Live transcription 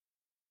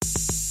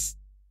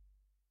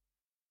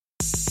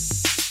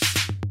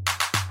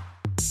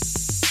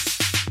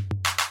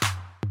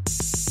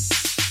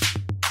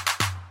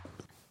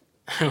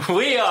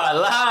We are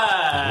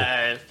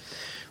live.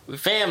 We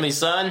family,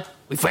 son.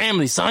 We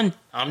family, son.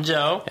 I'm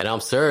Joe. And I'm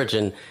Serge,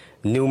 and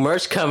new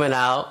merch coming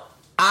out.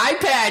 Eye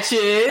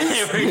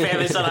patches. We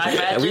family, son, eye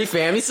patches. We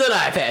family, son,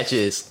 eye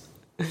patches.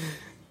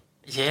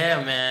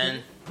 Yeah,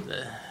 man.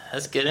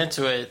 Let's get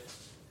into it.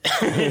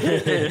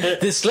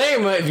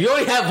 Disclaimer, if you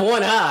only have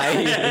one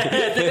eye.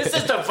 This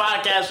is the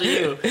podcast for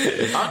you.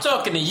 I'm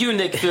talking to you,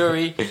 Nick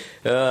Fury.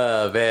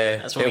 Oh,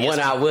 man. That's what and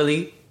one eye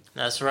Willie.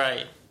 That's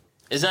right.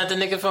 Is that the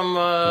nigga from...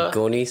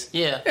 Goonies?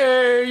 Yeah.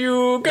 Hey,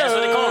 you guys. That's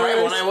what they call him,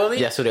 right? One Eye Willie?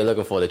 That's who they're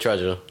looking for, the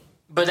treasure.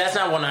 But that's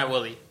not One Eye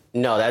Willie.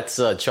 No, that's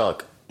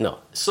Chuck. No.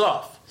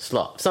 Sloth.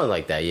 Something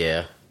like that,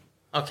 yeah.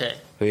 Okay.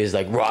 He's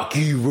like,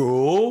 Rocky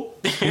Roll.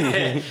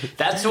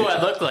 That's who I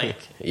look like.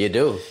 You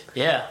do.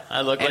 Yeah,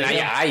 I look like And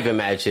him. I even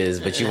matches,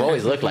 but you've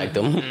always looked like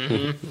them.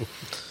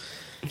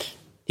 Mm-hmm.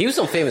 He was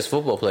some famous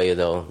football player,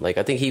 though. Like,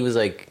 I think he was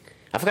like,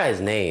 I forgot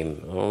his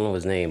name. I don't know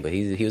his name, but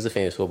he was a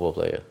famous football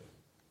player.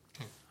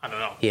 I don't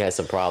know. He had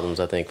some problems,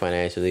 I think,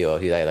 financially, or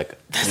he had like...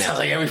 That sounds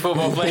like every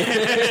football player.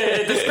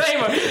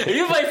 Disclaimer, if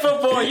you play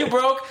football and you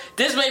broke,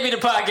 this may be the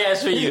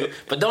podcast for you.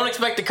 But don't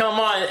expect to come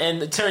on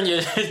and turn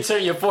your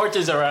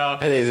fortunes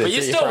around. But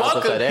you're still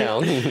welcome. No,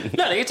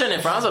 they can turn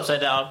their frowns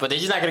upside down, but they're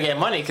just not going to get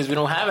money because we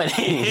don't have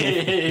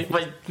any.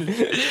 But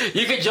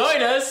you can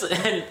join us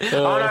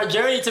on our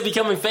journey to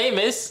becoming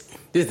famous.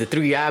 This is the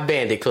 3 Eye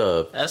Bandit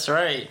Club. That's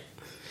right.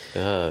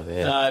 Oh,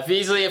 man. If you're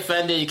easily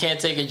offended, you can't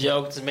take a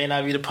joke. This may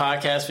not be the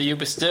podcast for you,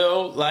 but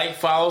still, like,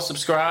 follow,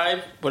 subscribe,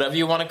 whatever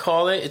you want to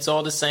call it. It's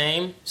all the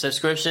same.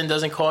 Subscription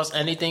doesn't cost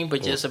anything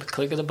but just a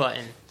click of the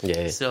button.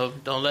 Yeah. So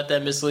don't let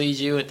that mislead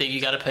you and think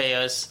you got to pay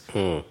us.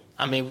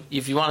 I mean,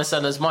 if you want to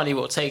send us money,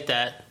 we'll take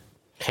that.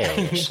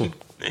 Cash.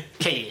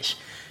 Cash.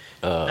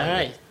 All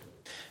right.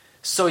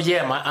 So,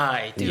 yeah, my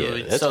eye, dude.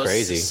 Yeah, that's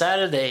crazy.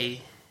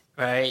 Saturday,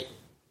 right,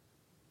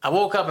 I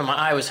woke up and my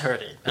eye was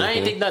hurting. And I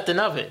didn't think nothing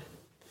of it.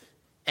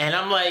 And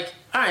I'm like,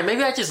 all right,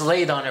 maybe I just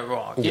laid on it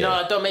wrong. You know,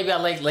 I thought maybe I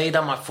laid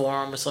on my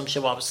forearm or some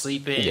shit while I was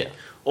sleeping. Yeah.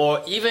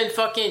 Or even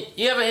fucking,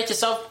 you ever hit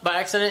yourself by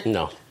accident?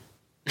 No.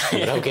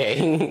 But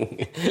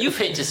okay. You've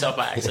hit yourself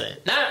by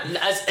accident.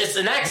 It's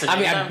an accident.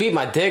 I mean, I beat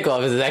my dick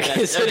off.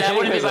 That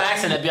wouldn't be by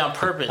accident. That'd be on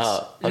purpose.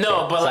 Okay.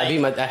 No, but so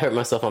I hurt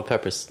myself on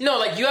purpose. No,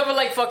 like you ever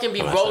like fucking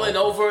be rolling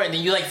over and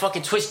then you like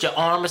fucking twist your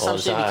arm or some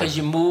shit because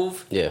you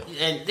move. Yeah.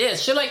 And yeah,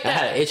 shit like that.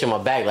 I had an itch on my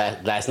back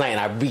last night and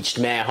I reached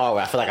mad hard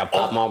where I feel like I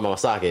popped my arm on my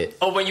socket.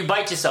 Oh, when you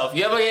bite yourself.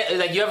 You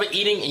ever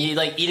eating and you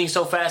like eating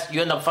so fast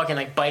you end up fucking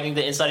like biting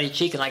the inside of your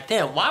cheek and like,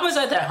 damn, why was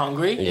I that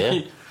hungry?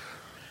 Yeah.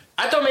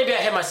 I thought maybe I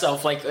hit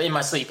myself like in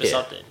my sleep or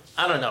something.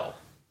 I don't know.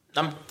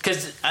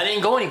 Because I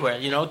didn't go anywhere.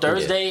 You know,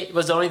 Thursday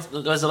was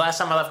the last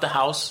time I left the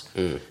house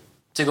to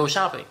go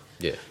shopping.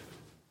 Yeah.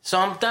 So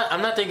I'm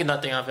not thinking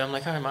nothing of it. I'm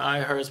like, all right, my eye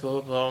hurts,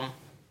 blah blah blah.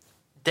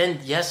 Then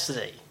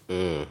yesterday,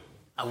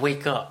 I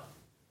wake up.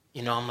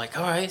 You know, I'm like,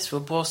 all right, it's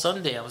football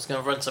Sunday. I was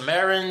gonna run some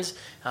errands.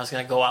 I was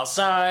gonna go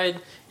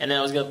outside, and then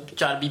I was gonna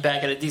try to be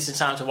back at a decent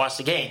time to watch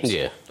the games.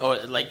 Yeah. Or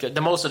like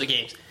the most of the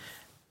games.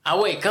 I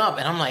wake up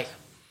and I'm like,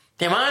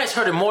 damn, my eyes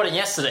hurting more than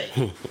yesterday.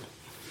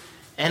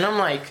 And I'm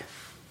like,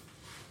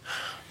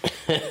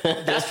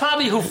 that's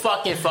probably who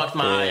fucking fucked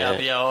my eye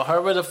up, yo.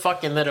 Her with a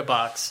fucking litter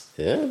box.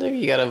 Yeah,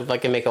 you gotta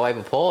fucking make a wipe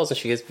a pause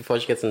before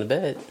she gets in the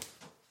bed.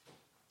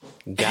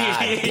 God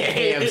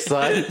damn,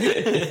 son.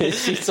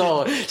 She's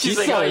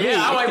like, oh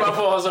yeah, I wipe my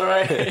paws, all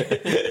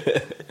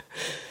right.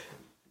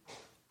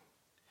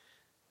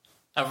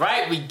 All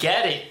right, we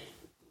get it.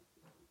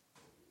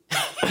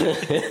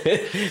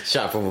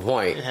 Shot from a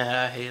point.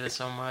 Yeah, I hate it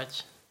so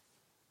much.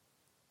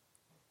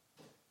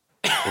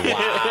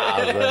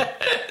 Wow.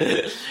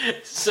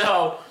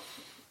 So,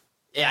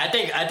 yeah, I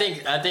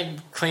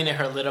think cleaning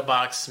her litter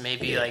box,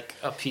 maybe like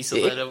a piece of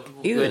litter.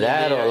 Either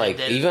that or like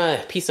even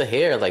a piece of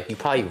hair. Like you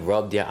probably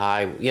rubbed your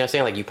eye. You know what I'm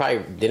saying? Like you probably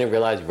didn't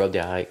realize you rubbed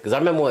your eye. Because I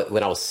remember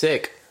when I was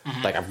sick,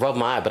 like I rubbed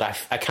my eye, but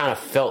I kind of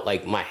felt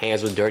like my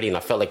hands were dirty and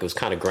I felt like it was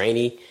kind of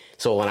grainy.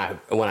 So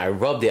when I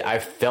rubbed it, I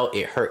felt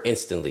it hurt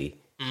instantly.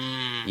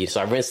 Yeah,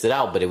 so I rinsed it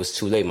out, but it was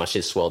too late. My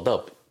shit swelled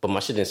up, but my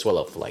shit didn't swell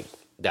up for like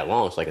that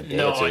long. It's like a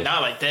day or two. No,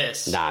 not like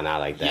this. Nah, not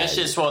like that. Your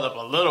shit swelled up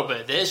a little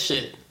bit. This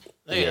shit,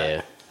 look at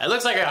that. It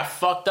looks like I got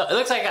fucked up. It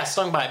looks like I got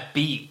stung by a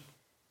bee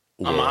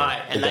on my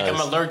eye, and like I'm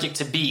allergic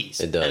to bees.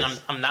 It does.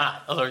 And I'm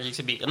not allergic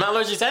to bees. I'm not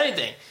allergic to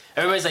anything.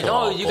 Everybody's like,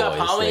 "Oh, you got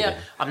pollen."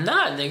 I'm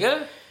not,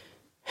 nigga.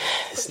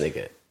 This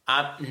nigga.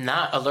 I'm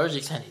not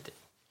allergic to anything.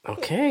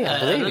 Okay, I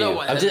believe you.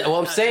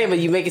 I'm saying, but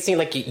you make it seem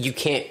like you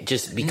can't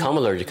just become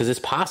allergic because it's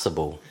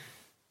possible.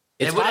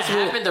 It would have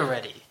happened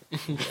already.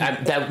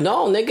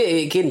 No, nigga,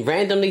 it can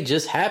randomly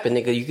just happen,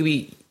 nigga. You could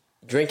be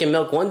drinking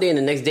milk one day and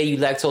the next day you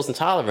lactose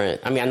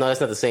intolerant. I mean, I know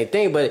that's not the same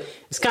thing, but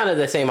it's kind of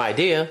the same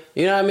idea.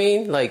 You know what I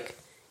mean? Like,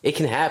 it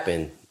can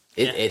happen.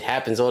 It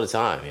happens all the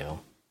time, yo.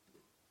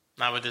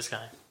 Not with this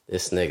guy.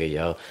 This nigga,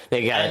 yo.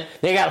 They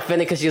got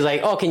offended because she's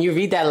like, oh, can you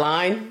read that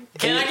line?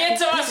 Can I get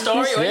to my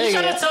story? Or you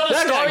trying to tell the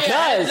story?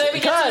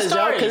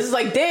 Because it's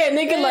like, damn,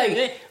 nigga,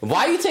 like,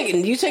 why you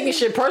taking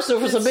shit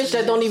personal for some bitch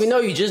that don't even know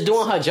you, just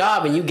doing her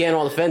job and you getting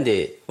all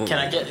offended? Can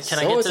I get to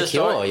the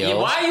story? Yeah,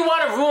 why you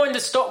want to ruin the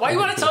story? Why you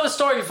want to tell the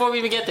story before we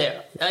even get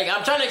there? Like,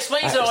 I'm trying to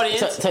explain to the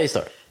audience. Tell your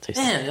story.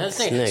 Damn, that's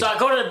the thing. So I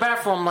go to the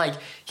bathroom, I'm like,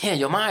 yeah,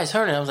 yo, my eye's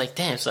hurting. I was like,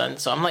 damn, son.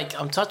 So I'm like,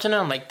 I'm touching it.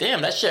 I'm like,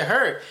 damn, that shit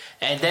hurt.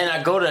 And then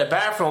I go to the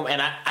bathroom, and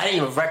I didn't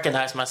even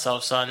recognize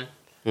myself, son.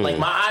 Like,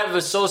 my eye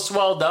was so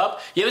swelled up.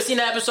 You ever seen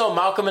that episode,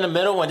 Malcolm in the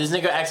Middle, when this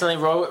nigga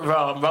accidentally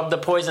rubbed the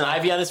poison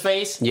ivy on his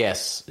face?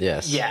 Yes. Yeah.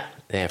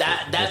 Damn,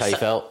 that's how you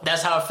felt?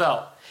 That's how it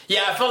felt.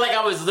 Yeah, I felt like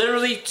I was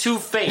literally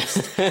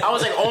two-faced. I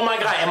was like, oh my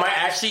God, am I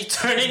actually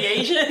turning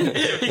Asian?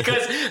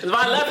 Because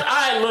my left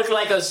eye looked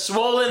like a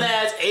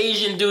swollen-ass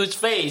Asian dude's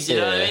face, you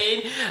know what I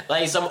mean?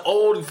 Like some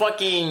old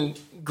fucking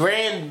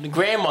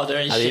grandmother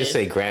and shit. I did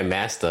say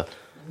grandmaster.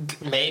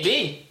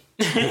 Maybe.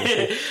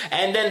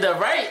 And then the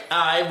right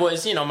eye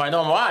was, my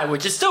normal eye,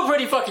 which is still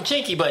pretty fucking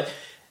chinky, but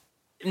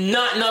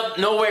not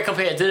nowhere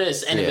compared to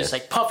this. And it was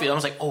like puffy. I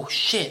was like, oh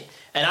shit.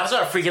 And I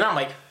started freaking out. I'm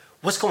like,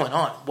 what's going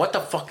on? What the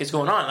fuck is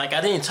going on? Like,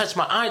 I didn't touch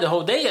my eye the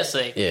whole day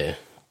yesterday. Yeah.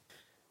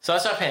 So I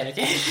start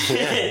panicking.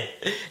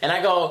 And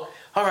I go,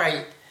 all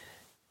right,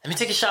 let me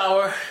take a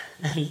shower.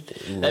 Let me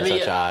touch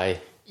your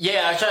eye.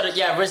 Yeah, I tried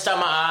to, rinse out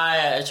my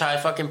eye. I tried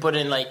to fucking put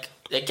in, like,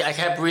 I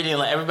kept reading,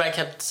 like, everybody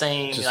kept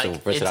saying, just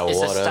like, it's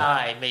a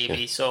sty,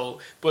 maybe. So,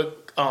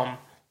 put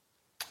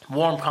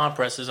warm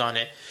compresses on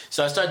it.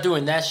 So I started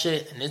doing that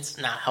shit, and it's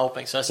not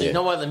helping. So I said, you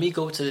know what? Let me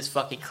go to this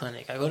fucking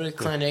clinic. I go to the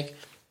clinic.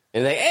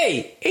 And like,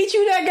 hey, ain't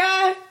you that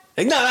guy?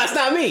 Like, no, that's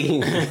not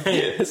me.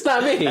 It's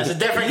not me. That's a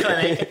different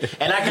clinic.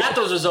 And I got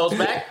those results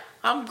back.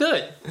 I'm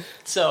good.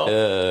 So,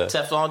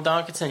 Teflon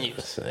Don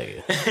continues.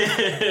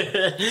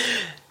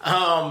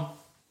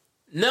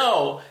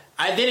 No,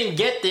 I didn't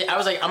get there. I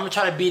was like, I'm going to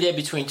try to be there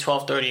between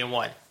 12:30 and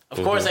 1.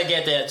 Of course, I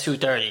get there at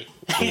 2:30.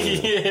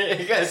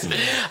 Because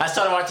I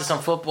started watching some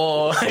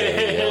football.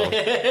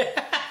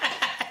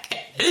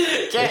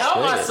 Can't help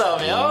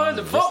myself, yo.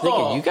 The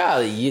football.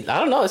 Nigga, I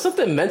don't know. There's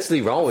something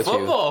mentally wrong with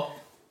football.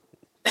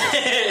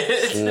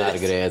 It's not a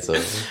good answer.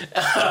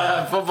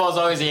 Football's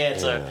always the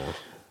answer.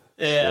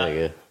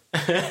 Yeah.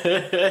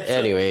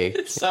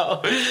 Anyway.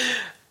 So,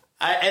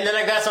 and then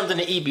I got something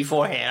to eat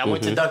beforehand. I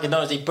went to Dunkin'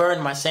 Donuts. They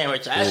burned my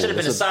sandwich. That should have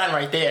been a sign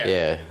right there.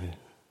 Yeah.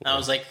 I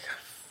was like,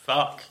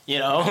 fuck,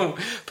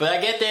 But I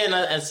get there and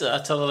I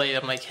tell the lady,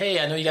 I'm like, hey,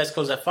 I know you guys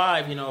close at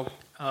 5,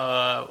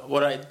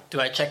 do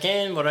I check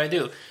in? What do I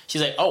do?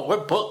 She's like, oh,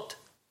 we're booked.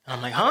 And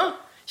I'm like, huh?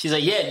 She's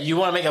like, yeah, you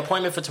want to make an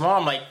appointment for tomorrow?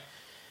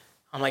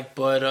 I'm like,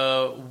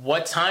 but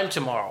what time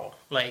tomorrow?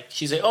 Like,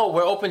 she's like, oh,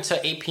 we're open till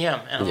 8 p.m.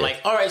 And I'm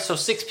like, all right, so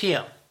 6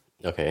 p.m.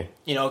 Okay.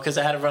 Because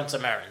I had to run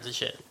some errands and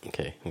shit.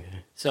 Okay.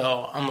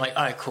 So I'm like,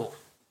 all right, cool.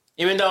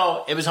 Even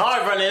though it was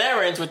hard running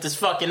errands with this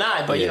fucking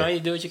eye, but you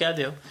do what you gotta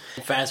do.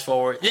 Fast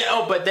forward.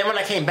 Yeah, but then when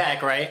I came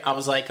back, right, I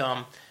was like,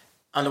 on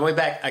the way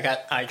back, I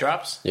got eye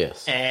drops.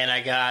 Yes. And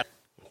I got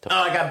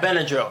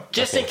Benadryl.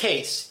 Just in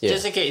case. Yeah.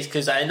 Just in case.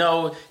 Because I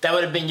know that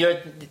would have been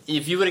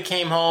if you would have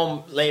came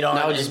home later on.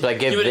 I would just give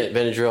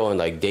Benadryl and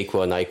like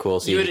Dayquil,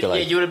 NyQuil. So you would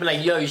have been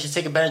like, yo, you should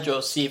take a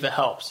Benadryl, see if it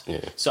helps. Yeah.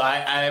 So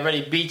I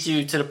already beat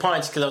you to the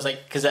punch because I was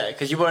like,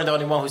 because you weren't the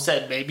only one who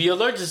said, maybe you're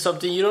allergic to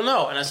something you don't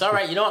know. And I said, all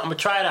right, you know what, I'm going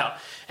to try it out.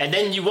 And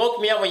then you woke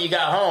me up when you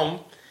got home.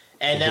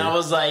 And then I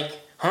was like,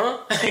 huh?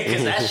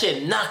 Because that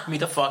shit knocked me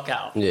the fuck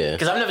out. Yeah.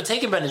 Because I've never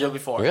taken Benadryl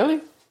before. Really?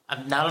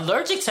 I'm not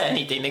allergic to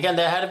anything. Again,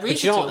 I had a reason.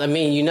 But you don't. I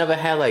mean, you never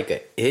had like an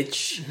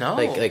itch, no,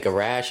 like a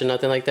rash or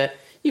nothing like that.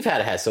 You've had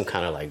to have some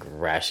kind of like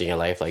rash in your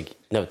life, like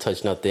never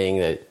touched nothing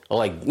that, or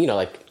like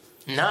like.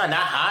 No, not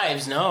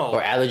hives. No.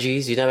 Or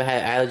allergies. You never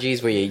had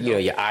allergies where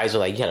your eyes are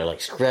like you gotta like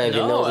scrub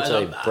your nose until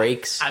it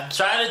breaks. I'm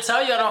trying to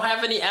tell you, I don't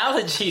have any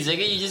allergies.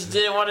 Nigga, you just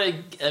didn't want to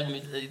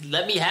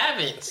let me have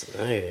it.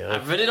 I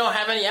really don't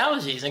have any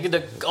allergies. Nigga,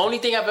 the only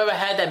thing I've ever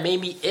had that made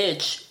me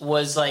itch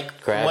was like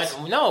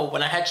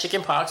when I had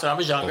chicken pox when I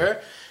was younger,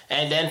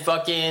 and then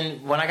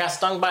fucking when I got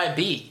stung by a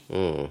bee.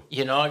 I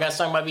got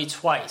stung by a bee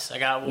twice. I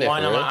got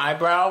one on my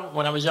eyebrow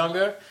when I was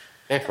younger.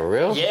 Yeah, for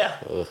real? Yeah.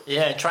 Ugh.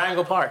 Yeah, in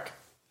Triangle Park.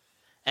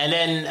 And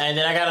then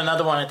I got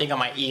another one, I think, on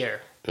my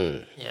ear. Yeah,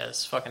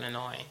 it's fucking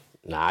annoying.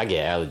 Nah, I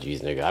get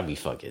allergies, nigga. I be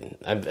fucking...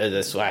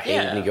 that's why I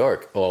hate New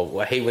York.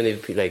 Or I hate when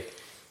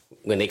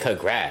they cut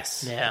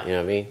grass. Yeah. You know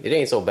what I mean? It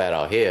ain't so bad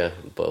out here,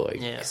 but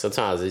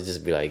sometimes it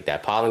just be like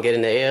that pollen get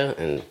in the air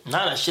and...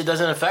 Nah, that shit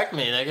doesn't affect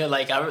me, nigga.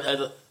 Like,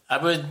 I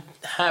would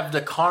have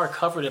the car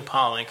covered in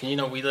pollen,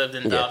 because, we lived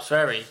in Dobbs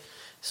Ferry.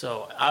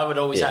 So I would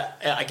always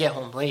I get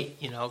home late,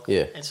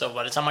 Yeah. And so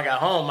by the time I got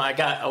home, I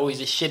got always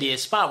the shittiest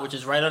spot, which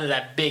is right under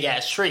that big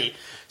ass tree.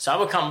 So I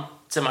would come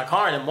to my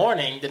car in the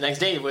morning the next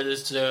day, whether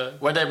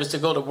it was to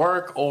go to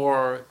work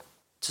or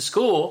to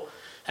school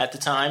at the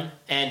time,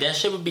 and that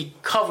shit would be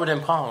covered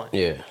in pollen.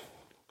 Yeah.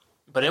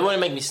 But it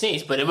wouldn't make me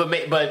sneeze. But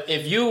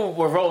if you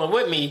were rolling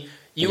with me,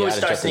 you would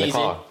start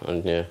sneezing.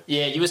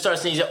 You would start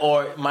sneezing.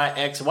 Or my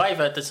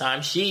ex-wife at the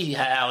time, she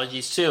had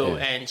allergies too,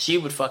 and she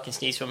would fucking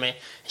sneeze for me. And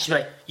she'd be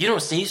like, "You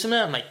don't sneeze for me?"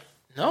 I'm like,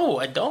 "No,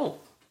 I don't."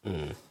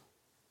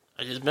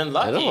 I just been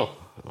lucky. I know.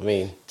 I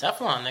mean,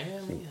 Teflon,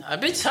 nigga. I've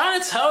been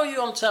trying to tell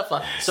you I'm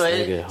Teflon.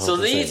 So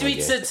leads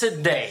me to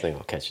today. This ain't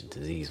gonna catch a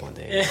disease one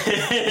day.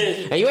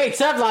 And you ain't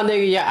Teflon,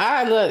 nigga. Your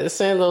eye look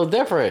saying a little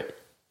different.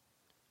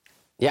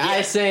 Your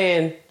eye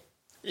saying,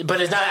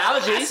 but it's not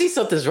allergies. I see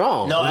something's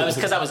wrong. No, it was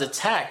because I was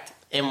attacked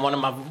in one of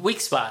my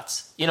weak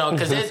spots. You know,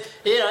 because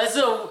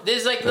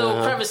there's like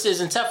little crevices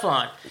in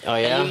Teflon. Oh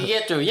yeah, and you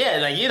get through. Yeah,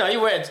 like you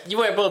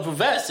wear a bulletproof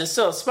vest. There's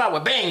still a spot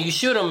where bang, you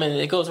shoot them and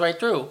it goes right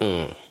through.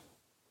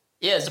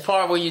 Yeah, it's the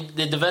part where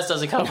the vest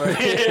doesn't cover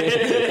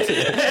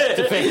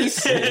the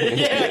face.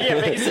 yeah,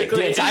 basically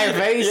the entire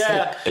face.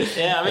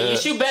 Yeah. I mean, you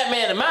shoot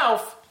Batman in the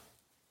mouth,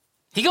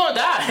 he gonna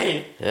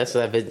die. That's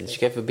what you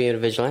get for being a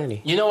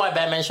vigilante. You know why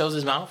Batman shows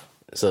his mouth?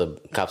 So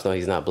cops know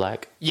he's not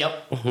black.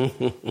 Yep. I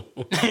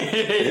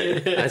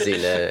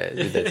seen that.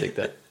 I that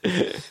TikTok.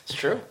 It's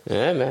true.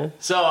 Yeah, man.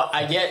 So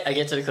I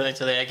get to the clinic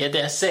today. I get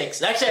there at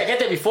 6. Actually, I get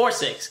there before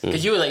 6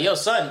 because you were like, "Yo,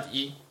 son,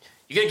 you're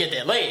gonna get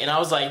there late," and I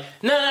was like,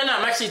 "No,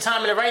 I'm actually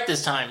timing it right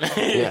this time."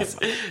 Yeah.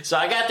 So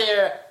I got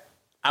there.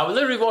 I would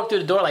literally walk through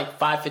the door like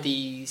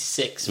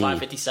 5:56,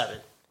 5:57.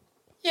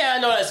 Yeah, I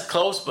know that's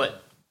close,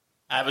 but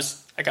I got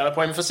an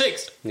appointment for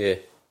 6. Yeah.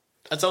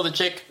 I told the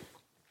chick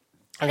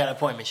I got an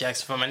appointment. She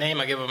asked for my name.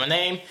 I give her my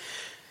name.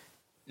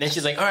 Then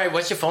she's like, "All right,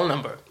 what's your phone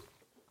number?"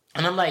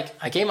 And I'm like,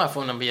 "I gave my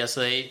phone number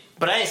yesterday,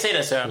 but I didn't say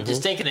that, sir. I'm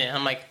just thinking it."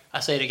 I'm like,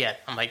 "I'll say it again."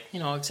 I'm like,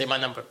 say my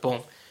number.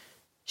 Boom.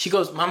 She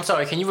goes, "I'm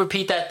sorry, can you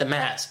repeat that? The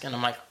mask." And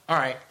I'm like, "All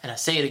right." And I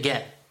say it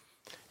again.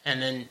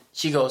 And then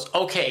she goes,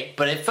 "Okay."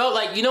 But it felt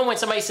like, when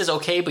somebody says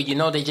okay, but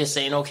they just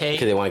saying okay.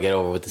 Because they want to get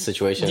over with the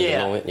situation at the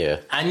moment? Yeah.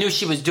 I knew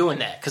she was doing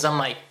that because I'm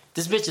like,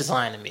 this bitch is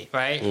lying to me,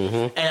 right?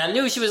 And I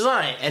knew she was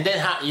lying. And then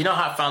how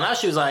I found out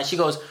she was lying? She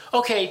goes,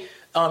 "Okay,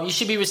 you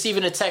should be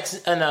receiving a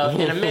text in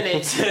a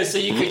minute so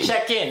you can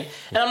check in."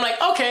 And I'm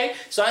like, okay.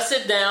 So I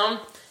sit down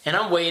and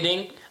I'm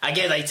waiting. I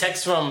get like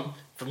text from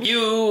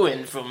you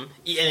and from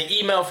an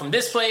email from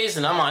this place,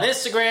 and I'm on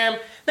Instagram.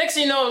 Next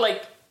thing you know,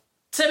 like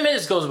 10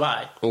 minutes goes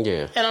by.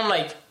 Yeah. And I'm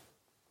like,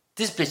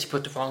 this bitch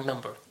put the wrong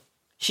number.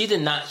 She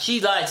did not.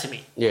 She lied to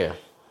me. Yeah.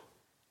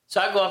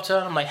 So I go up to her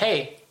and I'm like,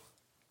 "Hey,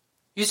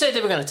 you said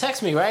they were going to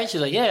text me, right?"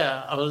 She's like,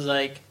 "Yeah." I was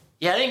like,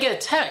 "Yeah, I didn't get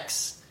a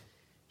text."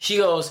 She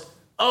goes,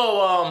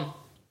 "Oh,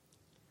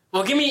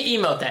 well, give me an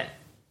email then."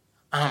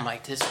 I'm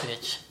like, this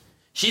bitch.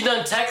 She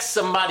done text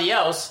somebody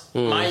else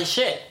my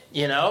shit,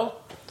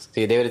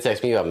 See, they would have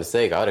texted me by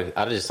mistake. I'd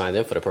have just signed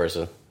in for the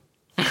person.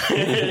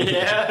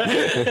 Yeah.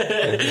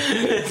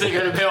 So you're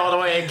going to be all the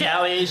way in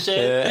Cali and shit?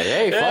 Yeah.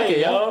 Hey, fuck it,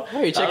 yo.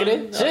 Hey, you checking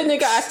in? Shit,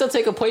 nigga, I still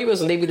take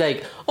appointments and they be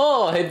like,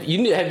 "Oh, do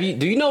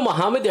you know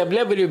Muhammad? Blah,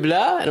 blah, blah,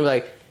 blah." And I'm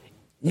like,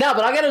 "Nah,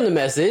 but I got him the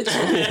message."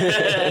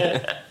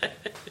 Hey,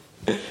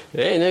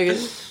 nigga.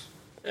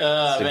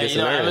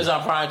 Man,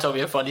 Amazon Prime told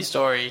me a funny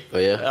story. Oh,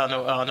 yeah?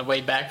 On the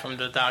way back from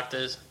the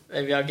doctors.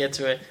 Maybe I'll get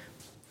to it.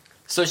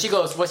 So she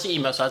goes, "What's your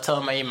email?" So I tell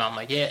her my email. I'm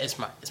like, "Yeah, it's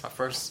my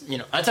first,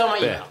 I tell her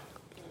my email.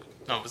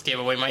 I almost gave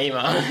away my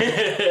email.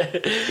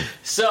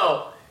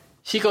 So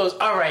she goes,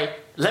 "All right,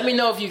 let me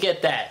know if you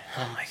get that."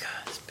 Oh my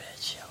God, this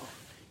bitch, yo.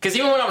 Because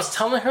even when I was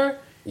telling her,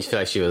 you feel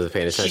like she wasn't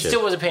paying attention. She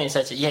still wasn't paying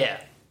attention,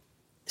 yeah.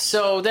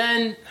 So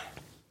then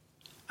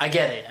I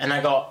get it. And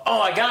I go,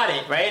 "Oh, I got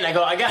it," right? And I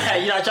go, "I got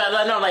it." I try to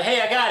let her know, like, "Hey,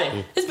 I got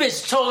it." This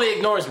bitch totally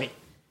ignores me.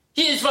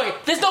 She just fucking,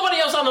 there's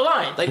nobody else on the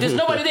line. Like, there's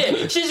nobody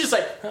there. She's just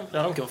like, "I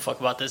don't give a fuck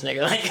about this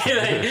nigga." Like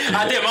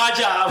I did my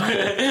job.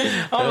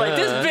 I'm like,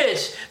 this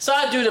bitch. So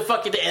I do the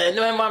fucking, and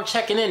then when I'm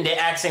checking in, they're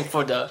asking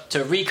to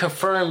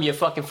reconfirm your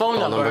fucking phone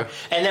number.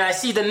 And then I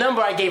see the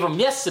number I gave them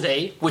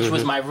yesterday, which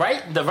was the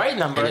right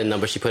number. And the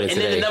number she put in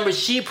today. And then the number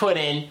she put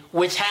in,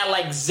 which had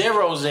like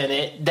zeros in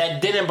it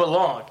that didn't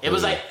belong. It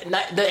was like,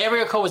 the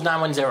area code was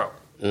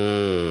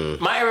 910.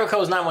 My area code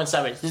was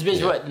 917. This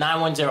bitch, what,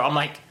 910? I'm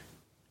like,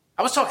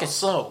 I was talking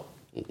slow.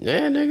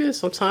 Yeah, nigga.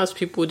 Sometimes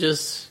people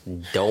just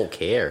don't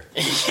care.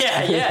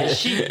 Yeah.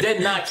 She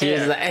did not care. She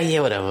was like, "Hey,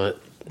 yeah, whatever."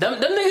 Them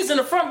niggas in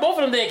the front, both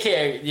of them didn't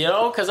care,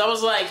 Because I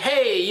was like,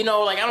 "Hey,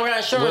 like I don't got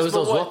insurance." What was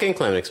those walk-in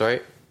clinics,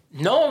 right?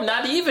 No,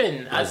 not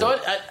even. I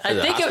thought. I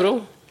think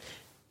hospital.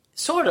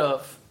 Sort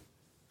of.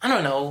 I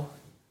don't know.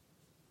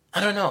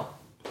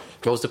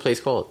 What was the place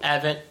called?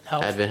 Advent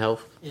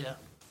Health. Yeah.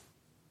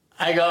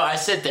 I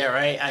sit there,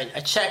 right? I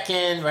check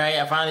in, right?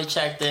 I finally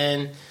checked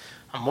in.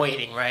 I'm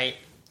waiting, right?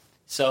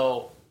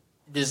 So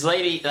this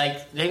lady,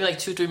 like maybe like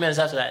 2-3 minutes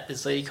after that,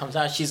 this lady comes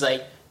out. She's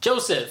like,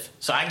 "Joseph."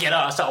 So I get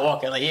up, I start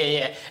walking, like,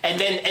 yeah. And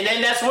then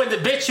that's when the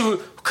bitch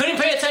who couldn't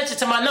pay attention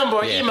to my number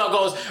or email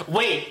goes,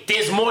 "Wait,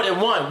 there's more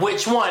than one.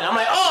 Which one?" I'm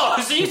like, "Oh,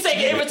 so you take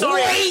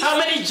inventory of how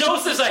many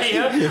Josephs are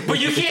here, but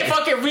you can't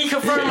fucking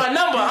reconfirm my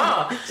number,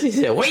 huh?" She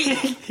said, "Wait,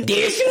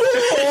 there's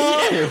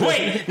more."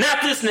 Wait,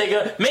 not this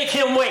nigga. Make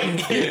him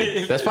wait.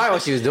 That's probably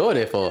what she was doing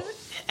it for.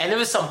 And there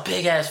was some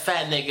big ass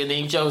fat nigga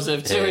named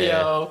Joseph too,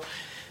 yo.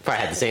 Probably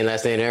had the same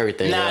last name and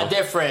everything. Nah,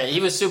 different. He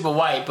was super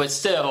white, but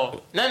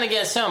still, nothing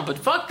against him. But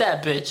fuck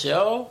that bitch,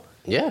 yo.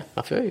 Yeah,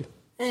 I feel you.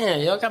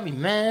 Man, y'all got me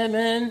mad,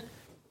 man.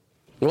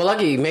 Well,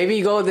 lucky. Maybe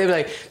you go there, be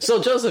like,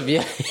 "So Joseph,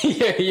 your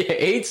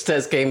AIDS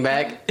test came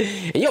back,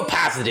 and you're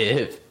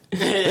positive."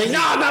 Like, no,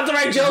 I'm not the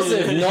right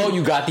Joseph. No,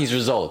 you got these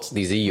results.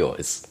 These are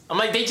yours. I'm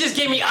like, they just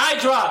gave me eye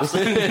drops.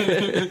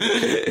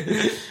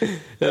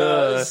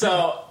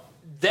 So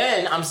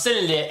then I'm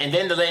sitting there, and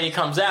then the lady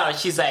comes out, and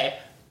she's like,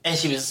 and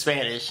she was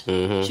Spanish.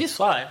 Mm-hmm. She's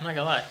fly, I'm not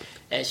gonna lie.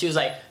 And she was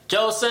like,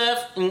 Joseph,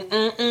 said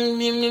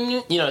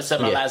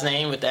my last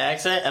name with the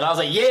accent. And I was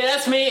like, yeah,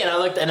 that's me. And I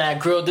looked and I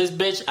grilled this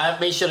bitch. I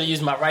made sure to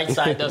use my right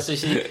side, though, so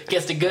she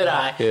gets the good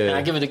eye. Yeah. And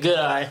I give her the good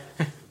eye.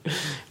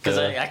 Because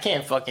I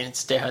can't fucking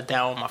stare her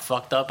down with my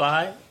fucked up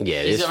eye.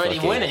 Yeah, she's already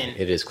winning.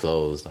 It is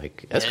closed.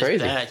 Like, that's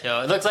crazy. Bad,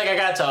 yo. It looks like I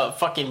got to a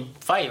fucking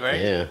fight,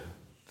 right? Yeah.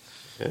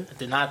 I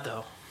did not,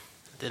 though.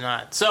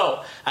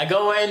 So I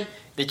go in.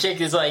 The chick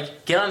is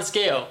like, get on the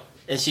scale.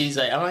 And she's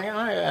like, I'm like, all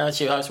right.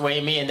 She was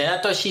weighing me. And then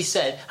I thought she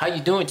said, how you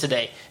doing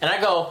today? And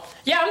I go,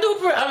 yeah, I'm doing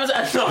pretty.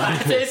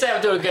 I didn't say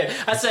I'm doing good.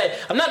 I said,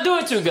 I'm not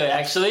doing too good,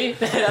 actually.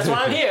 That's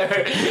why I'm here.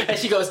 And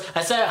she goes,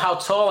 I said, how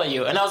tall are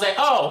you? And I was like,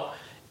 oh,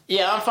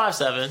 yeah, I'm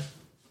 5'7".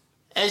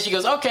 And she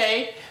goes,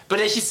 okay. But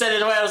then she said it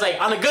in a way I was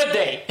like, on a good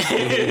day.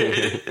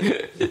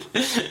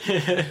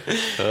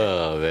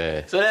 Oh,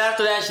 man. So then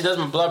after that, she does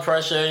my blood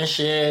pressure and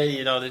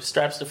shit. They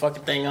straps the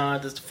fucking thing on,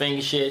 does the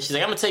finger shit. She's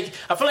like, I feel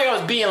like I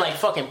was being like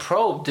fucking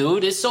probed,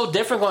 dude. It's so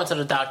different going to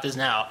the doctors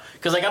now.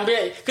 Because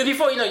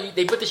before,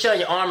 they put the shit on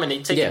your arm and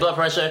they take your blood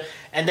pressure.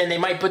 And then they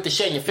might put the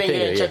shit in your finger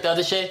and check the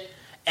other shit.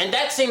 And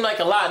that seemed like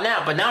a lot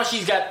now, but now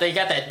they got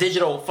that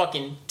digital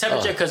fucking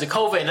temperature because of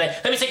COVID. And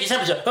like, let me take your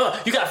temperature.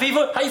 You got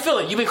fever? How you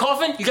feeling? You been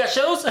coughing? You got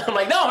chills? I'm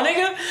like, no,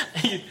 nigga.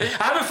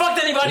 I haven't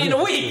fucked anybody in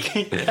a week,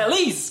 at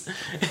least.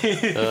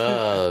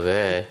 Oh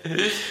man.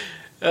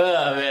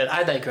 Oh man,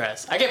 I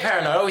digress. I get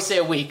paranoid. I always say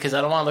a week because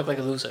I don't want to look like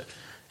a loser.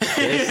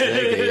 This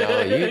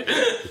nigga,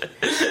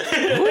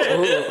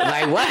 yo,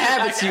 like what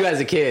happened to you as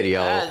a kid,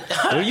 yo?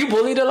 Were you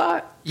bullied a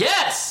lot?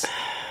 Yes.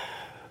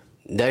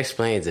 That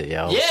explains it,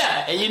 yo.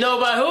 Yeah, and you know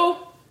by who?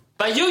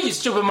 By you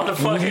stupid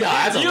motherfucker. No,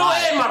 that's you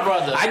and my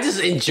brother. I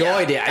just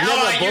enjoyed it. I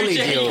never bullied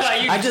you.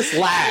 I just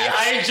laughed.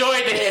 I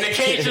enjoyed it and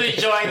occasionally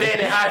joined in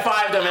and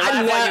high-fived them.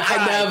 And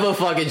I never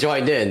fucking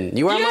joined in.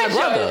 You weren't my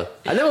brother.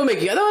 I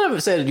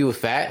never said you were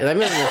fat. I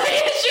remember.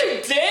 Yes,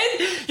 you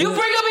did. You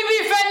bring up me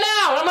being fat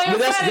now. I'm not even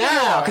fat anymore.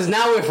 That's now, because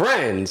now we're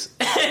friends.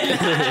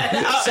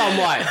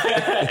 Somewhat.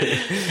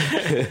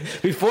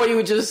 Before you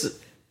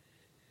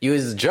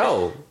was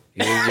Joe.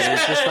 You was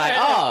just like,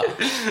 oh,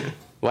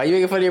 why you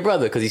making fun of your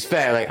brother? Because he's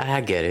fat. Like, I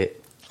get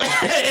it.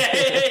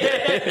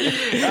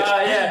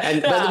 Yeah.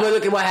 But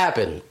look at what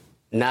happened.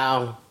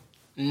 Now,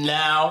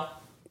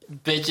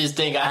 bitches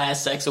think I had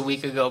sex a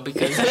week ago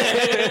because it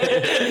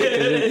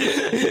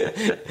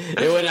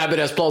wouldn't have been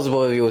as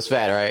plausible if he was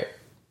fat, right?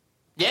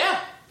 Yeah,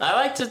 I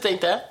like to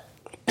think that.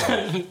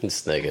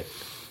 This nigga.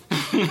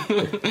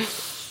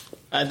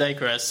 I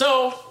digress.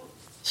 So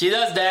she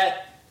does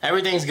that.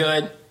 Everything's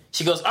good.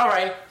 She goes, all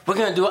right, we're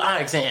going to do an eye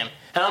exam.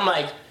 And I'm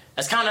like,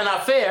 that's kind of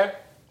not fair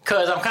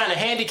because I'm kind of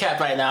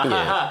handicapped right now.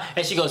 Yeah.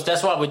 And she goes,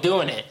 that's why we're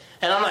doing it.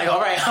 And I'm like, all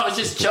right, I was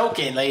just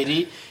joking,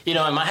 lady, in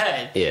my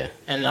head. Yeah.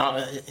 And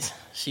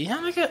she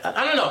had like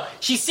I don't know.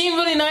 She seemed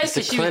really nice.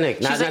 It's the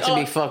clinic. Not to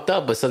be fucked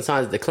up, but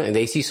sometimes the clinic,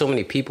 they see so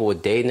many people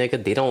with day,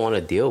 nigga, they don't want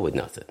to deal with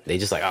nothing. They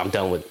just like, I'm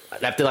done with,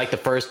 after like the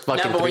first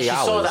fucking 3 hours. But when she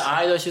saw the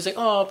eye, though, she was like,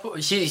 oh,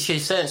 she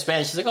said in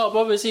Spanish, she's like, oh,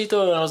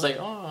 pobrecito. And I was like,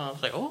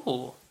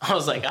 oh. I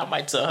was like, I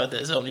might tell her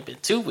that it's only been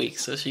 2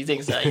 weeks, so she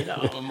thinks that,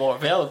 I'm more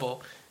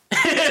available.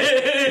 Oh,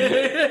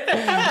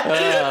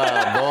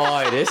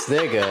 boy, this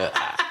nigga.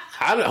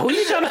 I don't know. Who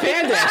you trying to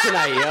pan at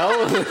tonight,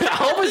 yo? I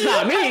hope it's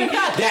not me.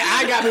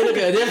 That eye got me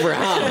looking different,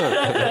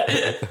 huh?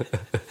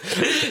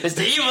 It's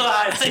the evil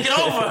eye taking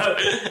over.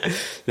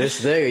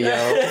 This nigga, yo.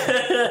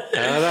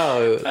 I don't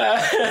know.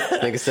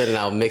 Nigga sending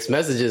out mixed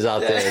messages out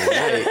there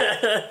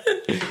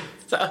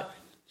tonight.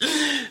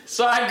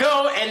 So I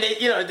go and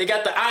they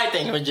got the eye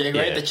thing with Jay,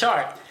 right? The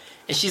chart.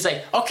 And she's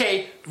like,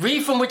 okay,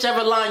 read from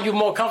whichever line you're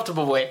more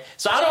comfortable with.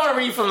 So I don't want to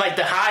read from like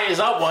the highest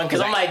up one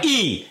because I'm like,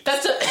 E.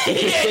 That's the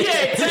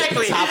yeah,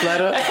 exactly. Top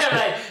letter. I'm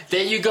like,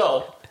 there you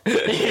go.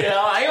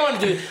 I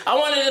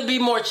wanted to be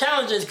more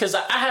challenging because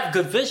I have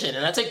good vision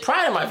and I take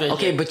pride in my vision.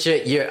 Okay, but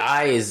your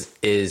eye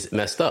is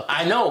messed up.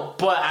 I know,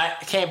 but I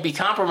can't be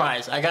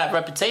compromised. I got a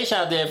reputation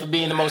out there for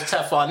being the most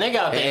Teflon nigga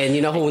out there. And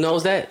you know who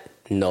knows that?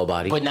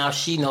 Nobody. But now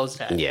she knows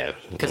that. Yeah.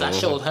 Because I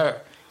showed her.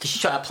 Because she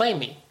tried to play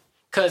me.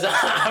 Because,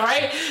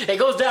 right? It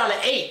goes down to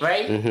 8,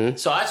 right? Mm-hmm.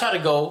 So I try to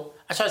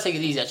take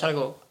it easy. I try to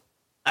go.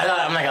 I'm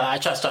not going to lie. I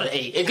try to start at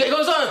 8. It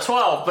goes on to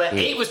 12, but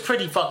 8 was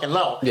pretty fucking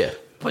low. Yeah.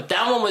 But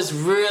that one was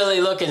really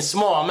looking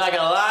small. I'm not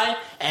going to lie.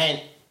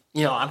 And,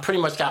 I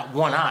pretty much got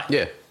one eye.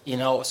 Yeah.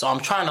 So I'm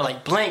trying to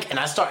like blink and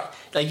I start,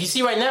 like you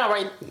see right now,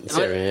 right?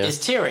 It's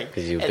tearing.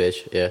 Because you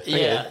bitch. Yeah.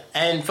 Yeah.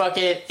 And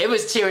fucking, it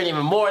was tearing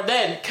even more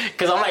then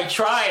because I'm like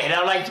trying.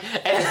 I'm like,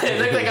 and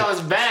it looked like I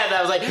was bad.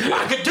 I was like,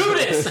 I could do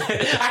this.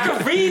 I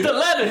could read the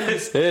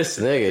letters. This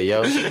nigga,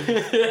 yo.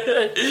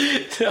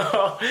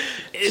 So,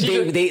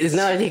 it's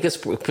not like he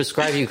could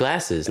prescribe you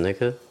glasses,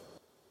 nigga.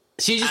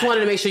 She just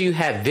wanted to make sure you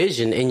had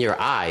vision in your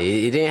eye.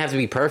 It didn't have to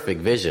be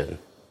perfect vision.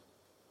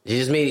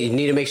 You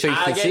need to make sure you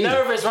can see. I get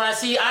nervous when I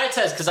see eye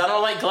tests because I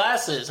don't like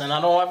glasses and I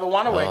don't ever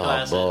want to wear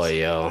glasses. Oh, boy,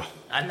 yo.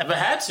 I never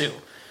had to.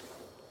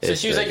 So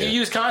she was like, you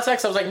use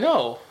contacts? I was like,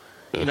 no.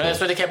 You know,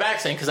 that's what they kept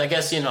asking because I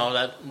guess, you know,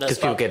 that's because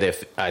people get their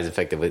eyes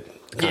infected with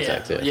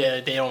contacts. Yeah,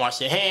 they don't wash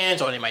their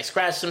hands or they might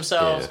scratch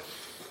themselves. Yeah.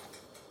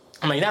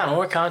 I'm like, nah, I don't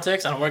wear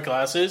contacts. I don't wear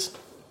glasses.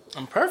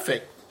 I'm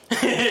perfect. I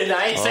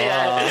ain't say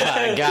that.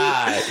 Oh, my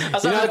God. I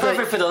was like, I'm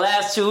perfect for the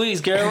last 2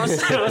 weeks, girl.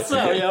 What's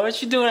up, yo?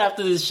 What you doing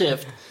after this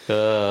shift?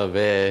 Oh,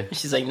 man.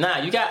 She's like, nah,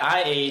 you got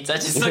eye AIDS. I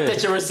just looked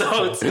at your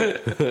results. Now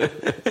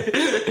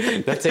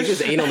take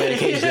this anal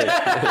medication.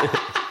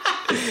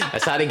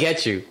 That's how they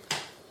get you.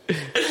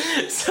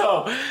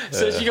 So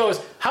she goes,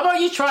 how about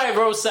you try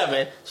row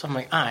 7? So I'm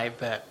like, all right,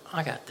 bet.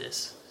 I got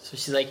this. So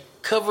she's like,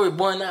 cover it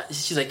one eye.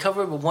 She's like,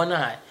 cover it with one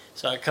eye.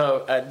 So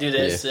I do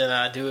this and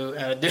I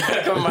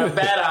cover my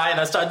bad eye and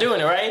I start doing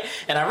it, right?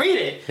 And I read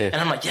it and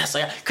I'm like, yes,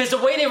 because the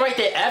way they write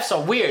their F's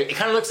are weird. It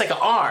kind of looks like an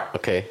R.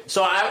 Okay.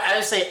 So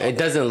I say it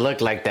doesn't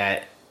look like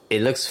that.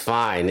 It looks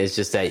fine. It's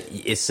just that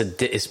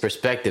it's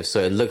perspective.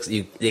 So it looks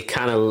you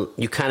kind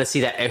of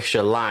see that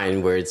extra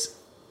line where it's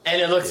and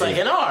it looks like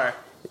an R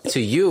to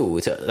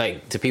you,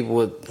 to people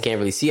who can't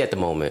really see at the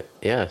moment.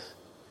 Yes,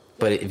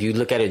 but if you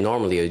look at it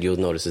normally, you'll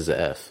notice it's an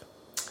F.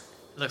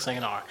 Looks like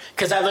an R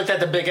because I looked at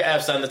the bigger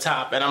F's on the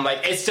top and I'm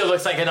like, it still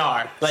looks like an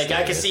R. Like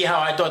I can see how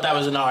I thought that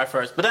was an R at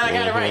first, but then I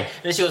got it right.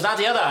 And then she goes, not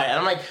the other eye, and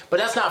I'm like, but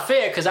that's not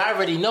fair because I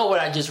already know what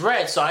I just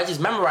read, so I just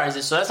memorized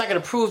it. So that's not going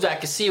to prove that I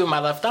can see with my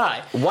left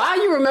eye. Why are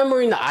you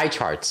remembering the eye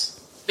charts?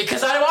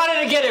 Because I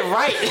wanted to get it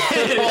right.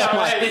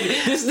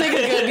 This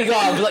nigga's gonna be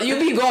going. You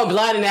be going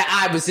blind in that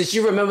eye, but since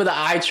you remember the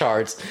eye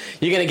charts,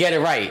 you're gonna get it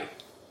right.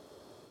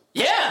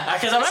 Yeah,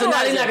 because I'm. So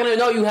now he's not gonna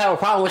know you have a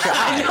problem with your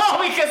eye. No,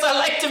 because I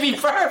like to be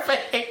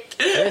perfect.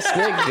 This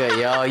nigga,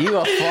 yo, you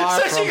are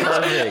far from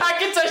perfect. I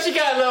can tell she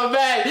got a little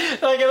mad,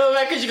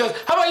 because she goes,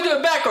 "How about you do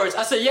it backwards?"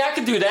 I said, "Yeah, I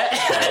can do that."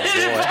 I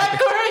did it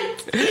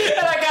backwards,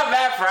 and I got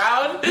mad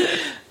proud.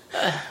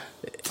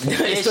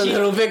 It's a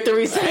little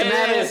victory.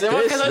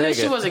 Because I knew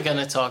she wasn't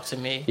gonna talk to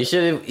me. You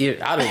should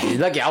have.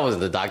 Lucky I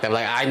wasn't the doctor. I'm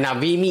like, all right, now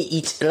read me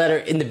each letter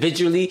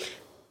individually.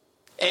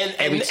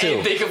 And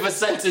think of a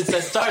sentence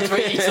that starts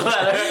with each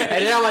letter.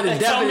 And then I want the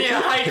tell me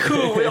a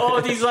haiku with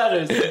all these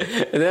letters.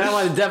 And then I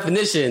want a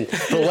definition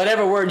for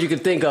whatever word you can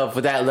think of for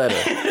that letter.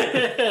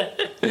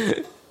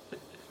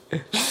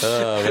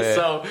 Oh, man.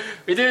 So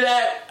we do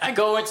that. I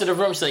go into the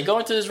room. She's like, go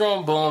into this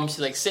room. Boom. She's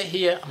like, sit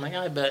here. I'm like,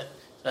 I bet.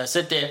 So I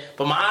sit there,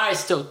 but my eye's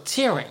still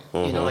tearing.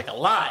 You know, like a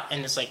lot,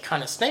 and it's like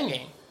kind of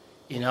stinging.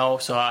 You know,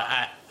 so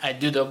I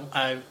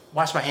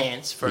wash my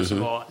hands first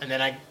of all, and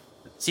then I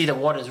see the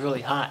water is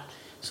really hot.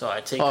 So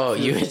I take. Oh,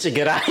 you hit your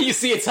good eye. You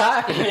see it's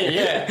hot.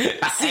 Yeah,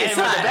 I see it's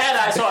hot. With the bad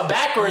eye, I saw it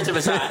backwards. It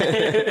was hot.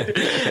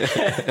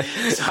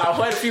 So I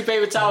wet a few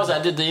paper towels.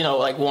 I did the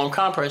like warm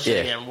compress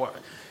shit again.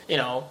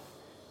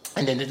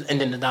 And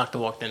then the doctor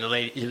walked in.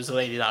 It was a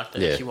lady doctor.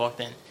 Yeah. She walked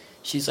in.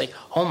 She's like,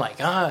 "Oh my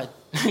God,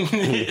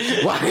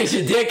 why is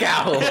your dick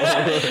out?"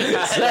 I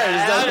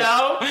don't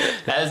know.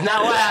 That is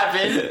not what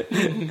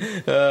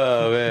happened.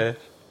 Oh man.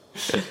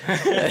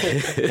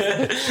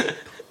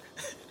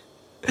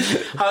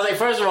 I was like,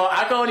 first of all,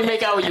 I can only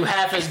make out with you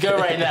half as good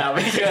right now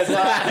because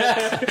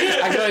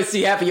I can only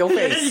see half of your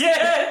face.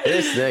 Yeah,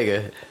 this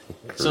nigga.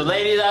 So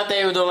ladies out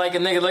there who don't like a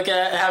nigga look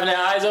at having their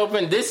eyes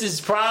open, this is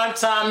prime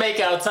time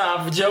makeout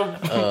time for Joe.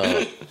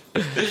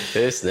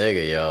 This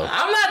nigga, yo.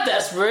 I'm not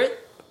desperate.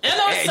 It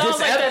don't sound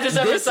like that this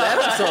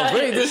episode.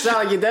 Really, this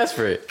sound like you're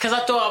desperate. Because I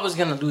thought I was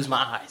gonna lose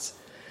my eyes.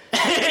 Oh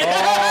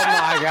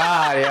my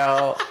God,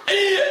 yo.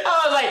 I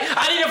was like,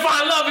 I need to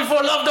find love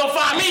before love don't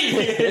find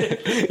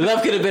me.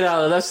 Love could have been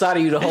on the left side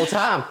of you the whole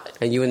time,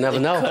 and you would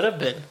never know. Could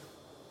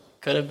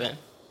have been.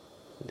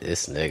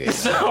 This nigga.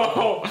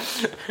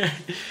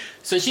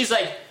 So she's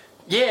like,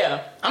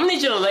 yeah, I'm gonna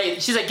need you to lay.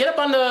 She's like, get up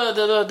on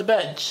the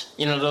bench,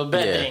 the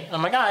bed thing.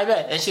 I'm like, all right,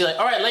 bet. And she's like,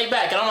 all right, lay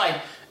back. And I'm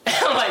like,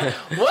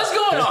 what's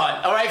going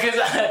on? All right, because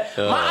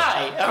my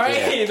eye. All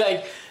right,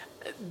 like.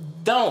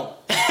 Don't.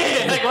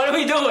 Like, what are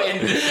we doing?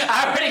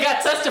 I already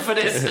got tested for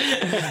this.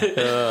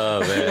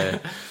 Oh,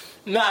 man.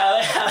 Nah,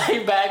 I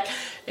lay back,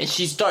 and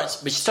she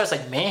starts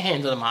like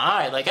manhandling my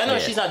eye. Like, I know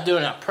she's not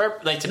doing it on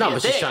purpose. Like,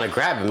 but she's trying to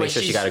grab it, make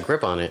sure she got a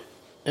grip on it.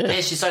 Yeah.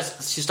 And she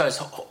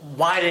starts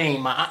widening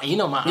my eye.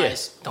 My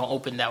eyes don't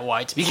open that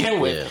wide to begin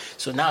with. Yeah.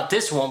 So now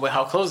this one, with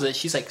how close it is,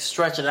 she's like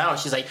stretching it out.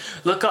 She's like,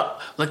 look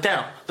up, look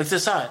down, look to the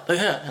side, look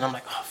here. And I'm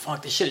like, oh,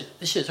 fuck, this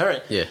shit's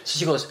hurting. Yeah. So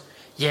she goes,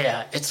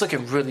 yeah, it's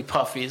looking really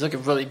puffy. It's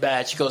looking really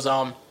bad. She goes,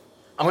 I'm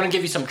going to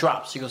give you some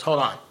drops. She goes, hold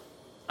on.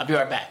 I'll be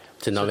right back.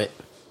 To numb it?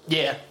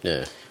 Yeah.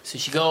 Yeah. So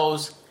she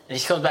goes, and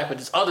she comes back with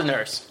this other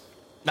nurse.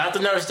 Not the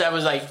nurse that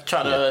was like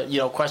trying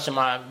to, question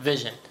my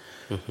vision.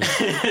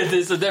 Mm-hmm.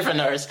 This is a different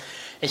nurse.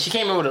 And she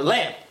came in with a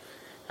lamp.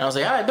 And I was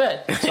like, all right,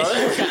 bet. So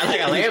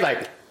like a lamp?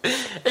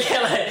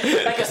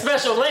 like a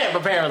special lamp,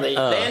 apparently.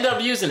 They end up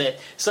using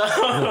it. So,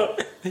 I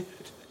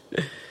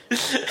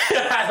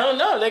don't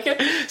know.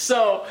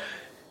 So...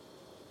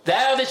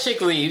 That other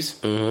chick leaves.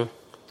 Mm-hmm.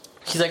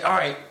 She's like, all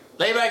right,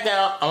 lay back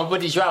down. I'm going to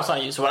put these drops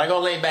on you. So when I go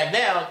lay back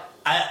down,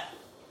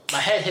 my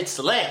head hits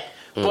the lamp,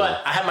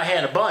 but I had my hair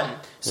in a bun,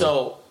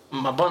 so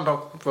my bun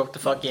broke the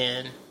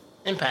fucking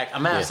impact.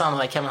 I'm not sounding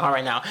like Kevin Hart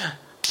right now.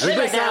 You've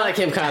been sounding like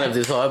him kind of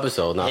this whole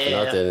episode, not for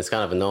nothing. It's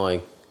kind of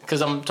annoying.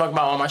 Because I'm talking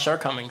about all my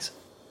shortcomings.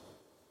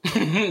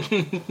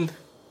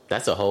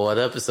 That's a whole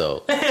other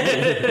episode.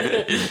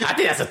 I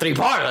think that's a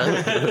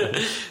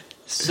 3-parter.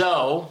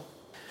 So,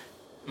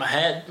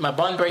 my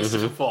bun breaks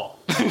to fall.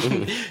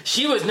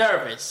 She was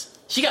nervous.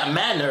 She got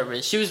mad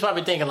nervous. She was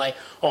probably thinking like,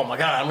 oh my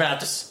God, I'm going to have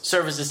to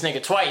service this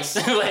nigga twice.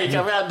 Like, I'm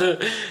going to have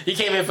to, he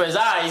came in for his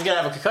eye, he's going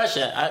to have a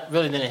concussion. I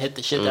really didn't hit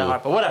the shit that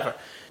hard, but whatever.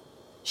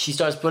 She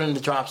starts putting the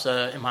drops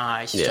in my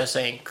eyes. She starts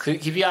saying,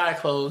 keep your eye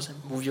closed,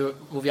 move your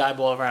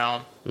eyeball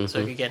around so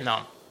you can get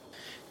numb.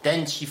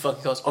 Then she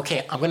fucking goes,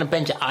 okay, I'm going to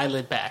bend your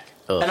eyelid back.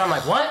 And I'm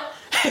like, what?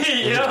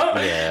 You know?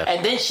 Yeah.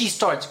 And then she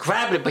starts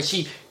grabbing it, but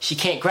she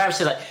can't grab it.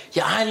 She's like,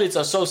 your eyelids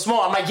are so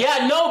small. I'm like, yeah,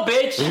 I know,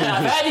 bitch.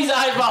 I've had these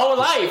eyes my whole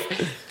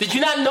life. Did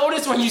you not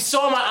notice when you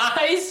saw my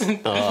eyes?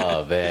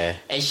 Oh, man.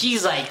 And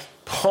she's like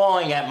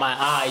pawing at my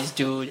eyes,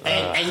 dude.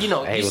 And you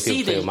know, you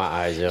see this. My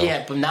eyes, yo.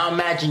 Yeah, but now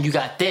imagine you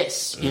got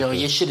this. You know,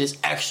 your shit is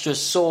extra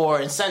sore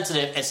and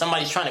sensitive, and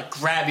somebody's trying to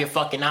grab your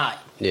fucking eye.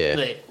 Yeah.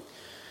 Like,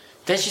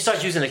 then she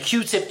starts using a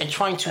Q-tip and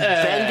trying to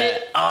bend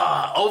it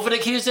over the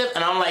Q-tip,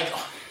 and I'm like,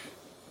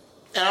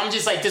 and I'm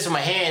just like this with my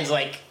hands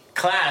like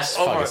clasped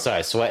over.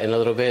 Sorry, sweating a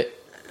little bit.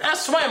 Not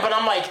sweating, but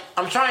I'm like,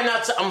 I'm trying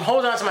not to. I'm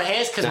holding on to my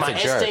hands because my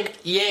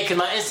instinct, because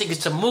my instinct is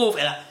to move,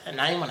 and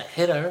I didn't want to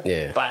hit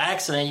her by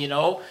accident, you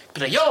know.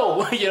 Be like,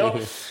 yo, you know.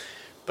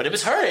 But it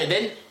was her. And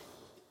then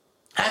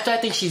after I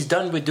think she's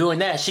done with doing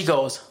that, she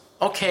goes,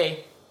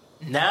 okay,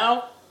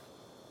 now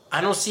I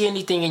don't see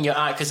anything in your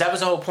eye, because that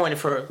was the whole point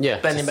of her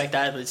bending back the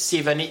eyelid, see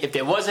if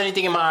there was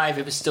anything in my eye, if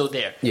it was still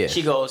there. Yeah.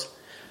 She goes,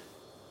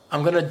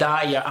 I'm gonna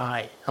dye your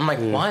eye. I'm like,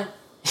 what?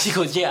 She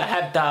goes, yeah, I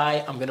have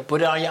dye. I'm gonna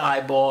put it on your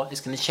eyeball.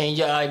 It's gonna change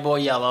your eyeball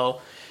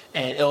yellow,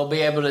 and it'll be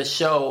able to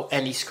show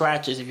any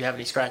scratches if you have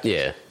any scratches.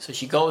 Yeah. So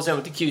she goes in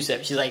with the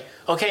Q-tip. She's like,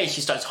 okay.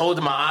 She starts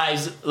holding my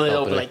eyes a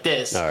little open like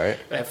this. All right.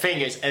 With her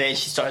fingers, and then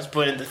she starts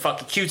putting the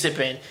fucking Q-tip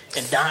in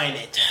and dyeing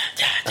it.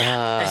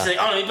 And she's like,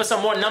 oh, let me put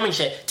some more numbing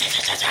shit.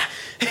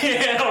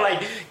 And I'm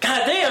like,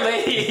 God damn,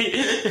 lady.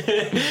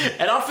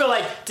 And I feel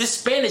like this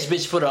Spanish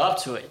bitch put her up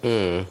to it.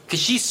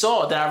 Because she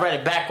saw that I read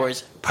it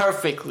backwards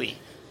perfectly.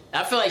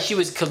 I feel like she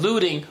was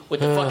colluding with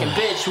the fucking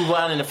bitch who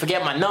wanted to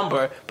forget my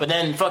number, but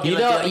then fucking... You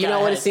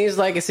know what it seems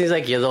like? It seems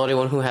like you're the only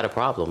one who had a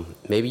problem.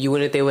 Maybe you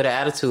went in there with an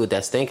attitude,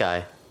 that stink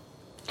eye.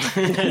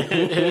 Maybe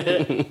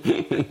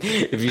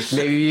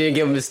you didn't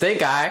give them the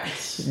stink eye,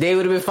 they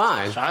would have been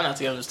fine. Try not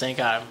to give them the stink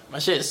eye. My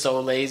shit is so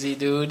lazy,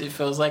 dude. It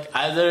feels like...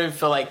 I literally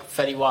feel like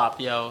Fetty Wap,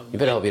 yo. You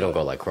better hope you don't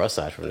go like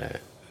cross-eyed from that.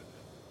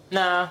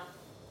 Nah.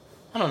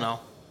 I don't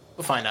know.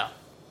 We'll find out.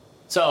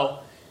 So,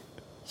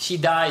 she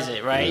dyes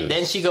it, right?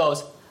 Then she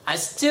goes... I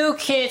still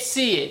can't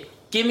see it.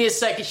 Give me a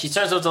second. She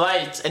turns off the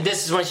lights, and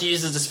this is when she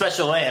uses the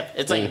special lamp.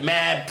 It's like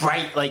mad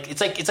bright, like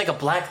it's like a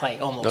black light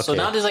almost. Okay. So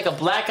now there's like a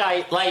black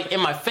light in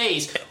my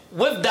face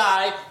with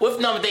dye, with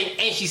number thing,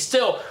 and she's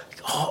still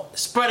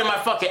spreading my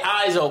fucking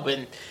eyes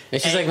open.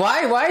 And she's like,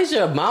 "Why is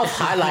your mouth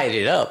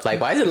highlighted up? Like,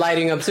 why is it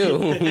lighting up too?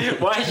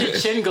 Why is your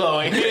chin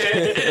glowing? Look,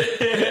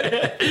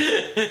 I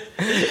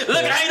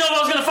didn't know if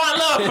I was gonna find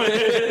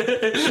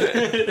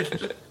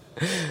love."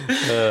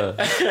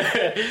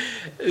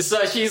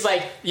 So she's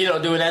like, you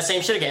know, doing that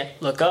same shit again.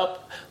 Look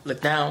up, look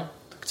down,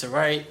 look to the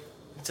right,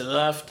 look to the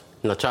left.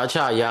 No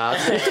cha-cha, y'all.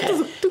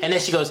 And then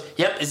she goes,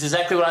 yep, it's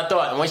exactly what I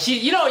thought. And when she,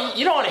 you don't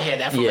want to hear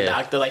that from a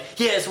doctor. Like,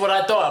 yeah, it's what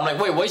I thought. I'm like,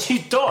 wait, what you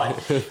thought?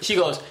 She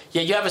goes,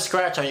 yeah, you have a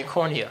scratch on your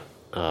cornea.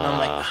 And I'm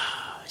like,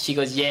 she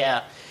goes,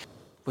 yeah.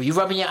 Were you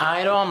rubbing your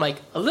eye at all? I'm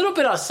like, a little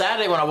bit on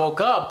Saturday when I woke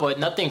up, but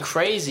nothing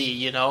crazy,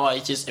 you know.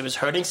 It was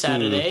hurting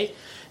Saturday.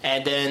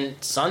 And then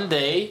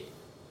Sunday,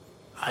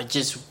 I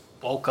just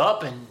woke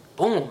up and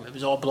boom, it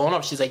was all blown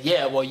up. She's like,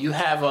 yeah, well, you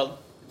have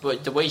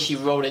but the way she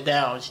wrote it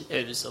down,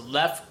 it was a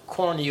left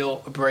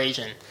corneal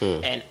abrasion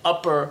and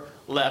upper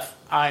left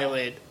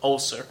eyelid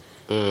ulcer,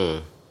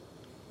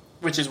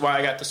 which is why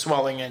I got the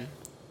swelling. And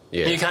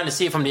you kind of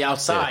see it from the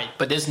outside,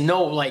 but there's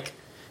no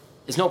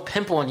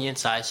pimple on the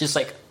inside. It's just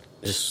like...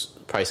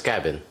 Just probably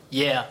scabbing.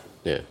 Yeah.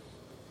 Yeah.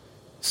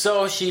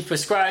 So she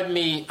prescribed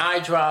me eye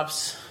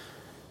drops,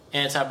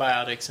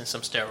 antibiotics, and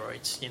some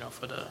steroids, you know,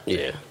 for the...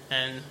 Yeah.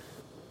 And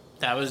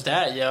that was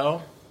that,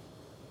 yo.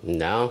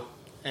 No.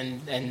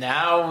 And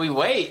now we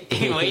wait.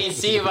 Wait and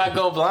see if I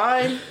go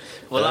blind.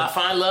 Will I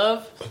find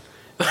love?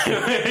 Oh,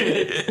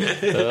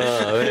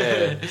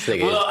 man.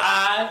 Will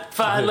I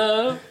find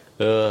love?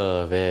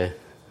 Oh, man.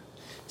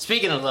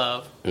 Speaking of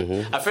love,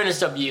 I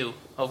finished up You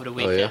over the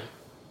weekend. Oh, yeah?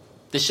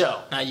 The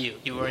show, not you.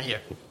 You weren't here.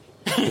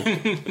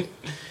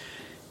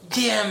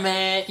 Yeah,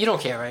 man. You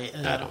don't care, right?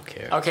 I don't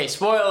care. Okay,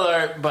 spoiler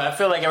alert, but I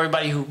feel like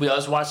everybody who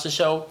does watch the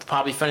show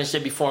probably finished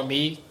it before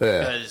me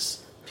because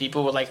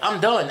people were like,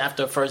 I'm done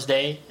after the first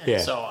day. And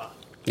so,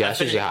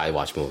 that's usually how I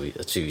watch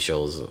TV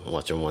shows.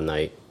 Watch them one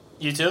night.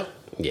 You too?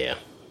 Yeah.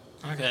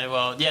 Okay,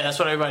 well, yeah, that's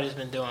what everybody's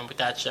been doing with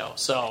that show.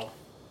 So,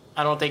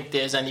 I don't think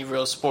there's any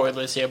real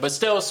spoilers here, but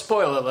still,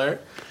 spoiler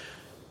alert.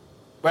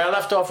 Where I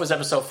left off was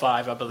episode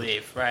 5, I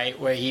believe, right?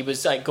 Where he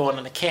was like going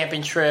on a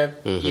camping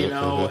trip,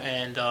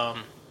 and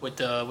with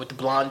the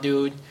blonde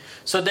dude.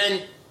 So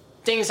then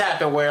things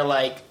happen where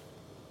like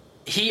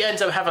he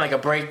ends up having like a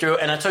breakthrough,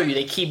 and I told you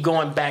they keep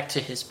going back to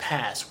his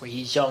past where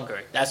he's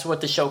younger. That's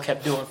what the show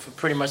kept doing for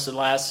pretty much the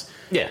last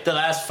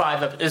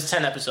 5. It's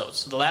 10 episodes.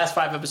 So the last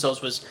 5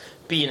 episodes was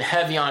being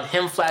heavy on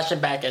him flashing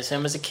back as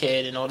him as a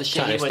kid and all the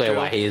shit he went through.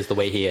 Why he is the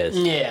way he is.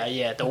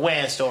 Yeah, the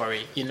Wan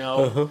story, you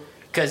know.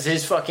 Because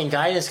his fucking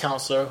guidance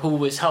counselor, who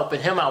was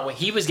helping him out when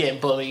he was getting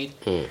bullied,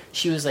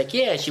 she was like,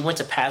 she went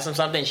to pass him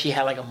something, and she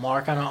had like a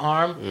mark on her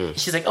arm. And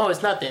she's like, oh,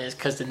 it's nothing. It's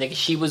because the nigga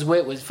she was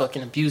with was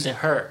fucking abusing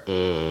her.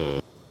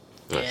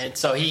 And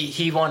so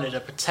he wanted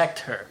to protect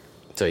her.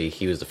 So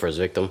he was the first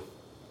victim?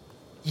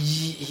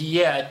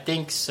 Yeah, I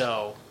think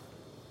so.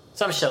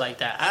 Some shit like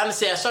that.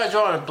 Honestly, I started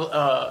drawing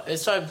it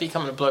started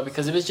becoming a blur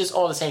because it was just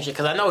all the same shit.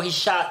 Because I know he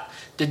shot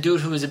the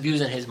dude who was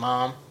abusing his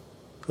mom.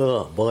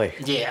 Oh, boy.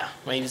 Yeah,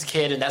 when he was a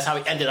kid, and that's how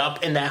he ended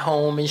up in that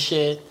home and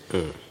shit.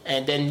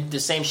 And then the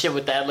same shit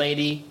with that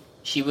lady.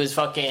 She was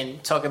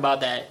fucking talking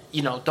about that,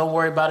 you know, don't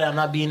worry about it, I'm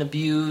not being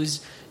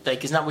abused.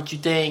 Like, it's not what you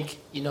think,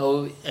 you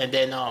know. And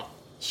then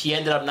she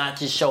ended up not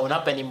just showing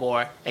up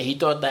anymore, and he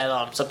thought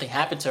that something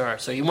happened to her.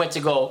 So he went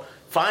to go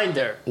find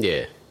her.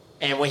 Yeah.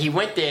 And when he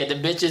went there, the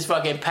bitch is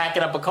fucking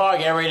packing up a car,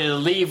 getting ready to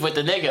leave with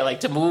the nigga, like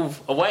to move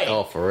away.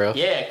 Oh, for real?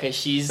 Yeah, because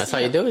she's... That's how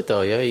you do it,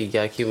 though, yo. You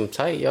gotta keep them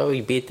tight, yo.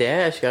 You beat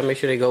their ass. You gotta make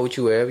sure they go with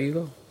you wherever you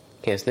go.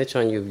 Can't snitch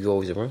on you if you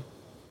always around.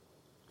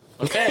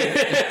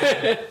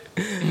 Okay.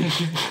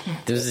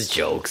 This is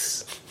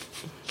jokes.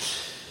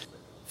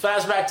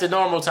 Fast back to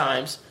normal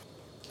times.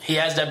 He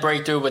has that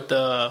breakthrough with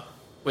the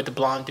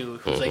blonde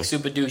dude who's like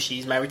super douchey.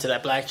 He's married to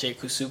that black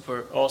chick who's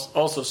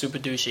also super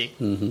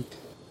douchey.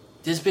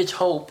 This bitch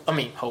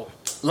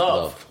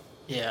Love.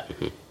 Yeah.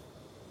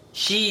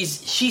 She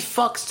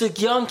fucks the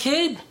young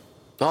kid.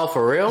 Oh,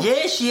 for real?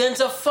 Yeah, she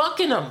ends up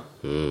fucking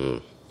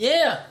him.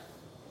 Yeah,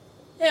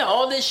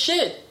 all this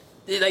shit.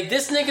 Like,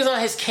 this nigga's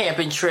on his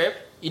camping trip,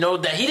 you know,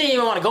 that he didn't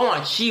even want to go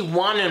on. She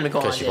wanted him to go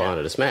on. Because she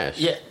wanted to smash.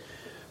 Yeah.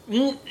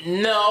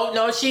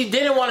 No, she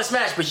didn't want to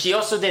smash, but she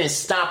also didn't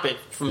stop it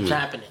from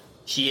happening.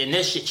 She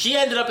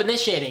ended up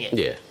initiating it.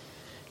 Yeah.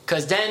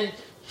 Because then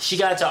she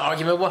got into an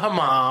argument with her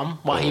mom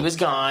while he was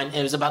gone.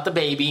 It was about the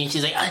baby, and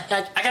she's like,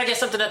 I gotta get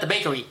something at the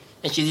bakery.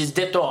 And she just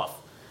dipped off.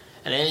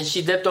 And then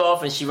she dipped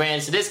off, and she ran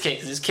into this kid,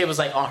 because this kid was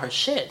like on her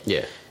shit.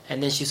 Yeah.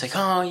 And then she's like,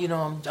 oh, you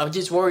know, I'm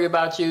just worried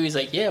about you. He's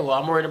like, yeah, well,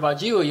 I'm worried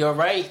about you. Are you all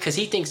right? Because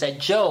he thinks that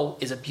Joe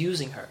is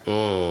abusing her.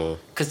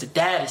 Because the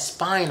dad is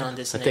spying on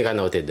this nigga. I think I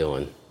know what they're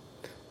doing.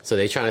 So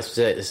they're trying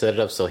to set it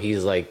up so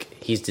he's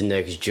the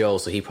next Joe,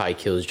 so he probably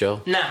kills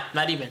Joe? Nah,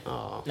 not even.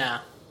 Oh. Nah.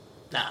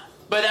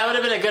 But that would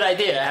have been a good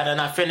idea had I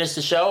not finished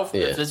the show.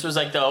 Yeah. If this was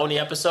like the only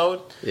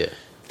episode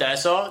that I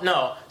saw.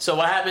 No. So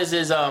what happens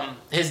is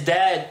his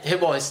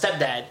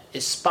stepdad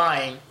is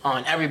spying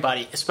on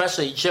everybody,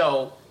 especially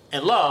Joe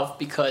and Love,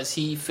 because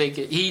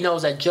he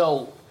knows that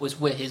Joe was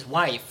with his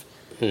wife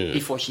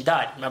before she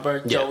died.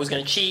 Remember, Joe was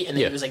going to cheat, and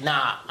then he was like,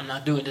 nah, I'm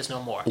not doing this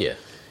no more. Yeah.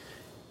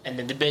 And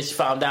then the bitch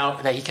found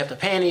out that he kept her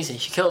panties, and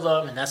she killed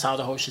him, and that's how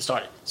the whole shit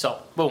started. So,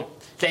 boom.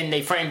 Then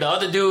they framed the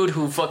other dude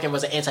who fucking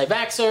was an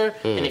anti-vaxxer,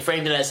 and they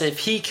framed it as if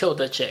he killed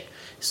the chick.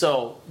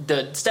 So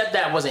the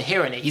stepdad wasn't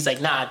hearing it. He's like,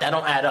 nah, that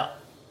don't add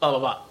up. Blah, blah,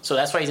 blah. So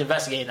that's why he's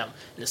investigating them.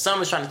 And the son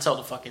was trying to tell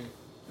the fucking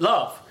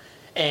Love.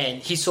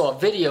 And he saw a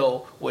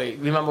video where,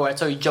 remember where I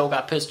told you Joe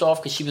got pissed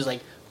off because she was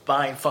like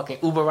buying fucking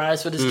Uber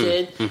rides for this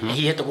kid? And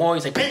he hit the wall.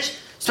 He's like, bitch,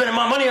 spending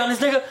my money on this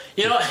nigga,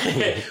 you know.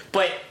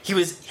 But he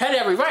had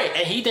every right,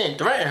 and he didn't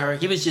threaten her.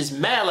 He was just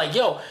mad, like,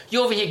 yo,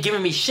 you over here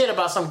giving me shit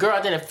about some girl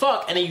I didn't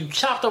fuck, and then you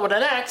chopped her with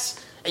an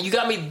axe, and you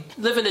got me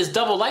living this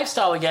double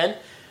lifestyle again.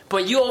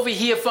 But you over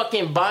here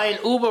fucking buying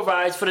Uber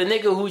rides for the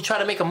nigga who tried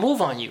to make a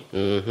move on you. You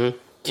know?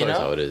 That's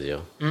how it is,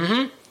 yo.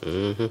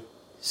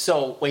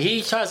 So when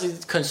he tries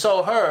to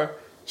console her,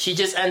 she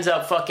just ends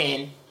up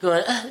fucking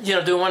going,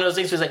 doing one of those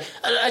things where it's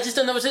like, I just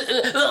don't know what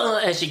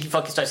to... and she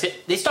fucking starts...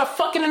 They start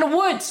fucking in the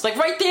woods, like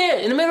right there,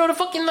 in the middle of the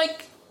fucking,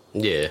 like...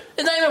 Yeah.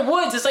 It's not even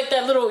woods, it's like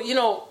that little,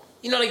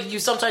 like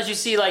sometimes you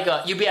see,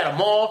 like, you be at a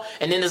mall,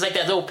 and then there's like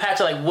that little patch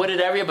of, like, wooded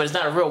area, but it's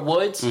not a real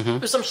woods.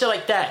 Or some shit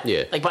like that.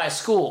 Yeah. Like by a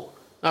school.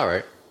 All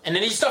right. And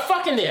then you start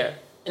fucking there.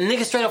 And the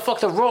nigga straight up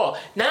fucked her raw.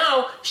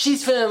 Now,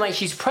 she's feeling like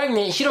she's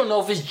pregnant, and she don't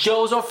know if it's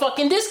Joe's or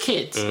fucking this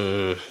kid's.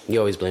 You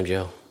always blame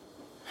Joe.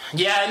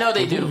 Yeah, I know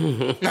they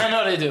do. I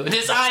know they do.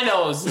 This eye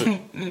knows. This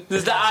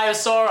is the eye of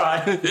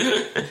Sauron.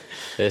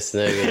 This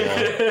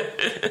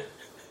nigga,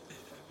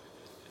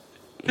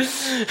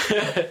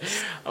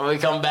 When we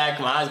come back,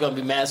 my eye's gonna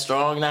be mad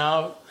strong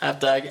now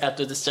after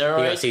the steroids.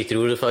 You gotta see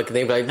through the fucking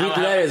thing, like, read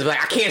through that. It's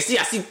like, I can't see.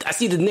 I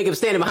see the nigga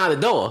standing behind the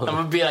door. I'm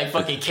gonna be like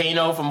fucking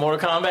Kano from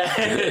Mortal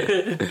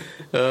Kombat.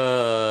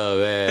 Oh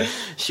man,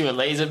 shooting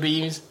laser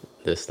beams.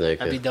 This nigga.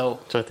 That'd be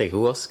dope. I'm trying to think,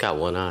 who else has got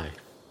one eye?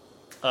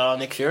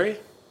 Nick Fury.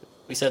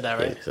 We said that,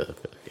 right? Yeah,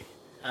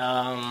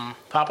 okay.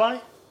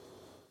 Popeye?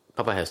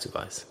 Popeye has two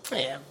eyes.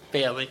 Yeah,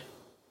 barely.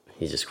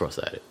 He's just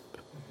cross-eyed.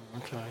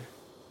 Okay.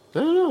 I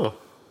don't know.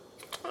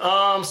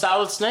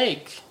 Solid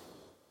Snake.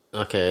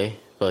 Okay.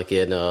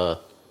 Fucking, I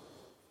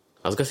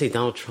was gonna say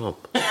Donald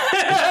Trump. I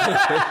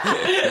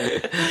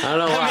don't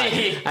know why. I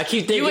mean, I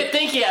keep thinking. You would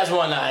think he has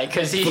one eye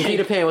because he. From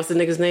Peter Pan, what's the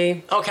nigga's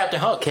name? Oh, Captain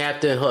Hook.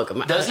 Captain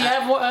Hook. Does he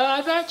have one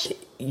eye patch?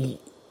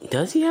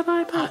 Does he have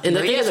eye patch?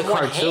 No, he has in the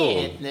cartoon.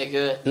 Hand,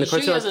 nigga. In the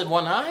cartoon, he has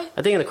one eye?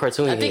 I think in the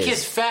cartoon I think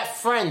his fat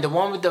friend, the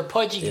one with the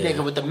pudgy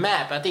nigga with the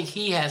map, I think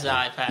he has an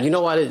eye patch. You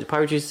know why the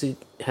pirates used to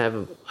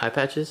have eye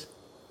patches?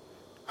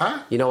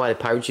 Huh? You know why the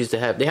pirates used to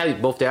have... They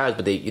had both their eyes,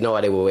 but you know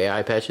why they would wear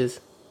eye patches?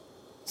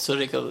 So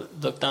they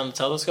could look down the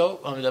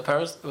telescope? I mean, the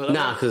periscope?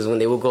 Nah, because when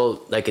they would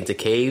go like into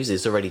caves,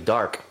 it's already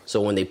dark. So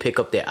when they pick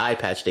up their eye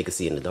patch, they can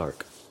see in the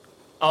dark.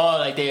 Oh,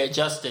 like they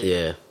adjusted.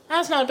 Yeah.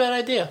 That's not a bad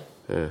idea.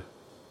 Yeah.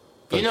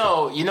 You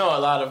know a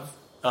lot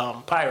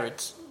of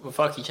pirates will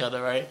fuck each other,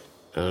 right?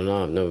 I don't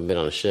know. I've never been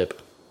on a ship.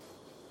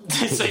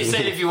 So you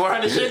said if you were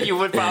on a ship, you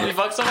would probably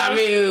fuck someone? I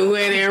mean,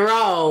 when in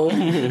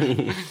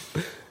Rome.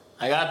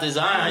 I got this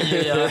on you,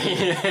 yo.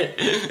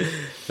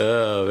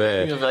 Oh,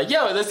 man. You're gonna be like,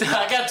 yo,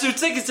 I got 2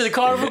 tickets to the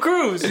Carnival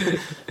Cruise.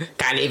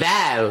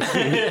 Carnival.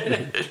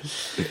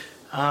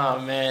 Oh,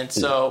 man.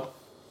 So,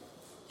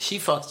 she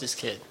fucks this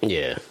kid.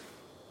 Yeah.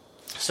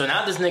 So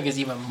now this nigga's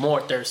even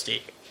more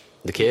thirsty.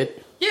 The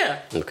kid?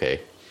 Yeah.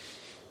 Okay.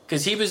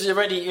 Because he was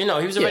already,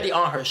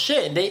 on her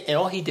shit, and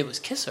all he did was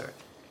kiss her.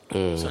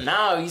 So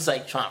now he's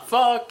like trying to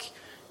fuck.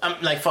 I'm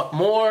like fuck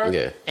more.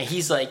 Yeah. And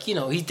he's like,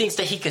 he thinks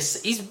that he could.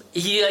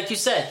 He like you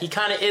said, he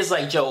kind of is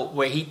like Joe,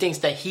 where he thinks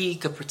that he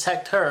could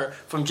protect her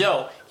from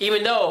Joe,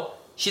 even though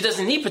she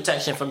doesn't need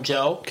protection from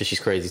Joe because she's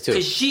crazy too.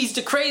 Because she's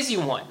the crazy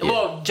one. Yeah.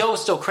 Well,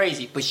 Joe's still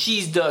crazy, but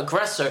she's the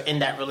aggressor in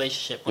that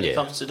relationship when it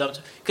comes to them.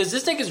 Because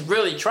this nigga's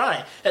really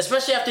trying,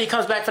 especially after he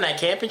comes back from that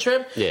camping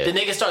trip. Yeah. The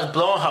nigga starts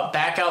blowing her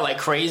back out like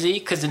crazy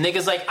because the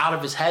nigga's like out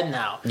of his head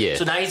now. Yeah.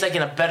 So now he's like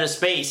in a better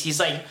space. He's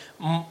like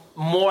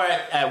more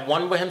at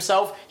one with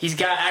himself. He's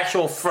got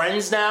actual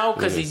friends now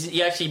because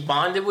he actually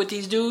bonded with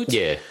these dudes.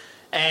 Yeah.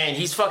 And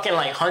he's fucking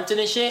like hunting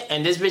and shit.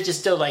 And this bitch is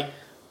still like,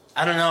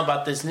 I don't know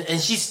about this.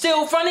 And she's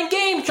still running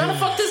game, trying to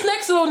fuck this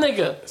next little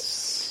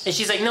nigga. And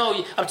she's like,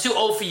 no, I'm too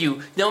old for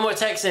you. No more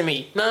texting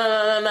me.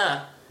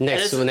 No.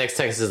 Next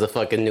text is a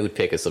fucking nude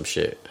pic or some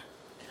shit.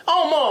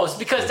 Almost.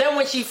 Because then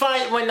when she's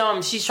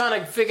trying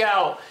to figure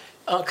out,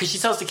 because she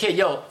tells the kid,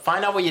 yo,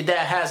 find out what your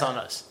dad has on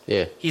us.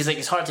 Yeah. He's like,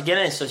 it's hard to get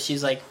in. So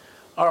she's like,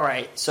 all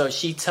right. So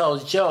she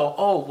tells Joe,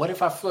 oh, what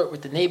if I flirt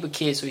with the neighbor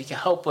kid so he can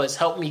help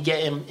me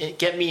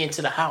get me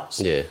into the house.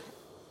 Yeah.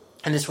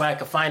 And this way I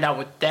can find out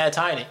what dad's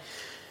hiding.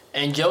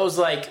 And Joe's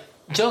like,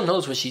 Joe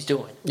knows what she's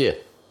doing. Yeah.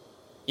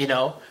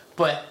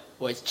 But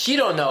what she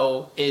don't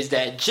know is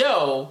that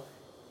Joe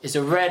is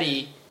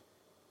already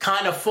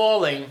kind of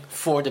falling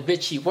for the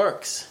bitch he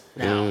works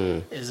now.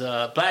 Is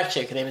a black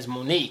chick. Her name is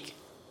Monique.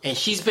 And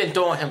she's been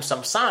throwing him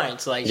some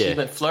signs. Like, she's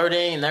been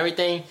flirting and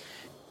everything.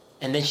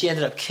 And then she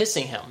ended up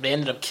kissing him. They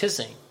ended up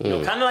kissing. Kind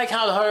of like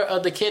how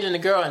the kid and the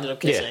girl ended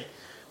up kissing.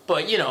 Yeah.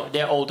 But,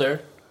 they're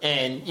older.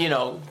 And,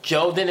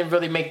 Joe didn't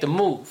really make the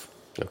move.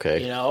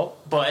 Okay.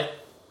 But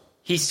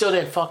he still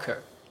didn't fuck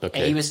her. Okay.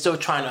 And he was still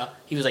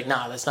he was like,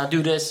 nah, let's not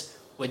do this.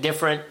 We're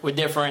different.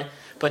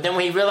 But then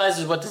when he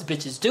realizes what this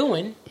bitch is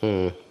doing,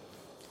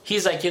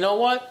 he's like, you know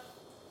what?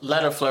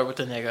 Let her flirt with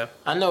the nigga.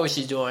 I know what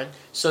she's doing.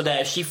 So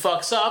that if she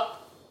fucks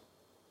up,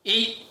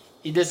 he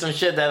did some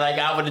shit that like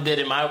I would have did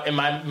in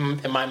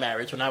my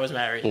marriage when I was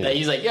married. That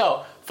he's like,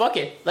 yo, fuck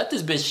it. Let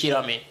this bitch cheat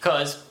on me.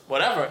 Because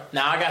whatever.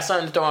 Now I got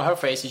something to throw in her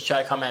face. She's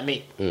trying to come at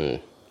me.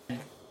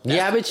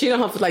 Yeah, I've been cheating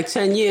on her for like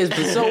 10 years,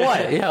 but so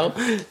what? We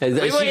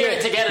were here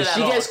together. If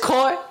she gets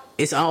caught,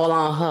 it's all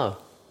on her.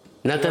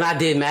 Nothing I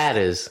did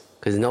matters,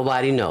 because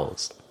nobody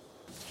knows.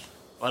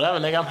 Whatever,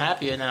 nigga, I'm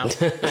happier now.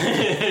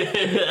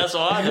 That's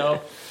all I know.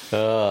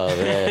 Oh,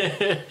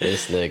 man.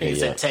 This nigga, he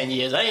said 10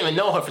 years. I didn't even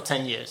know her for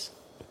 10 years.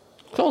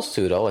 Close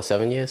to, though. What,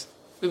 7 years?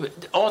 We were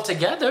all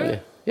together?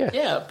 Yeah.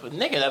 Yeah, but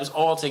nigga, that was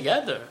all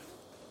together.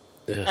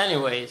 Yeah.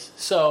 Anyways,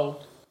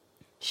 so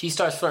she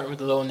starts flirting with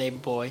the little neighbor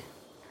boy.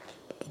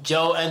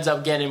 Joe ends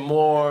up getting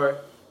more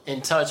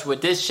in touch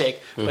with this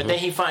chick, but then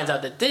he finds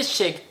out that this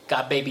chick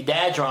got baby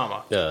dad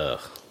drama.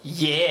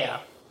 Yeah.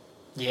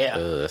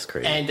 That's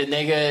crazy. And the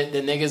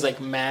nigga's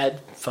like mad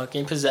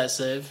fucking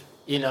possessive,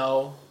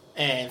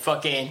 and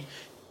fucking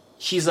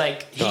she's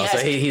like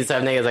he's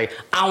that nigga's like,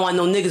 I don't want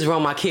no niggas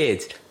around my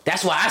kids.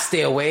 That's why I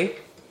stay away.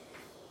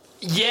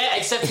 Yeah,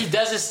 except he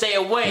doesn't stay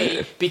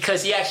away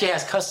because he actually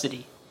has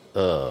custody.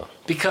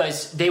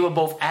 Because they were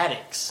both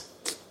addicts.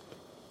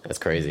 That's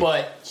crazy.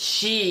 But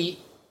he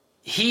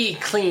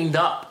cleaned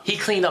up. He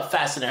cleaned up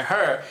faster than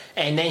her,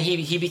 and then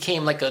he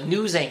became like a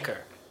news anchor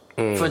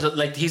for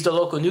he's the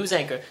local news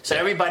anchor. So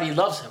everybody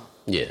loves him.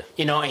 Yeah.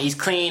 And he's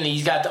clean, and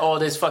he's got all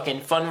this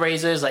fucking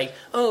fundraisers like,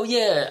 oh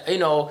yeah,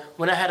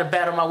 when I had to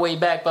battle my way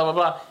back, blah blah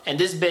blah. And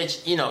this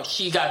bitch,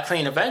 she got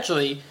clean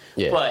eventually,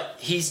 but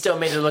he still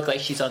made it look like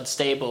she's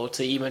unstable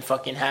to even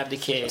fucking have the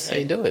kid. That's how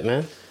you do it,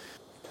 man.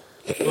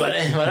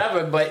 But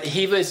whatever. But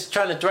he was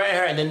trying to threaten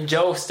her, and then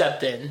Joe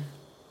stepped in.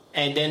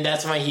 And then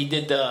that's when he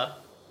did the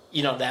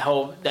you know,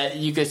 that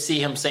you could see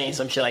him saying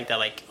some shit like that,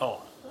 like,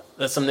 oh,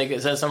 let some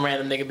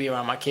random nigga be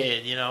around my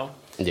kid, you know?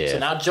 Yeah. So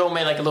now Joe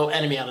made like a little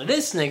enemy out of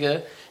this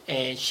nigga,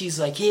 and she's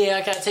like, yeah,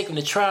 I gotta take him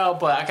to trial,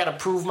 but I gotta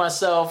prove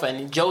myself,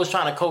 and Joe's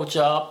trying to coach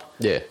up.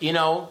 Yeah. You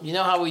know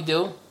how we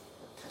do.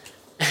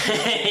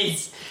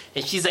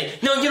 And she's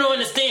like, no, you don't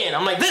understand.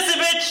 I'm like,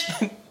 listen,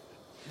 bitch,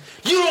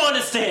 you don't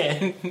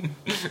understand.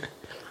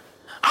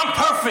 I'm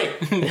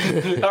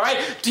perfect. All right?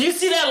 Do you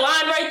see that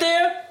line right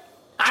there?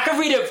 I can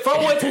read it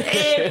forwards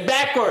and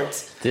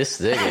backwards.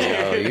 This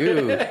nigga,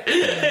 yo,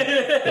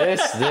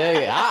 this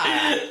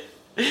nigga.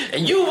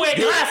 And you wear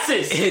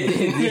glasses.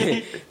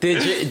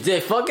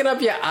 Did fucking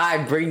up your eye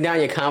bring down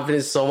your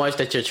confidence so much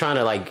that you're trying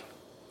to, like,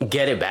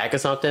 get it back or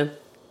something?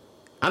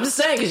 I'm just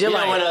saying, because you're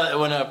like...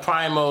 when a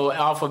primal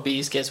alpha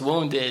beast gets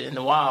wounded in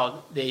the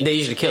wild, they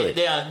usually kill it.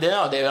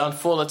 They're on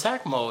full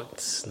attack mode.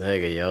 This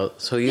nigga, yo.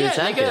 So you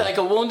attack it. Like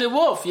a wounded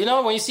wolf. You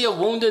know, when you see a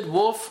wounded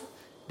wolf,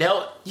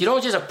 you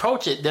don't just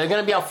approach it. They're going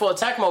to be on full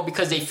attack mode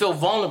because they feel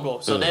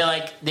vulnerable. So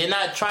they're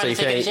not trying to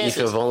take any chances.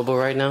 You feel vulnerable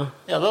right now?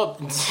 Yeah, look.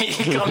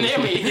 Come near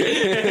me.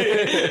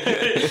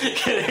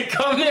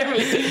 Come near me.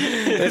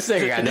 This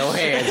nigga got no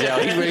hands, yo.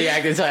 He really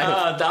acting tight.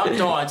 I'm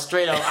throwing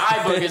straight up eye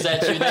boogers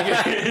at you,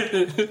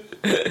 nigga.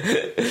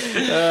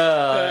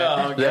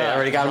 I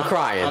already got him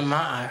crying.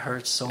 My eye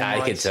hurts so much.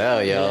 I can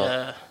tell, yo.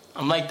 Yeah.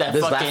 I'm like that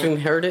Does fucking... laughing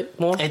hurt it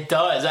more? It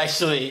does,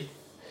 actually.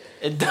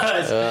 It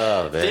does.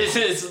 Oh, man. This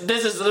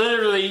is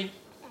literally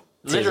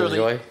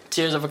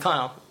tears of a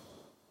clown.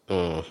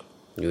 You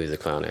is a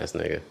clown ass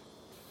nigga.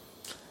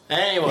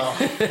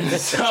 Anyway,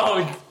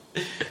 so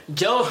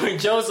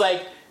Joe's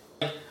like,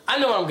 I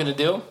know what I'm gonna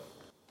do.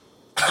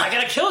 I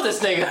gotta kill this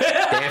nigga.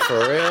 Damn, for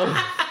real?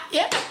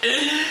 Yeah.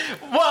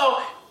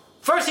 Well,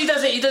 first he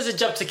doesn't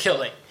jump to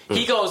killing.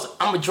 He goes,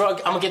 I'm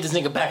gonna get this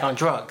nigga back on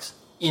drugs.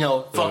 You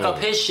know, fuck up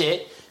his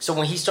shit. So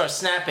when he starts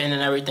snapping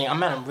and everything,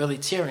 I'm really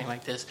tearing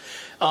like this.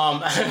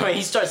 When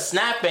he starts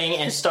snapping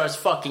and starts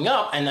fucking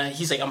up, and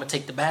he's like, I'm gonna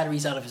take the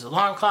batteries out of his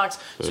alarm clocks.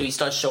 So he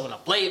starts showing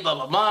up late, blah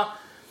blah blah,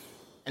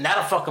 and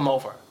that'll fuck him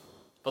over.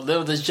 But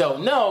little does Joe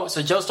know.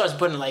 So Joe starts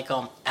putting like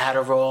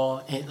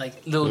Adderall and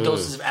like little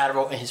doses of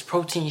Adderall in his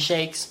protein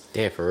shakes.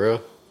 Damn, for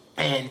real.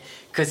 And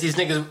because these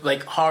niggas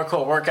like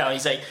hardcore workout,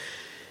 he's like,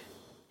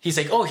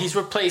 oh, he's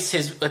replaced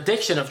his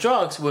addiction of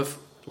drugs with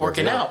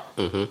working out.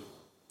 Mm-hmm.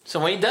 So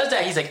when he does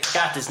that, he's like, I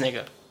got this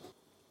nigga.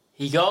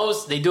 He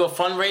goes, they do a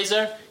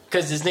fundraiser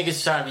because this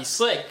nigga's trying to be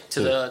slick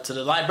to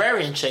the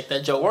librarian chick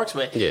that Joe works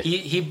with. Yeah.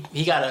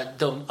 He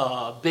got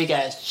a big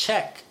ass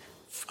check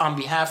on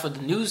behalf of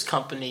the news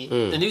company,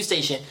 the news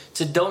station,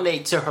 to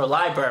donate to her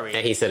library.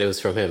 And he said it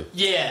was from him.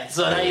 Yeah.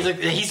 So now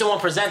he's the one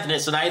presenting it.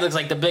 So now he looks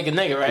like the bigger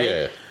nigga, right?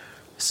 Yeah.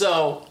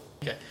 So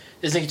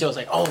this nigga Joe's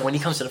like, oh, when he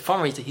comes to the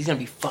fundraiser, he's gonna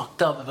be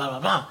fucked up, blah blah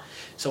blah.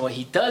 So when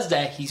he does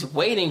that, he's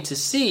waiting to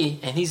see,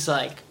 and he's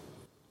like,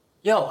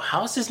 yo,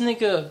 how's this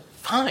nigga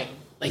fine?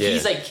 Like,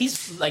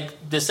 he's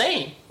like the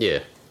same. Yeah.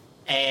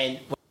 And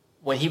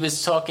when he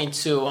was talking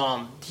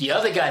to the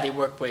other guy they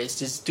work with,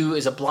 this dude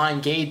is a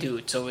blind gay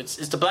dude. So it's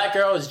the black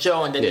girl, it's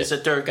Joe, and then there's a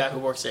third guy who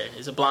works there.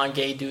 It's a blind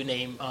gay dude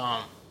named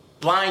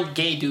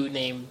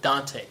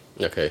Dante.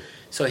 Okay.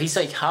 So he's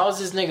like, how's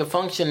this nigga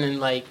functioning?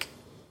 Like,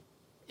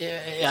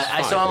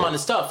 I saw him on the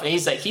stuff, and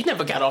he's like, he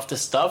never got off the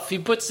stuff. He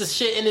puts the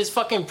shit in his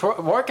fucking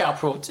workout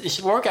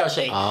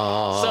shake.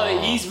 Oh. So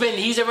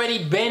he's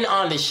already been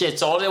on the shit.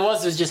 So all it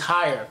was just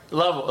higher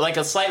level, like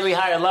a slightly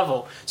higher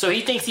level. So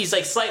he thinks he's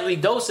like slightly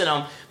dosing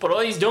him, but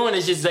all he's doing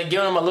is just like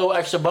giving him a little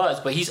extra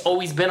buzz. But he's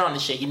always been on the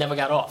shit. He never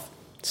got off.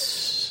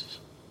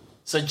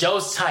 So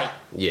Joe's tight.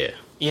 Yeah.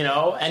 You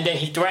know, and then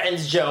he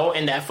threatens Joe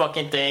in that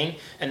fucking thing,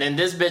 and then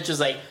this bitch was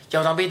like,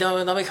 "Yo, don't be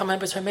coming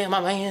between me and my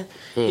man."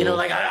 You know,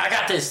 like I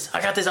got this.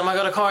 I'm gonna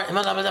go to court.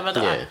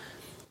 Yeah.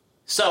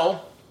 So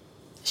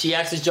she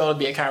asks Joe to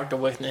be a character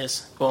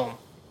witness. Boom.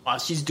 While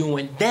she's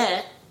doing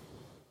that,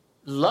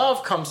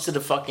 Love comes to the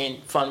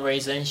fucking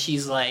fundraiser, and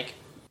she's like,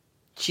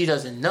 she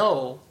doesn't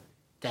know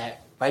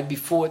that right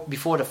before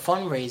the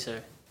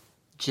fundraiser,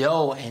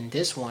 Joe and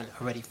this one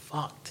already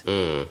fucked.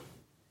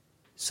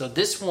 So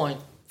this one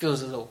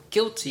feels a little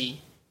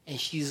guilty, and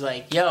she's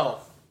like, yo,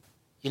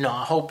 you know,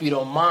 I hope you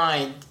don't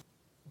mind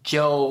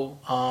Joe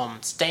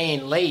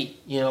staying late,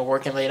 you know,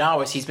 working late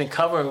hours. He's been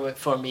covering it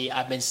for me.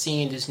 I've been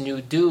seeing this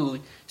new dude,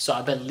 so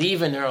I've been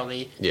leaving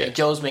early. Yeah. And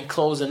Joe's been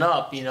closing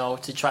up, you know,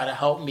 to try to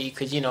help me,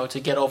 because, you know,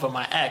 to get over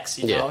my ex,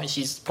 you know, and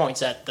she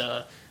points at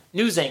the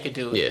news anchor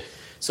dude. Yeah.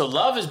 So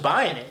Love is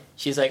buying it.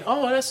 She's like,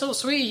 oh, that's so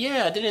sweet.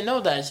 Yeah, I didn't know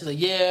that. She's like,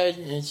 yeah.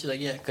 And she's like,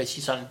 yeah, because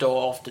she's trying to throw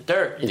off the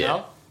dirt, you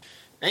know?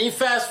 And you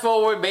fast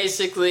forward,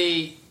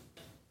 basically,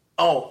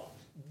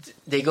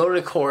 they go to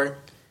the court,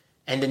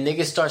 and the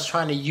nigga starts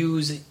trying to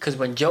use, because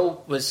when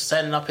Joe was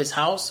setting up his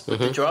house with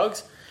the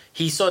drugs,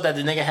 he saw that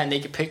the nigga had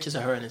naked pictures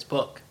of her in his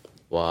book.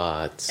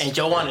 What? And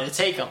Joe wanted to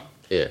take them.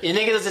 Yeah. The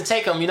nigga doesn't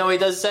take them. You know what he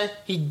does say?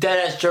 He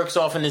dead ass jerks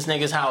off in this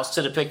nigga's house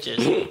to the pictures.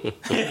 That's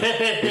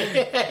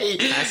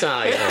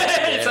not like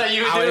that. That's how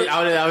you would do.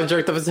 I would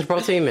jerk up into the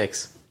protein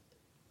mix.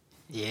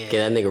 Yeah.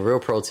 Get that nigga real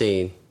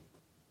protein.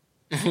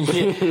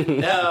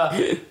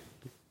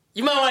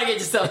 You might want to get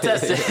yourself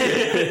tested.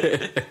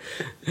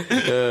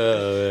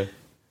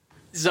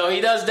 So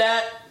he does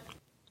that.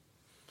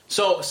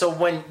 So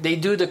when they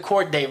do the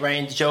court date, right,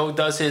 and Joe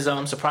does his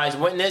surprise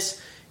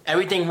witness,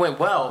 everything went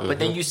well. But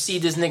then you see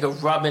this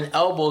nigga rubbing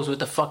elbows with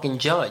the fucking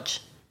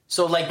judge.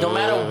 So, like, no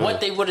matter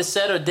what they would have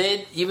said or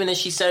did, even if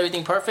she said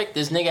everything perfect,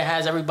 this nigga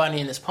has everybody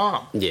in his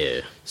palm.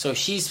 Yeah. So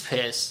she's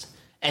pissed.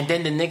 And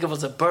then the nigga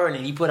was a bird,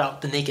 and he put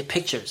out the naked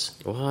pictures.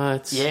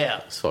 What?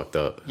 Yeah. It's fucked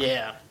up.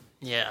 Yeah.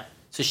 Yeah.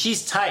 So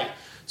she's tight.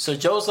 So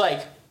Joe's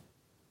like,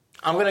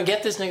 I'm gonna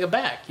get this nigga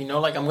back. You know,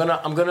 like I'm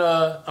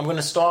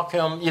gonna stalk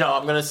him. You know,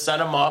 I'm gonna set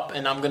him up,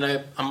 and I'm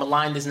gonna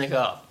line this nigga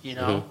up. You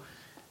know,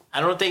 I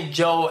don't think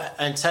Joe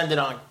intended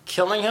on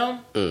killing him,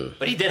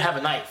 but he did have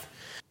a knife.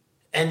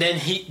 And then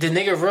the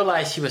nigga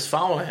realized he was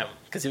following him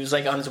because he was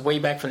like on his way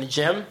back from the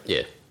gym.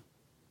 Yeah.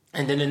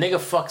 And then the nigga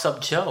fucks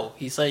up Joe.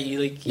 He's like, he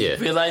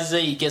realizes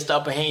it. He gets the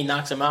upper hand, he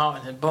knocks him out,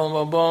 and then boom,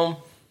 boom, boom.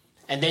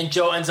 And then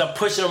Joe ends up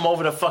pushing him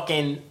over the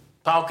fucking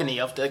balcony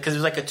of because it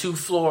was like a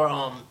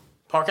 2-floor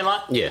parking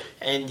lot. Yeah.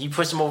 And he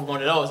pushed him over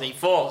one of those, and he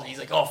falls. And he's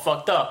like, oh,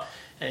 fucked up.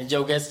 And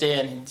Joe gets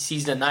there and he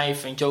sees the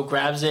knife, and Joe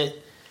grabs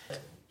it.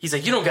 He's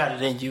like, you don't got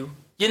it in you.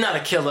 You're not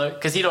a killer,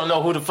 because he don't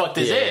know who the fuck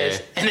this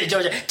is. And then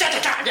Joe just,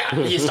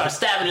 he starts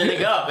stabbing the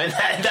nigga up, and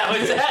that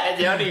was that.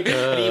 You know,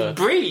 and he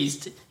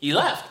breezed. He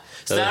left.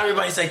 So now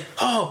everybody's like,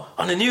 oh,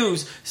 on the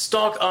news,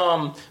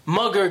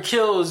 mugger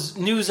kills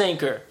news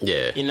anchor.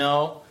 Yeah. You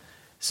know?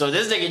 So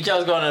this nigga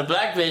Joe's going to the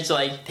black bitch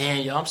like,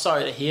 damn, yo, I'm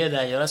sorry to hear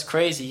that, yo, that's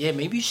crazy. Yeah,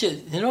 maybe you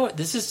should, you know what,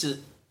 this is the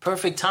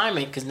perfect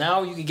timing, because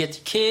now you can get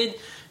the kid,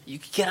 you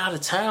can get out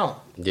of town.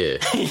 Yeah.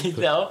 You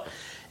know?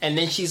 And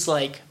then she's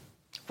like,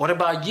 what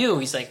about you?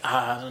 He's like,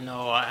 I don't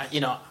know,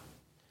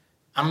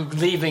 I'm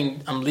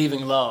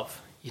leaving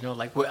love. You know,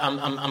 like,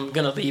 I'm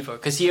gonna leave her.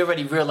 Because he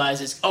already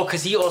realizes,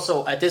 because he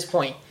also, at this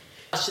point,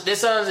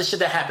 this other shit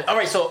that happened. All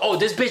right, so,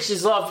 this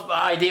bitch's love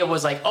idea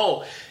was like,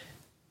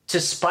 to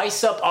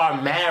spice up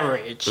our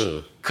marriage,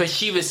 because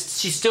she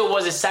still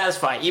wasn't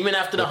satisfied even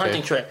after the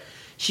hunting trip.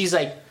 She's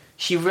like,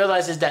 she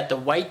realizes that the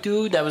white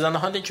dude that was on the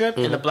hunting trip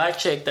and the black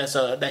chick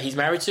that he's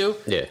married to,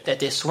 that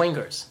they're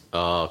swingers.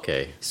 Oh,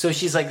 okay. So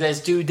she's like, let's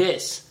do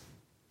this.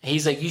 And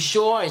he's like, you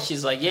sure? And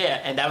she's like, yeah.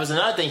 And that was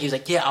another thing. He's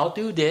like, yeah, I'll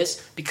do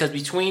this, because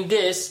between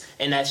this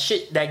and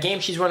that game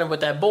she's running with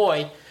that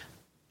boy,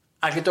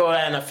 I could throw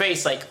that in her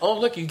face like, oh,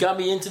 look, you got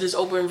me into this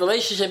open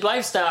relationship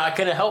lifestyle. I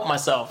couldn't help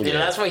myself. You know,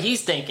 that's what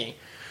he's thinking.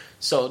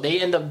 So they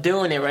end up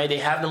doing it, right? They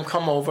have them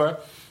come over.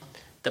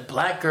 The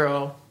black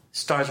girl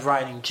starts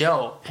riding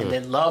Joe, and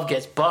then Love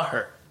gets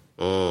butthurt.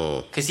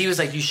 Because he was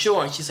like, you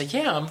sure? And she's like,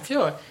 yeah, I'm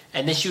sure.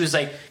 And then she was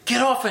like,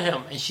 get off of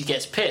him. And she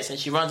gets pissed, and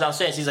she runs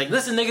downstairs. He's like,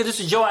 listen, nigga, this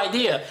is your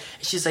idea.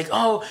 And she's like,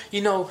 oh,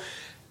 you know,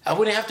 I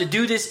wouldn't have to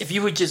do this if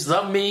you would just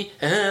love me.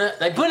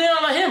 Like, put it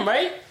on him,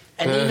 right?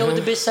 And then you know what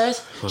the bitch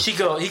says? He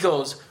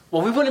goes,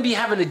 well, we wouldn't be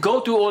having to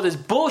go through all this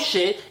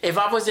bullshit if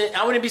I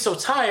wouldn't be so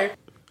tired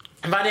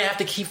if I didn't have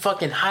to keep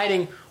fucking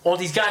hiding all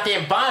these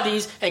goddamn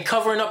bodies and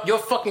covering up your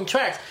fucking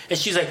tracks. And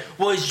she's like,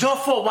 well, it's your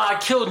fault why I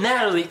killed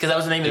Natalie, because that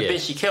was the name of the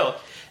bitch she killed.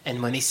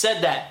 And when he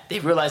said that, they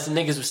realized the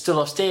niggas were still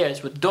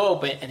upstairs with the door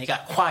open, and they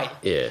got quiet.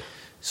 Yeah.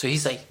 So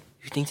he's like,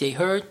 you think they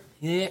heard?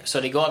 Yeah.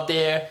 So they go up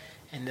there,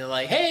 and they're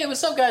like, hey,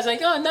 what's up, guys? Like,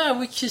 oh, no,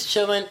 we're just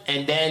chilling.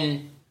 And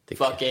then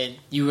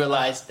you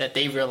realize that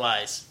they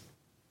realize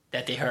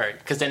that they heard,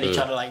 because then they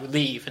try to like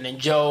leave, and then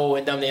Joe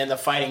and them, they end up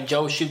fighting.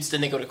 Joe shoots the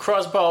nigga with a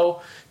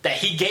crossbow that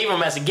he gave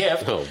him as a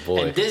gift. Oh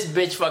boy! And this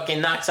bitch fucking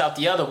knocks out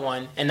the other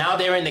one, and now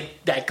they're in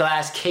that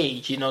glass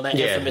cage, you know, that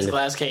infamous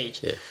glass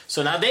cage. Yeah.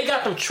 So now they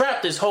got them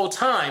trapped this whole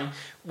time.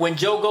 When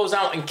Joe goes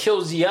out and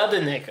kills the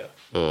other nigga,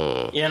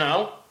 you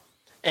know,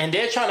 and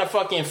they're trying to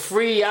fucking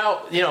free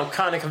out, you know,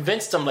 kind of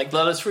convince them like,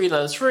 let us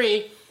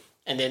free,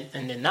 and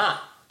then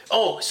not.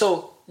 Oh,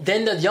 so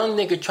then the young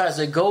nigga tries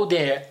to go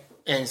there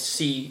and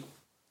see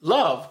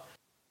Love,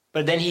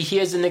 but then he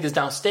hears the niggas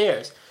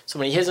downstairs. So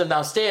when he hears them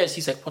downstairs,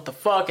 he's like, what the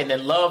fuck? And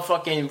then Love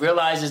fucking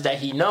realizes that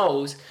he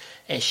knows,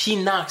 and she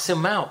knocks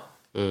him out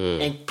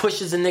and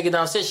pushes the nigga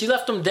downstairs. She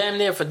left him damn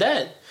near for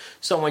dead.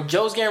 So when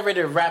Joe's getting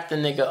ready to wrap the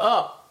nigga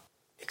up,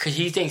 because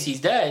he thinks he's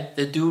dead,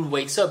 the dude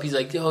wakes up. He's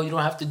like, yo, you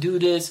don't have to do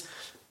this.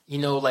 You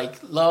know, like,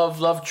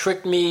 Love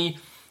tricked me.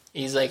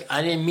 He's like,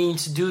 I didn't mean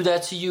to do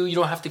that to you. You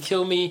don't have to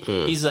kill me.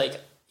 He's like,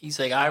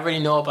 I already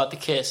know about the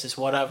kiss. It's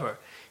whatever.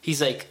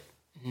 He's like,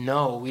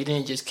 no, we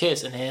didn't just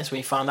kiss. And that's when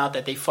he found out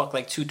that they fucked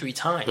like 2-3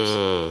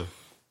 times.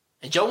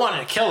 And Joe wanted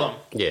to kill him.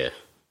 Yeah.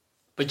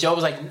 But Joe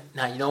was like,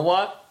 nah, you know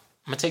what?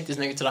 I'm going to take this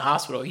nigga to the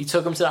hospital. He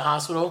took him to the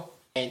hospital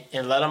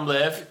and let him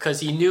live, because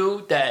he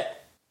knew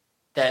that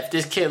if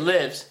this kid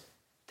lives,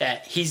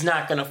 that he's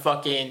not going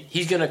to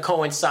he's going to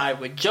coincide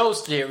with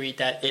Joe's theory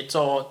that it's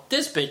all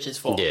this bitch's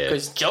fault.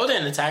 Because Joe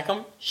didn't attack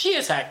him. She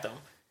attacked him.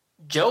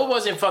 Joe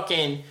wasn't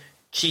fucking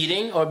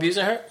cheating or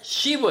abusing her.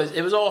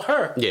 It was all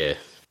her. Yeah.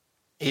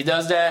 He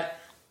does that,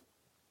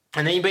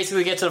 and then you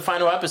basically get to the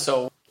final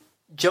episode.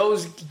 Joe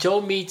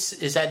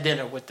is at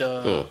dinner with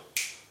the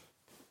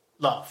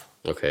Love.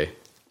 Okay.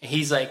 And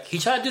he's like, he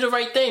tried to do the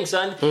right thing,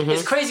 son.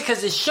 It's crazy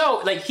because this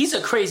show, like, he's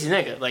a crazy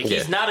nigga. Like,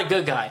 he's not a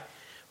good guy.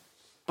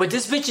 But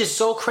this bitch is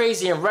so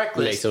crazy and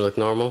reckless. It makes him look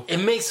normal? It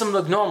makes him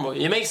look normal.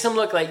 It makes him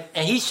look like,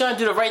 and he's trying to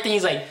do the right thing.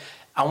 He's like,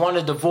 I want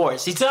a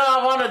divorce. He said,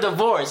 I want a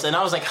divorce. And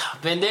I was like,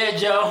 been there,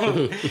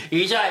 Joe.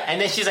 You try. And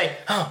then she's like,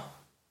 yeah.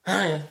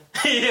 Oh,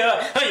 you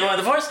want a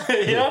divorce?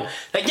 You know?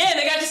 Like, yeah,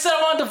 nigga, I just said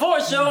I want a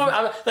divorce, Joe.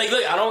 I'm like,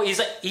 look, I don't, he's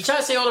like, he tried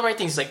to say all the right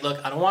things. He's like,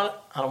 look, I don't want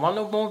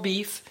no more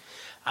beef.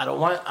 I don't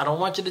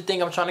want you to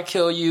think I'm trying to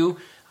kill you.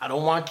 I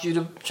don't want you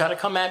to try to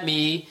come at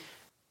me.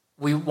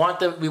 We want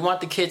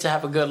the kid to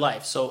have a good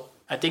life. So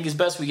I think it's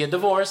best we get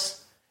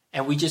divorced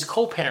and we just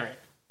co-parent.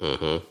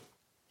 And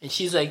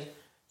she's like,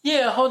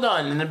 yeah, hold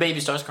on. And the baby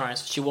starts crying,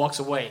 so she walks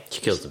away.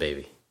 She kills the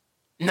baby.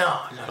 No.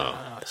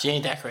 She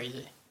ain't that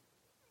crazy.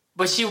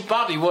 But she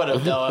probably would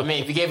have, though. I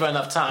mean, if you gave her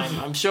enough time,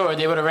 I'm sure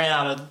they would have ran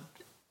out of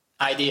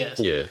ideas.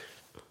 Yeah.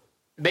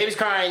 The baby's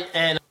crying,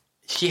 and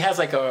she has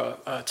like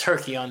a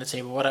turkey on the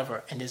table,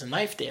 whatever, and there's a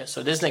knife there.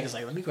 So this nigga's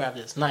like, let me grab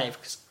this knife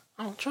because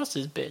I don't trust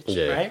this bitch,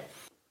 right?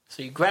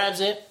 So he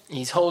grabs it, and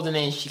he's holding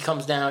it, and she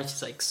comes down.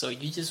 She's like, so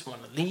you just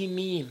want to leave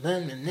me, and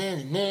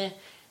then.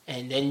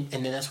 And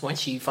then that's when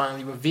she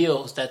finally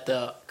reveals that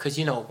because,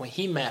 you know, when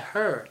he met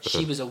her,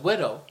 she was a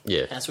widow.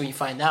 Yeah. And that's when you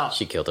find out.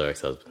 She killed her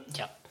ex-husband.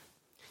 Yeah.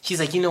 She's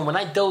like, you know, when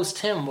I dosed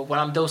him with what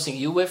I'm dosing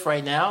you with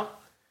right now,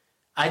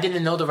 I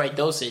didn't know the right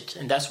dosage.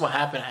 And that's what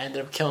happened. I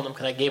ended up killing him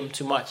because I gave him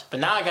too much. But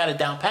now I got it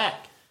down pat.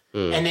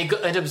 And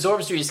it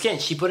absorbs through your skin.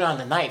 She put it on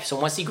the knife. So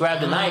once he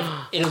grabbed the knife,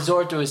 it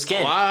absorbed through his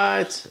skin.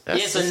 What?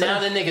 So now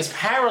the nigga's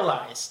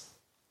paralyzed.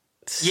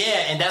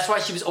 Yeah, and that's why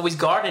she was always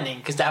gardening,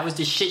 because that was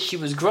the shit she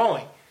was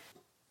growing.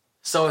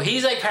 So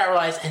he's like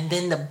paralyzed, and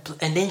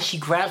then she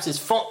grabs his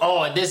phone.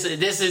 Oh, this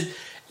is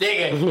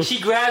nigga.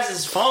 She grabs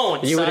his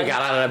phone. You would have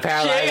got out of the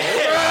paralyzed.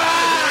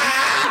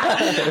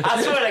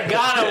 I swear to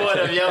God, I would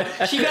have, yo.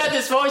 She got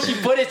this phone. She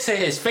put it to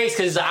his face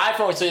because it's an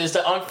iPhone, so it's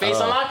the face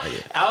unlock. Yeah.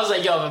 I was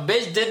like, yo, if a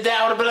bitch did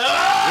that, I would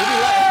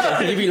have been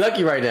like, you'd be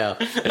lucky right now.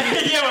 Yeah, but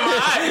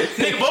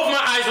nigga, both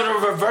my eyes would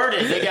have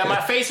reverted. Nigga,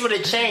 my face would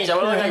have changed. I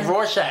would look like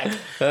Rorschach.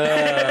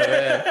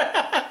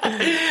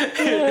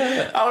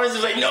 I was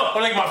just like, no,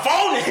 I'm like, my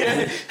phone.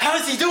 How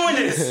is he doing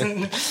this?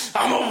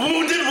 I'm a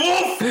wounded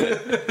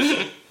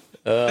wolf.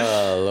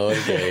 Oh, Lord,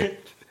 okay.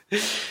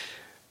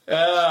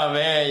 Oh,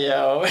 man,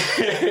 yo.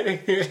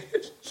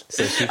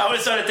 I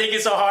was started thinking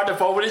so hard the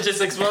phone would have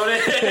just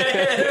exploded.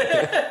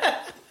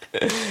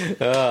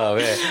 Oh,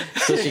 man.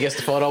 So she gets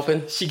the phone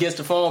open? She gets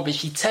the phone, but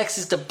she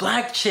texts the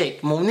black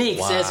chick.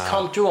 Monique says,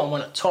 come through. I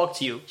want to talk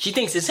to you. She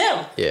thinks it's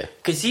him. Yeah.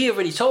 Because he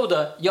already told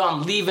her, yo,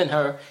 I'm leaving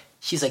her.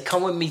 She's like,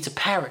 come with me to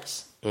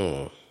Paris.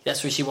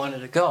 That's where she wanted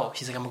to go.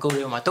 She's like, I'm going to go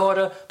there with my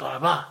daughter, blah, blah,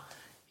 blah.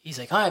 He's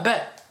like, all right,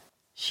 bet.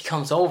 She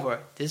comes over.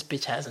 This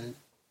bitch has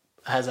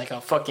like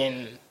a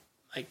fucking...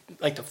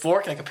 Like the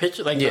fork, like a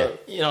picture, like the,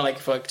 you know, like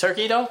for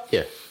turkey though.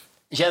 Yeah.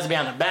 She has to be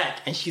on the back,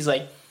 and she's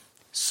like,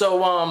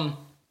 "So,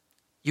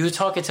 you were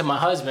talking to my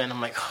husband." I'm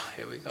like, "Oh,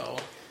 here we go."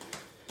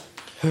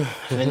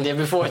 I've been there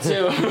before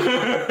too.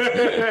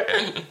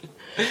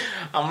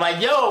 I'm like,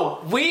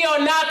 "Yo, we are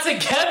not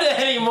together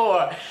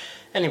anymore."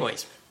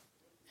 Anyways,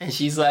 and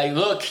she's like,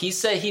 "Look, he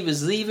said he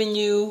was leaving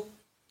you,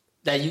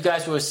 that you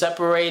guys were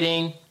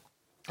separating."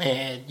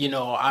 And, you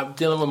know, I'm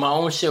dealing with my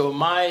own shit with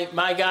my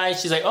guy.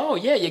 She's like, oh,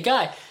 yeah, your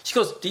guy. She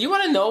goes, do you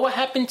want to know what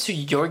happened to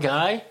your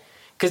guy?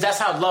 Because that's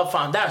how Love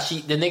found out.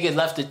 The nigga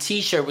left a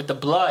T-shirt with the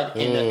blood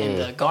in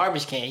the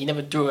garbage can. He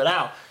never threw it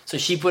out. So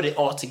she put it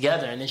all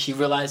together. And then she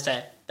realized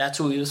that that's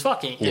who he was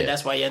fucking. And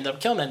that's why he ended up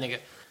killing that nigga.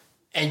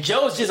 And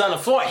Joe's just on the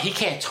floor. He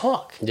can't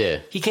talk. Yeah.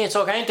 He can't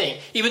talk anything.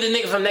 Even the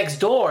nigga from next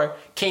door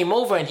came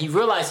over and he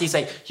realized, he's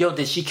like, yo,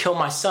 did she kill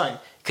my son?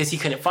 Because he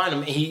couldn't find him.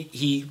 And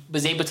he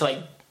was able to, like,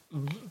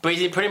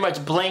 pretty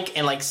much blink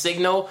and like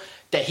signal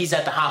that he's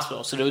at the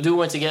hospital. So the dude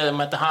went together. I'm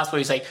at the hospital.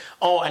 He's like,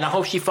 oh, and I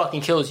hope she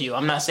fucking kills you.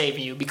 I'm not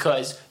saving you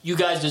because you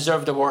guys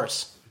deserve the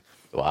worst.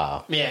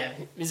 Wow. Yeah,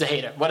 he's a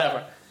hater.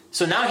 Whatever.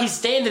 So now he's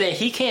standing there.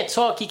 He can't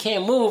talk. He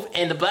can't move.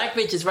 And the black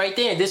bitch is right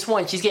there. And this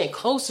one, she's getting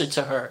closer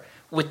to her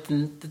with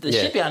the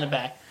shit behind the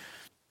back.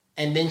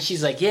 And then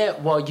she's like, yeah,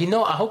 well, you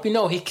know, I hope you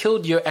know he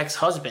killed your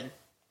ex-husband.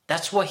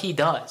 That's what he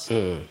does.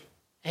 And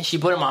she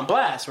put him on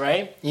blast,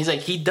 right? And he's like,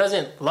 he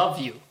doesn't love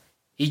you.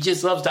 He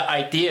just loves the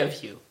idea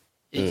of you.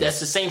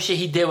 That's the same shit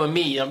he did with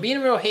me. I'm being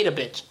a real hater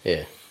bitch.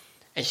 Yeah.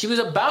 And she was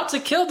about to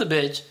kill the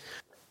bitch,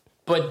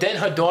 but then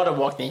her daughter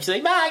walked in. She's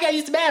like, Ma, I gotta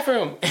use the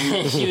bathroom.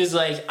 And she was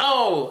like,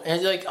 oh. And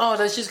she's like, oh,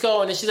 let's just go.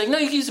 And then she's like, no,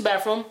 you can use the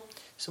bathroom.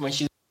 So when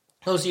she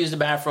goes to use the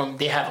bathroom,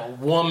 they have a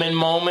woman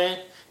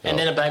moment. And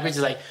then the black bitch is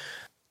like,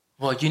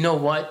 well, you know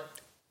what?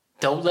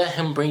 Don't let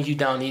him bring you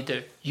down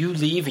either. You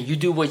leave and you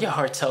do what your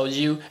heart tells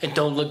you and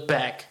don't look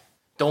back.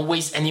 Don't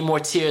waste any more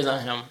tears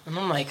on him. And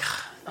I'm like...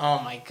 oh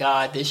my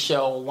God, this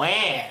show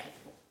wham,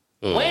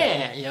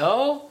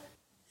 yo.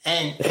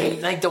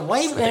 And like the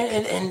white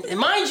man, and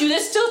mind you,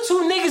 there's still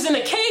two niggas in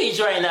the cage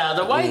right now.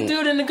 The white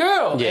dude and the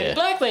girl, and the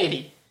black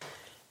lady.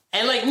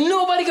 And like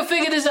nobody can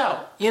figure this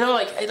out, you know.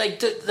 Like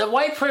the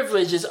white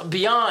privilege is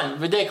beyond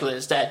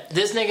ridiculous that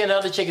this nigga and the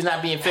other chick is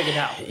not being figured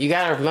out. You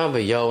gotta remember,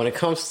 yo, when it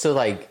comes to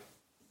like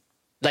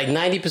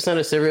 90%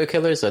 of serial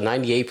killers or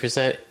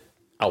 98%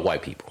 are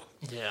white people.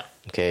 Yeah.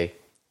 Okay.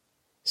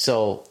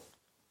 So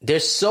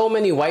there's so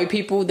many white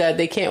people that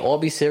they can't all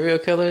be serial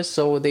killers.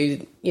 So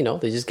they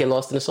just get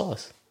lost in the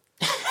sauce.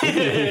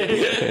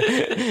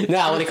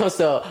 Now, when it comes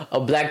to a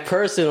black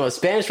person or a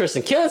Spanish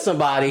person killing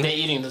somebody, they're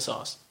eating the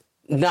sauce.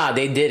 Nah,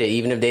 they did it,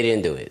 even if they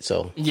didn't do it.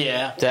 So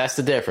yeah, that's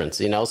the difference,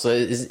 you know. So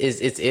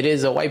it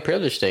is a white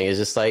privilege thing. It's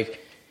just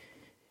like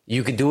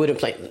you could do it in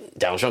plain.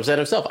 Donald Trump said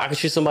himself, "I could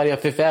shoot somebody on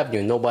Fifth Avenue,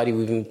 and nobody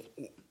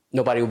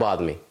would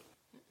bother me."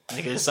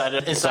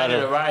 Nigga incited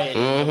a riot,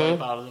 and nobody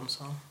bothered them.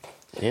 So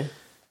yeah.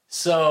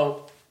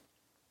 So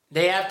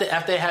they after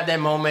they have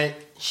that moment,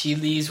 she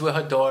leaves with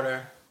her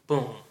daughter.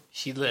 Boom,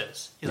 she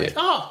lives. He's like,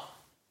 "Oh,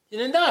 you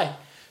didn't die."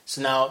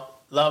 So now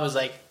Love is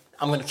like,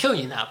 I'm going to kill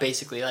you now,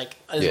 basically. Like,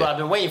 this is what I've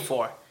been waiting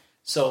for.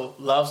 So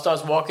Love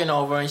starts walking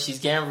over and she's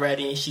getting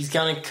ready. And she's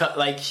going to cut,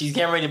 like, she's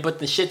getting ready to put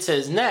the shit to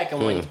his neck.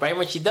 And right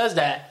when she does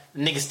that,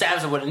 the nigga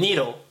stabs her with a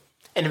needle.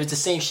 And it was the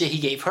same shit he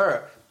gave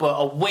her, but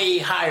a way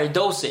higher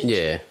dosage.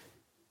 Yeah.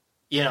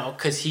 You know,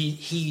 because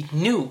he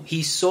knew.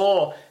 He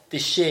saw the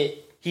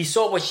shit. He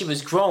saw what she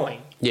was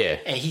growing. Yeah.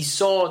 And he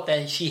saw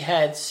that she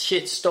had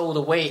shit stowed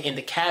away in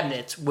the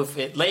cabinets with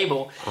it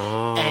labeled.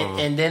 Oh.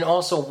 And then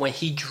also when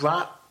he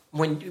dropped,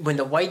 when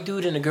the white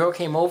dude and the girl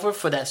came over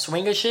for that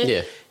swinger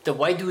shit, the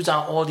white dude's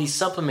on all these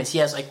supplements. He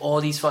has like all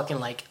these fucking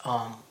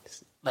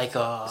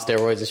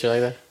steroids and shit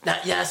like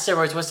that?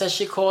 Steroids. What's that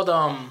shit called?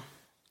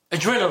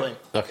 Adrenaline.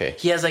 Okay.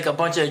 He has like a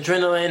bunch of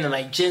adrenaline and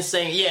like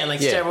ginseng, and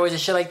like steroids and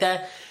shit like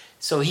that.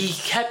 So he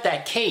kept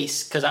that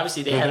case because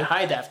obviously they had to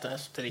hide after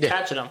us till they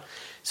captured him.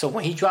 So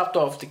when he dropped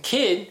off the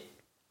kid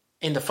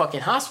in the fucking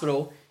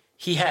hospital,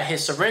 he had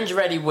his syringe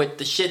ready with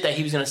the shit that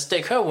he was gonna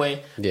stick her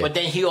with. Yeah. But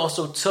then he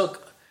also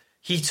took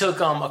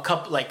a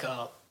couple I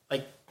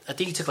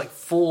think he took like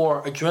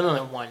 4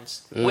 adrenaline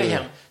ones with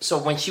him. So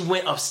when she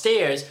went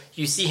upstairs,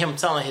 you see him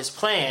telling his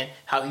plan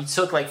how he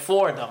took like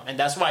 4 of them, and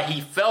that's why he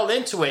fell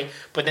into it.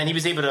 But then he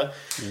was able to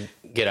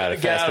get out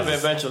of it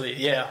eventually.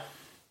 Yeah.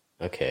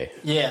 Okay.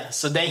 Yeah.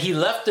 So then he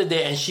left her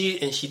there, and she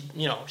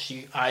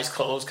she eyes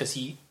closed because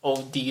he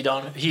OD'd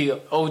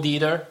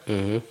her.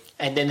 Mm-hmm.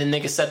 And then the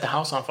nigga set the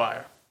house on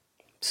fire.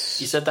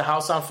 He set the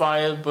house on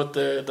fire, put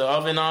the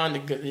oven on,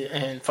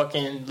 and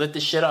fucking lit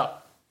the shit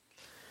up.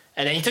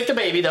 And then he took the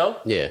baby, though.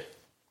 Yeah.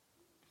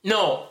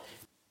 No.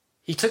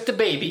 He took the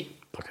baby.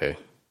 Okay.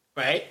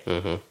 Right?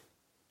 Mm-hmm.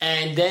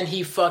 And then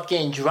he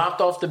fucking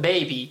dropped off the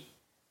baby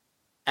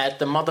at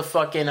the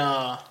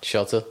motherfucking...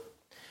 shelter?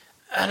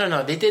 I don't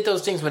know. They did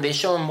those things where they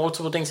show him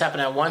multiple things happen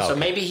at once. Okay. So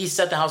maybe he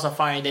set the house on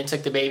fire and then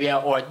took the baby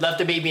out, or left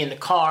the baby in the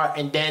car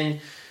and then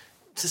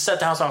to set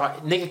the house on fire.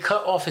 Nigga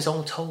cut off his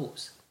own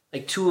toes.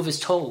 Like 2 of his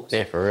toes.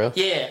 Yeah, for real?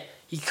 Yeah.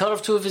 He cut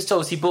off 2 of his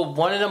toes. He put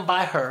one of them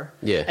by her.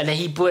 Yeah. And then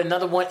he put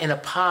another one in a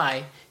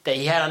pie that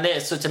he had on there.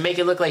 So to make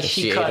it look like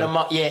she cut him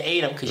up. Yeah,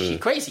 ate him because she's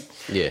crazy.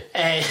 Yeah.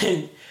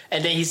 And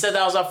then he set the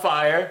house on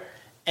fire.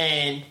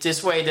 And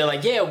this way they're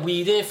like, yeah,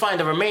 we didn't find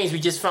the remains. We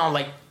just found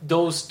like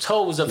those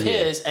toes of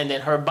his and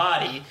then her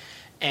body.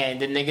 And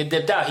the nigga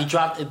dipped out. He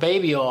dropped the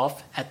baby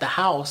off at the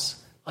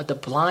house of the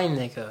blind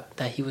nigga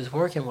that he was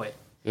working with.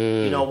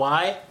 You know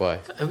why? Why?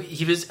 I told you,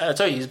 he was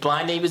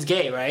blind and he was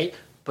gay, right?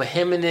 But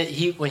him and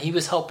when he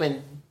was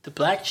helping the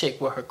black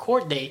chick with her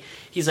court date,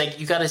 he's like,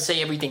 you got to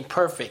say everything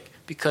perfect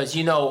because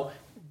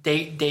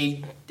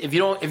if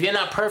you're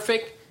not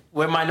perfect,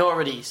 we're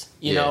minorities.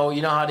 You know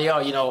how they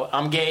are. You know,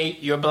 I'm gay,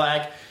 you're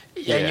black,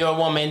 and you're a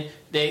woman.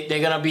 They're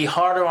gonna be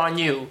harder on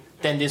you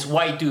than this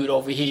white dude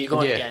over here you're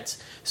going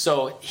against.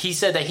 So he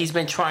said that he's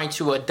been trying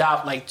to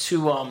adopt like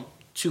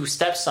two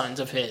stepsons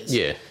of his.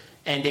 Yeah,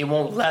 and they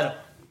won't let him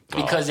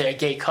because they're a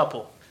gay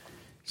couple.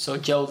 So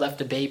Joe left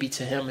the baby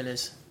to him and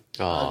his.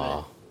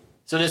 So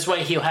this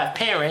way he'll have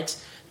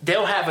parents,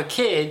 they'll have a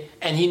kid,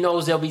 and he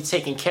knows they'll be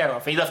taken care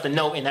of. He left a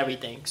note and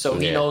everything. So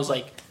he knows,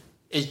 like,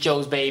 it's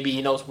Joe's baby.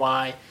 He knows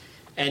why.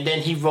 And then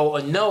he wrote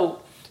a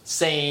note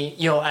saying,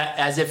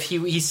 as if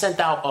he sent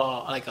out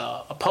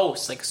a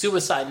post, like a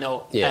suicide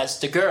note as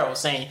the girl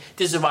saying,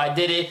 this is why I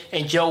did it.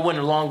 And Joe went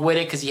along with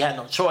it because he had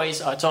no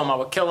choice. I told him I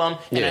would kill him.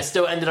 And I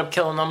still ended up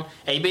killing him.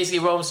 And he basically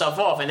wrote himself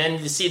off. And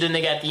then you see the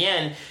nigga at the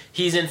end,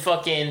 he's in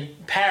fucking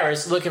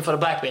Paris looking for the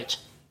black bitch.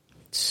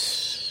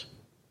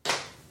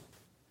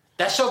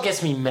 That show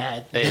gets me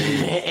mad.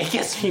 It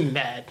gets me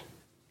mad.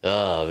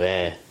 Oh,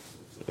 man.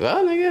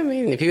 Well, nigga, I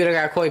mean, if he would have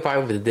got caught, he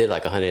probably would have did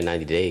like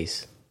 190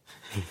 days.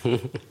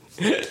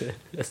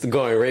 That's the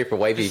going rate for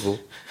white people.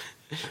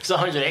 It's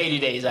 180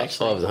 days,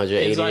 actually. Oh, it was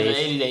 180 days?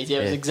 180 days. Yeah,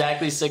 it was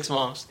exactly 6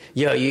 months.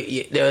 Yo,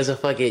 there was a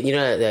fucking... You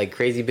know that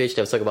crazy bitch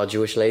that was talking about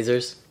Jewish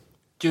lasers?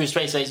 Jewish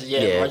space lasers,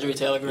 yeah. Marjorie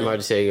Taylor Greene.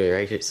 Marjorie Taylor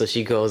Greene, right? So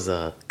she goes...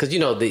 Because,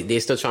 they're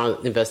still trying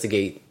to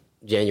investigate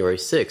January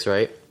 6th,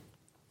 right?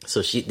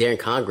 So they're in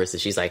Congress,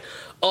 and she's like,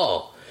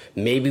 "Oh,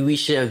 maybe we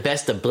should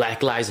invest the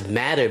Black Lives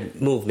Matter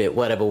movement,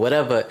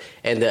 whatever."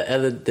 And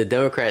the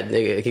Democrat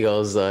nigga, he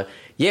goes,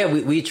 Yeah,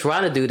 we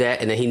trying to do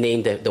that, and then he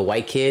named the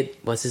white kid.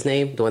 What's his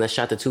name? The one that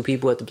shot the 2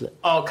 people at the.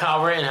 Oh,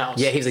 Kyle Rittenhouse.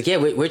 Yeah, he's like, yeah,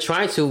 we're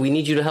trying to. We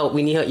need you to help.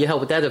 We need your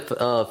help with that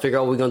to figure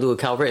out what we're gonna do with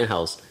Kyle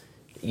Rittenhouse.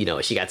 You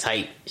know, she got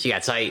tight.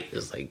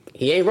 It's like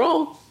he ain't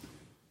wrong.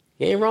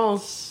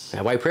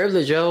 That white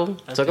privilege, yo.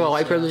 Talk about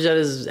white privilege at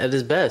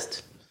his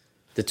best.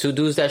 The 2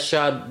 dudes that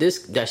shot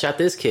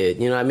this kid.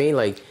 You know what I mean?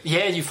 Like,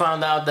 yeah, you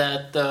found out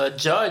that the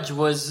judge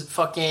was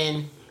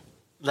fucking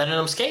letting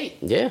them skate.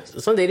 Yeah,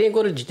 so they didn't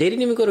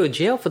even go to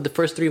jail for the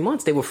first 3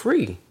 months. They were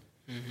free.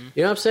 Mm-hmm.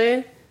 You know what I'm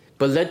saying?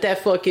 But let that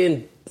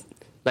fucking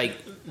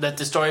let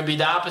the story be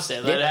the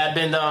opposite. Let it have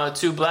been a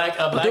black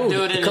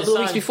dude and a couple of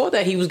weeks before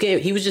that, he was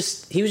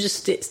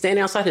just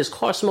standing outside his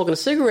car smoking a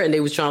cigarette, and they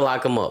was trying to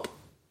lock him up.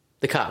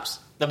 The cops.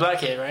 The black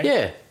kid, right?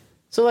 Yeah.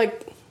 So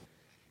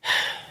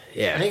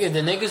yeah. The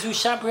niggas who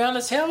shot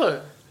Breonna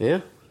Taylor. Yeah.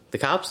 The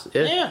cops.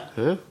 Yeah.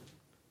 Yeah.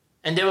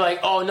 And they were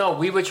like, "Oh no,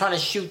 we were trying to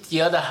shoot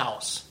the other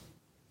house."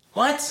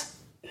 What?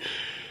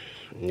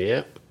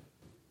 Yep.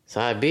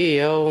 So I be,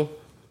 yo.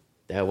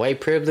 That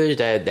white privilege,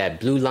 that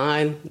blue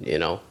line, you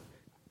know.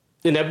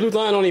 And that blue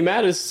line only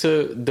matters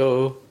to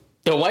the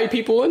white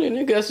people in it,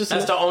 nigga.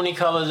 That's the only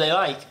color they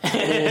like.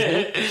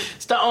 Mm-hmm.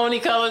 It's the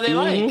only color they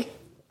like.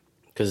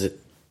 Because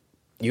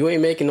you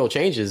ain't making no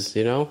changes,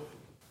 you know?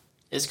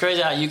 It's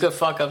crazy how you could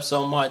fuck up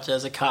so much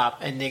as a cop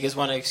and niggas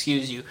want to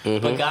excuse you.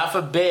 Mm-hmm. But God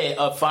forbid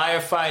a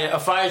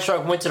fire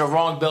truck went to the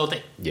wrong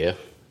building. Yeah.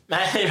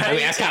 Right? I mean,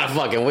 that's kind of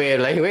fucking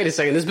weird. Like, wait a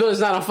second, this building's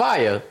not on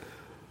fire.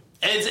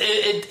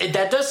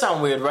 That does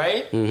sound weird,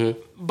 right? Mm-hmm.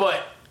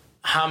 But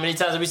how many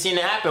times have we seen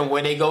it happen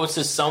where they go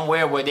to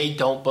somewhere where they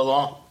don't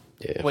belong?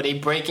 Yeah. Where they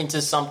break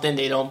into something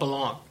they don't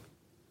belong?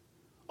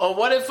 Or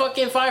what if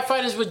fucking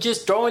firefighters were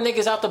just throwing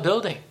niggas out the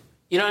building?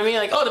 You know what I mean?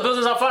 Like, oh, the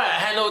building's on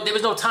fire. There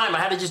was no time. I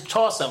had to just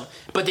toss them.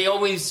 But they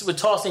always were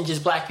tossing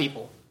just black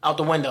people out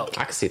the window.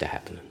 I can see that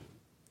happening.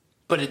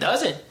 But it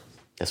doesn't.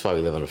 That's why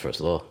we live on the first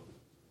floor.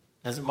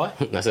 That's what?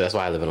 That's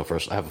why I live on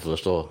I have a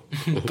first floor.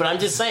 But I'm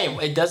just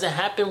saying, it doesn't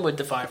happen with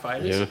the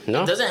firefighters. Yeah,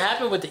 no. It doesn't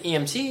happen with the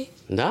EMT.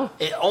 No.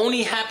 It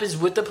only happens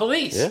with the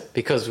police. Yeah,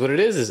 because what it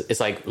is it's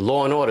like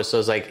law and order. So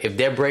it's like if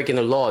they're breaking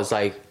the law, it's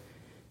like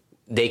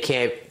they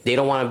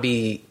don't want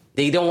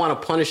to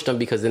punish them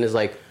because then it's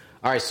like,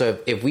 all right, so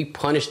if we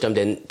punish them,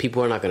 then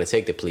people are not going to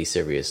take the police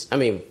serious. I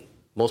mean,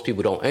 most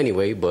people don't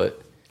anyway,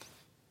 but,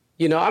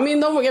 you know, I mean,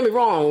 don't get me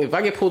wrong. If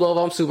I get pulled over,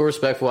 I'm super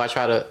respectful. I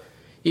try to,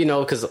 you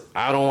know, because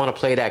I don't want to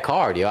play that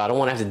card, yo. I don't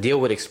want to have to deal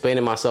with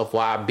explaining myself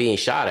why I'm being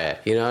shot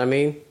at. You know what I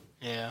mean?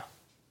 Yeah.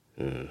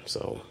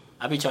 So.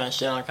 I be trying to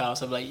shit on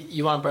cops. I'm like,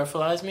 you want to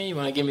breathalyze me? You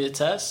want to give me the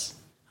test?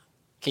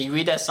 Can you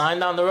read that sign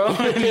down the road?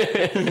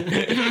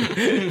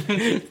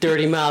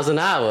 30 miles an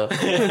hour.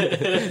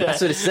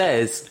 That's what it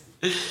says.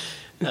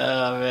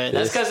 Oh, man.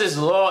 That's because it's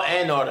law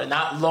and order,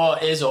 not law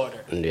is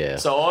order. Yeah.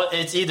 So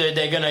it's either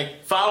they're going to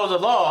follow the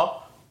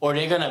law or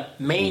they're going to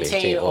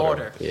maintain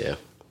order. Yeah.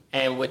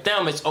 And with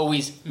them, it's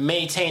always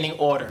maintaining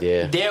order.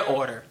 Yeah. Their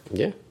order.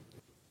 Yeah.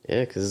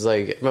 Yeah, because it's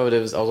like, remember, I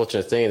was watching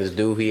a thing, this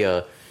dude,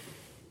 him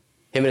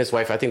and his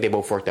wife, I think they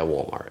both worked at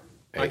Walmart.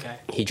 Right? Okay.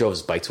 He drove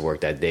his bike to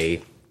work that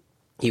day.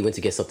 He went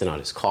to get something out of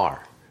his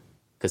car.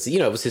 Because, you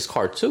know, it was his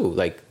car, too.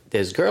 Like,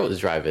 this girl was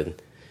driving.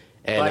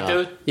 And, black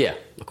dude? Yeah,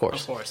 of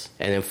course.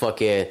 And then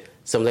fucking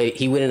some lady,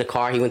 he went in the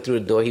car, he went through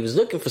the door, he was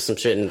looking for some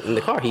shit in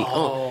the car.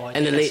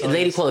 And the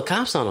lady called the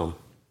cops on him.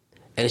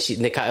 And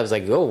the cop was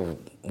like, oh,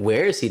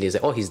 where is he? He's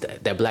like, oh, he's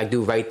that black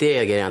dude right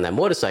there getting on that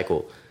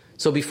motorcycle.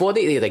 So before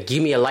they like,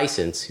 give me a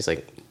license, he's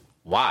like,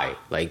 why?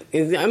 Like,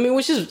 I mean,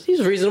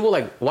 he's reasonable.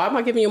 Like, why am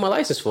I giving you my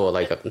license for?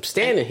 Like, I'm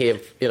standing here.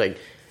 You're like,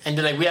 and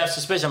they're like, we have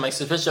suspicion. I'm like,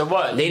 suspicion of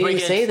what? They didn't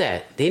even say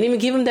that. They didn't even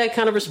give him that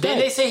kind of respect.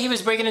 Didn't they say he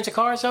was breaking into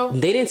cars, though?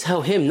 They didn't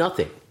tell him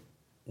nothing.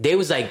 They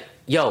was like,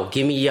 yo,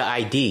 give me your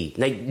ID.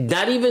 Like,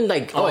 not even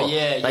like,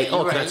 can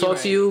I talk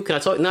to you? Can I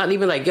talk? Not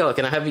even like, yo,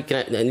 can I have you?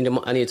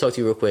 I need to talk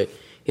to you real quick.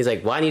 He's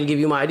like, why I need to give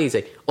you my ID? He's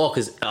like, oh,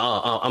 because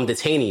I'm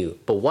detaining you.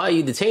 But why are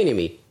you detaining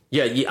me?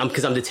 Yeah,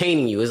 because I'm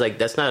detaining you. It's like,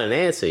 that's not an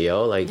answer,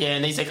 yo. Like, yeah,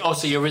 and he's like, oh,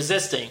 so you're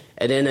resisting.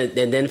 And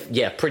then,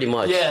 yeah, pretty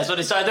much. Yeah, that's what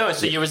they started doing.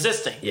 So you're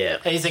resisting. Yeah.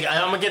 And he's like,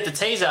 I'm going to get the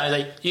taser out.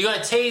 He's like, you're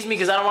going to tase me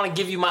because I don't want to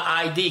give you my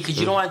ID because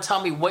you don't want to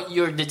tell me what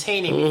you're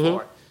detaining me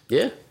for.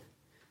 Yeah.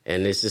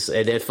 And it's just,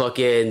 and then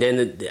fucking,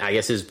 I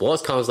guess his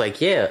boss comes like,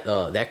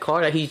 yeah, that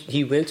car that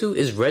he went to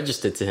is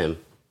registered to him.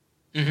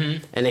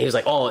 Mm-hmm. And then he was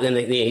like, oh, and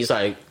then he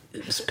started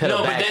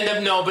pedal back.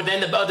 But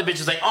then the other bitch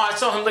was like, oh, I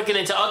saw him looking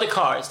into other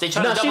cars. They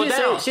tried to double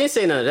down. She didn't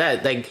say none of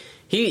that. Like,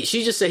 she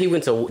just said he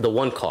went to the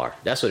one car.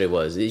 That's what it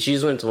was. She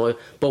just went to one.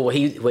 But what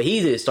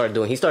he started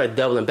doing, he started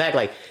doubling back.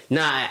 Like,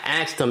 nah, I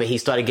asked him and he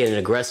started getting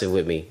aggressive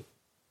with me.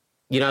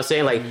 You know what I'm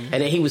saying? Like,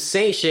 and then he was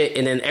saying shit,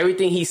 and then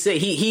everything he said,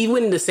 he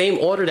went in the same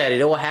order that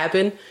it all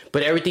happened,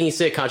 but everything he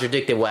said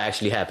contradicted what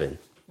actually happened.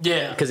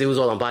 Yeah. Because it was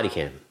all on body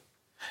cam.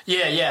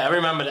 Yeah, I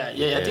remember that.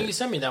 Yeah, I think you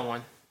sent me that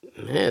one.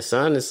 Man,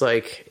 son, it's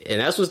like,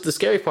 and that's what's the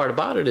scary part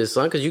about it is,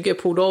 son, because you get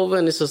pulled over,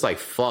 and it's just like,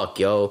 fuck,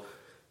 yo.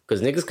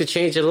 Because niggas could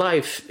change your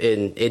life,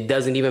 and it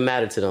doesn't even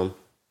matter to them.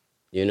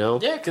 You know?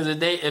 Yeah, because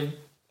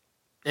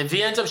if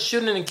he ends up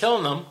shooting and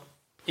killing them,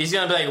 He's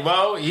gonna be like,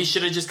 well, he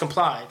should have just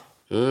complied.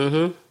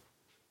 Mm-hmm.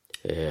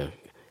 Yeah.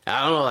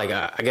 I don't know, like,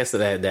 I guess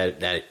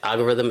that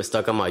algorithm is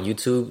stuck on my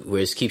YouTube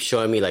where it keeps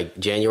showing me, like,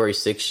 January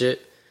 6th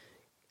shit.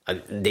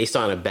 They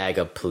starting to bag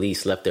up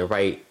police left and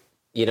right.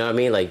 You know what I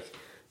mean? Like,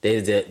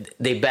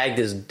 they bagged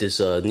this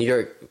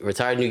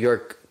retired New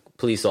York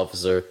police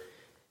officer,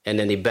 and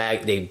then they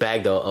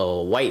bagged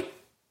a white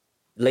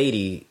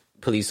lady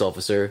police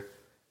officer,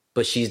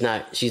 but she's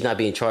not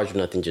being charged with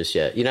nothing just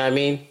yet. You know what I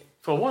mean?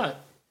 For what?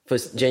 For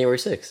January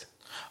 6th.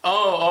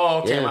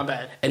 Oh, okay, yeah. My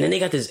bad. And then they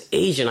got this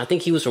Asian, I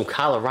think he was from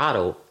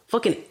Colorado,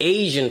 fucking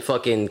Asian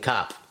fucking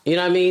cop. You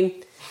know what I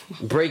mean?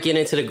 Breaking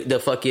into the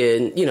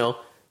fucking, you know,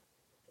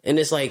 and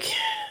it's like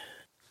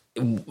I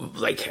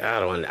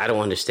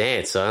don't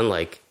understand, son.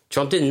 Like,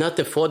 Trump did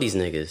nothing for these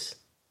niggas.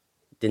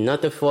 Did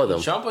nothing for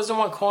them. Trump was the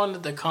one calling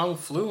it the Kung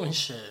flu and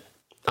shit.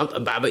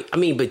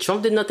 But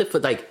Trump did nothing for,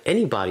 like,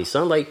 anybody,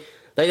 son. Like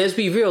let's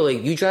be real.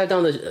 Like, you drive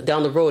down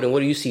the road and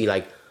what do you see?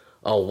 Like,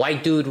 a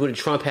white dude with a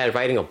Trump hat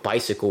riding a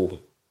bicycle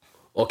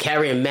or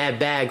carrying mad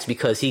bags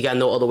because he got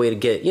no other way to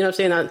get, you know what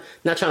I'm saying?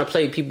 Not trying to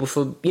play people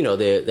for, you know,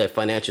 their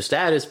financial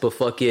status, but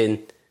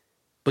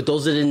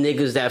those are the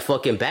niggas that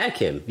fucking back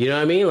him. You know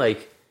what I mean?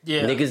 Like,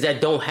 yeah. Niggas that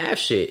don't have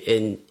shit.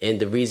 And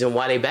the reason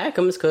why they back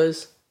him is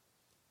because,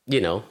 you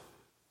know.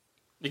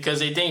 Because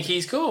they think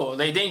he's cool.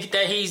 They think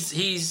that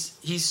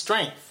he's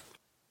strength.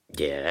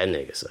 Yeah, that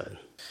nigga, son.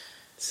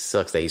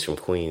 Sucks that he's from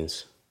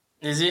Queens.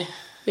 Is he?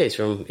 Yeah, he's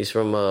from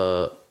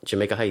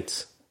Jamaica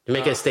Heights.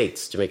 Jamaica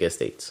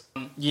Estates.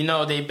 You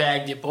know they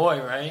bagged your boy,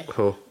 right?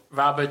 Who?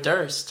 Robert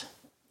Durst.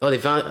 Oh, they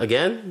found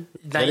again?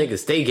 That nigga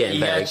stay getting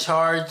bagged. He got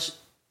charged.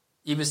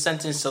 He was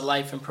sentenced to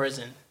life in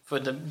prison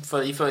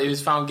he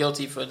was found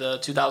guilty for the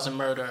 2000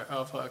 murder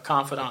of a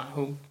confidant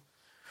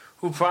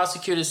who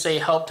prosecutors say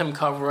helped him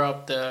cover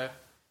up the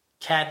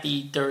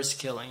Kathy Durst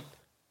killing.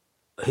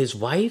 His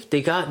wife?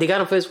 They got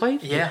him for his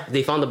wife? Yeah.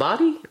 They found the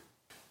body?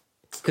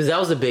 Because that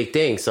was a big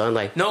thing, son.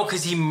 Like, no,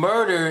 because he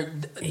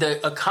murdered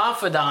a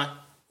confidant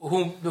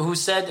who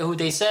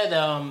they said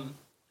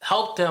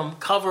helped him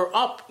cover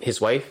up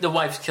his wife, the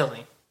wife's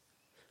killing.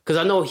 Because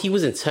I know he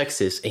was in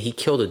Texas and he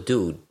killed a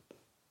dude,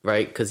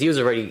 right? Because he was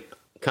already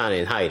kind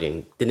of in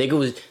hiding. This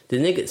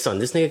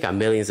nigga got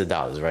millions of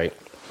dollars, right?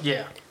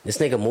 Yeah. This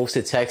nigga moves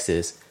to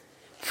Texas,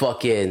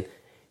 fucking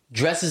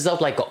dresses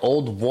up like an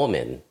old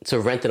woman to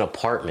rent an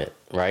apartment,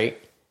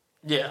 right?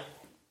 Yeah.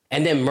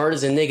 And then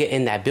murders a nigga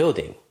in that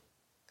building.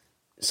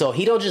 So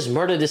he don't just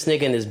murder this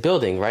nigga in this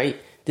building, right?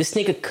 This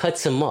nigga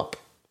cuts him up.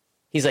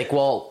 He's like,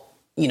 well,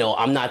 you know,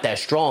 I'm not that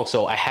strong,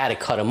 so I had to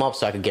cut him up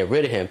so I could get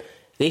rid of him.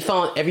 They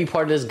found every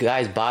part of this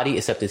guy's body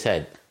except his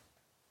head.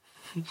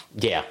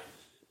 Yeah.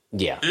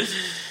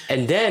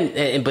 And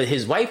then, but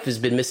his wife has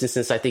been missing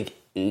since, I think,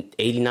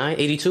 89,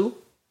 82?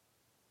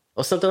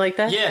 Or something like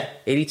that? Yeah.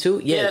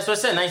 82? Yeah, that's what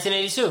I said,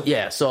 1982.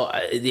 Yeah, so,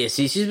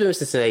 she's been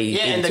missing since 82.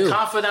 Yeah, and the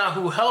confidant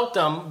who helped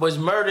him was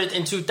murdered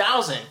in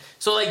 2000.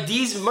 So, like,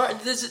 this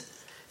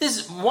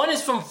one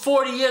is from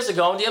 40 years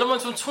ago, and the other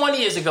one's from 20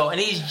 years ago, and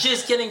he's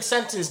just getting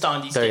sentenced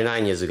on these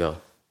 39 years ago.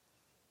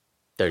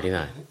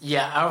 39.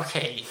 Yeah,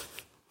 okay.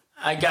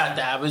 I got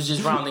that. I was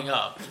just rounding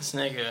up. This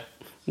nigga.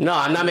 No,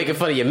 I'm not making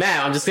fun of your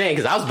math. I'm just saying,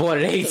 because I was born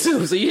in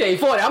 82, so you ain't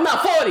 40. I'm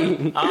not 40.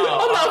 I'm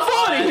not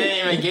 40.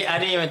 I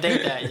didn't even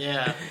think that,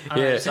 yeah.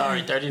 Right,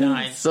 sorry,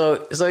 39.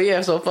 So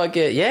fuck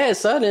it. Yeah,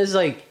 son, it's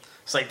like,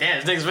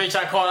 damn, this nigga's really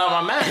trying to call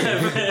out my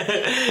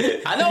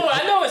math. I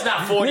know it's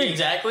not 40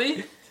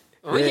 exactly.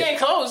 We getting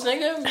close,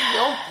 nigga.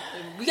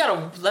 We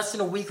got less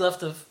than a week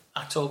left of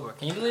October.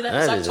 Can you believe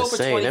that? It's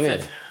October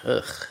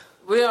 25th.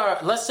 We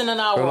are less than an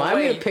hour away. Remind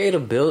me to pay the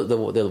bill, the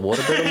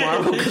water bill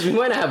tomorrow, because we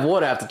might not have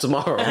water after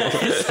tomorrow.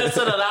 It's less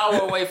than an hour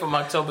away from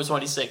October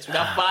 26th. We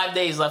got 5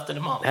 days left in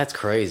the month. That's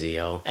crazy,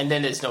 yo. And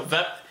then it's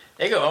November.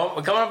 There you go.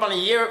 We're coming up on a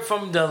year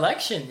from the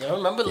election. Yo,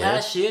 remember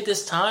last year,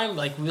 this time?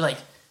 Like, we were like,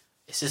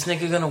 is this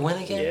nigga gonna win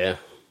again? Yeah.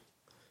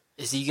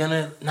 Is he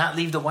gonna not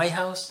leave the White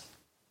House?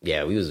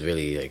 Yeah, we was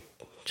really like.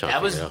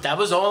 That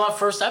was all our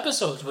first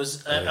episodes.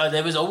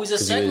 There was always a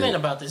segment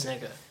about this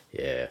nigga.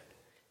 Yeah.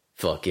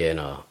 Fucking,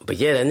 but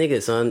yeah, that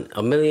nigga, son,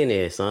 a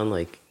millionaire, son,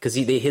 like, because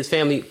his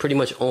family pretty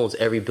much owns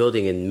every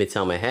building in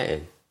Midtown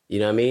Manhattan. You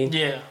know what I mean?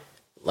 Yeah.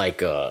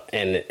 Like,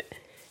 and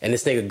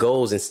this nigga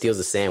goes and steals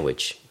a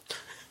sandwich.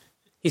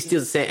 He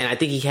steals a sandwich, and I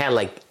think he had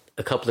like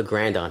a couple of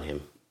grand on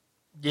him.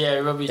 Yeah, I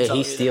remember you and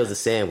he steals a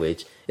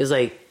sandwich. It's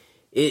like,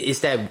 it's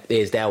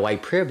that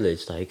white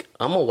privilege. Like,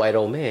 I'm a white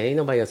old man. Ain't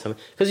nobody gonna tell me.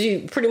 Because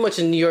you pretty much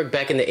in New York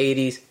back in the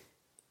 80s,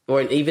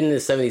 or even in the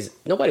 70s,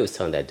 nobody was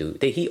telling that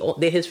dude.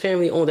 His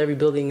family owned every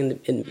building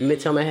in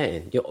Midtown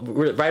Manhattan,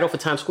 right off of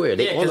Times Square.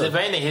 Because if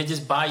anything, he'd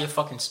just buy your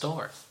fucking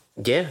store.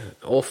 Yeah,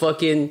 or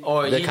fucking...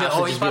 Or he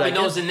probably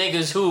knows the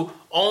niggas who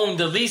own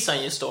the lease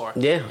on your store.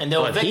 Yeah, and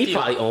they'll evict you. He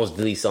probably owns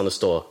the lease on the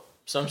store.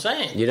 So I'm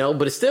saying.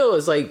 But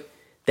it's like,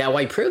 that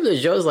white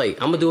privilege, yo, is like,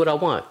 I'm gonna do what I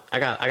want. I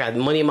got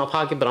money in my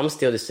pocket, but I'm gonna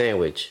steal the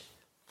sandwich.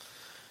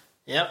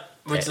 Yep.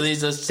 Which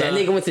leads us to... That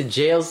nigga went to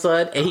jail,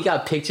 son, and he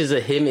got pictures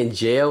of him in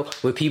jail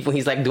with people.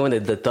 He's like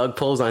doing the thug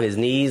pose on his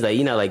knees,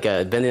 like,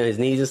 bending on his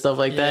knees and stuff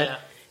like that.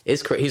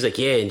 it's crazy. He's like,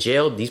 yeah, in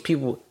jail, these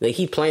people, like,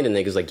 he playing the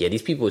niggas like, yeah,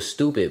 these people are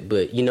stupid,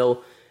 but you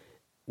know,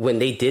 when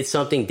they did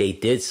something, they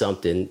did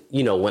something.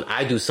 You know, when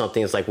I do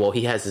something, it's like, well,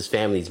 he has his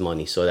family's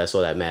money, so that's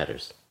all that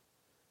matters.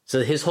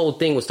 So his whole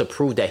thing was to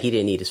prove that he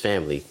didn't need his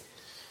family.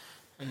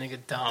 A nigga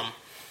dumb.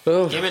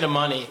 Give me the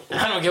money.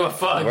 I don't give a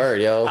fuck.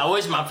 Word, yo. I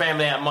wish my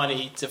family had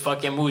money to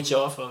fucking mooch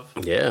off of.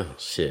 Yeah,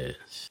 shit.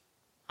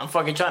 I'm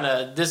fucking trying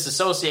to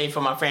disassociate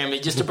from my family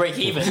just to break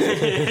even.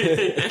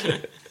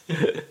 Every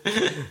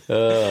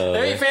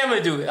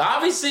family do it.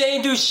 Obviously, I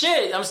ain't do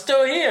shit. I'm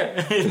still here.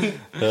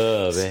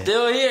 Oh, man.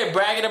 Still here,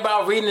 bragging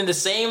about reading the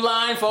same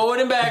line forward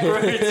and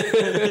backwards.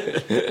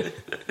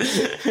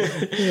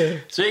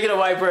 Speaking of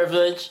white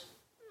privilege,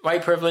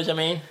 I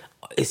mean.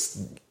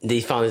 They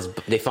found his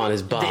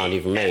bond. He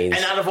remains.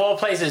 And out of all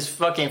places,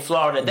 fucking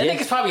Florida. That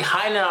nigga's probably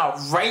hiding out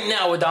right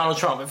now with Donald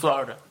Trump in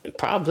Florida.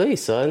 Probably,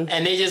 son.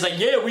 And they just like,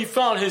 yeah, we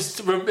found his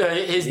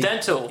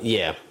dental.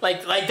 Yeah.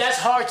 Like that's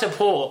hard to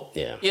pull.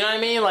 Yeah. You know what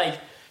I mean? Like,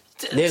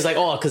 there's like,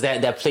 because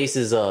that place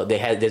is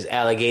there's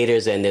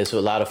alligators and there's a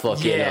lot of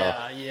fucking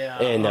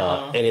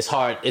and it's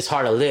hard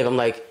to live. I'm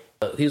like,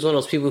 he's one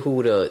of those people who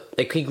would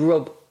like, he grew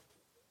up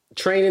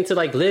training to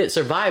like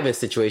survive in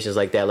situations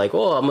like that. Like,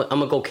 oh, I'm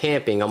gonna go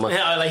camping.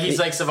 Like he's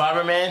like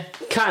Survivor Man.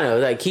 Kind of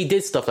like he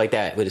did stuff like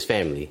that with his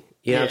family.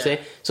 You know what I'm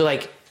saying? So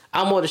like,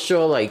 I'm more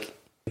sure like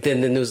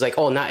then the news like,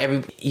 oh, not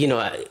every, you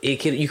know, you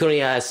can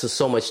only ask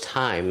so much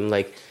time. I'm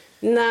like,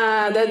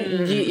 nah, that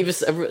if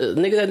it's a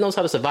nigga that knows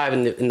how to survive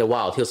in the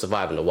wild, he'll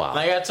survive in the wild.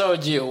 Like I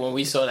told you when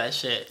we saw that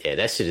shit. Yeah,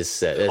 that shit is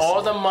set.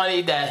 All the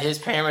money that his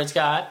parents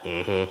got.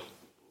 Mm-hmm.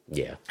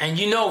 Yeah. And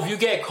you know, if you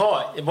get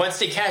caught, once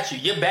they catch you,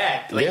 you're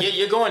back. Like,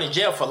 you're going to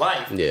jail for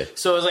life. Yeah.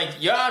 So it's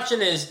like, your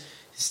option is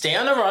stay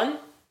on the run,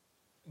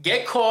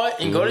 get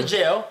caught, and go to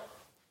jail,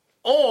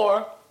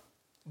 or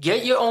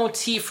get your own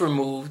teeth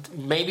removed,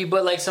 maybe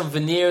put like some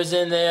veneers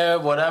in there,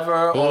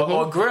 whatever,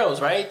 or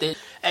grills, right?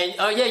 And,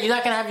 you're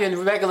not going to have your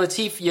regular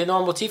teeth, your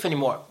normal teeth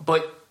anymore,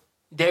 but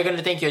they're going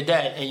to think you're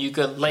dead, and you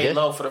could lay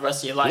low for the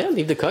rest of your life. Yeah,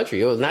 leave the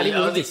country. Not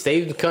even leave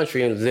stay in the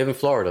country and live in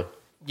Florida.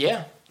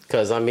 Yeah.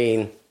 Because, I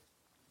mean...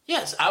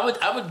 Yes, I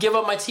would give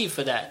up my teeth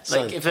for that.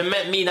 Like, if it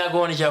meant me not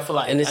going to jail for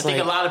life. And I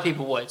think a lot of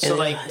people would. So,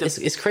 like...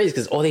 It's crazy,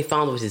 because all they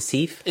found was his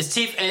teeth. His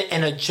teeth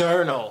and a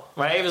journal,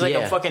 right? It was like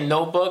a fucking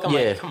notebook. I'm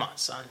like, come on,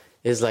 son.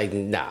 It's like,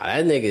 nah,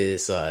 that nigga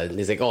is...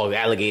 He's like, oh,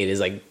 alligator. It's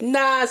like,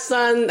 nah,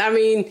 son, I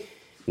mean...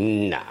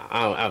 Nah,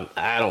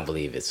 I don't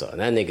believe it, son.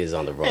 That nigga is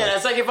on the run. Yeah,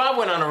 it's like if I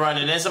went on a run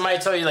and then somebody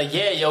told you, like,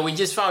 yeah, yo, we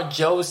just found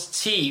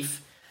Joe's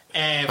teeth.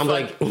 And I'm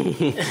like...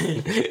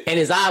 and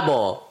his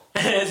eyeball.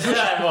 His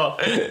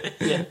eyeball.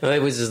 Yeah.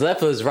 It was his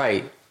left or his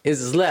right? It's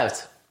his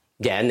left.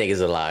 Yeah, that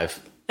nigga's alive.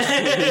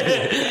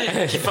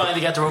 He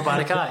finally got the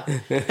robotic eye.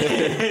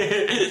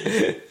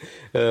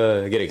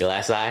 Get a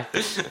glass eye.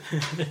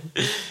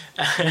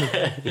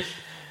 I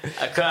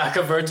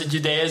convert to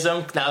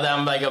Judaism now that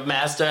I'm like a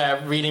master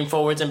at reading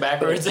forwards and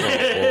backwards. Oh, boy,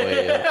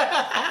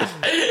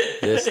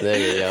 this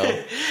nigga, yo.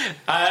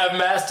 I have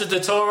mastered the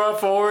Torah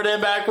forward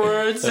and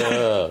backwards.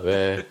 Oh,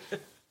 man.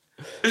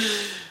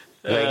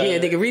 Like, yeah,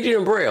 nigga, read it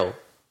in Braille.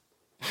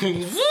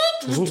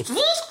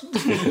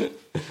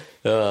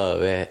 Oh,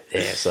 man.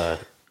 Yeah, son.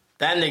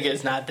 That nigga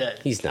is not dead.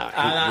 He's not.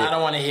 I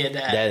don't want to hear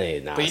that. That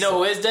nigga not. But you know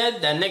who is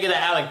dead? That nigga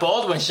that Alec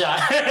Baldwin shot.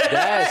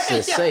 That's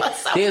insane.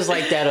 There's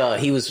like that.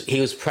 He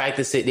was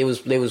practicing. They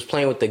was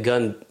playing with the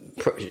gun.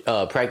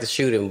 Practice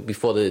shooting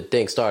before the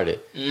thing started.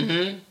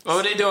 Mm-hmm. What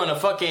were they doing? A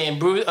fucking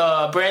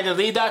Brandon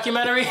Lee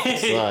documentary?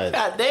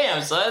 God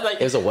damn, son!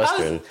 Like, it was a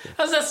western.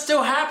 How does that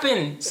still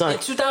happen, son? In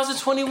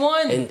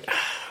 2021? And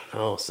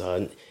oh,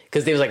 son,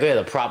 because they was like, yeah,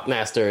 the prop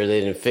master,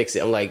 they didn't fix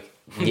it. I'm like,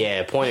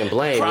 yeah, point and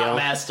blame, prop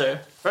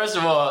master. First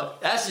of all,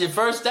 that's your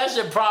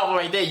problem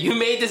right there. You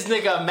made this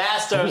nigga a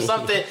master of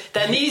something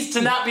that needs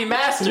to not be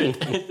mastered.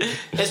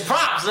 It's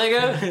props,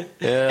 nigga.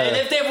 Yeah. And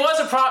if there was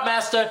a prop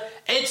master,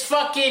 it's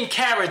fucking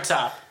Carrot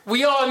Top.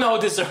 We all know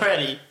this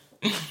already.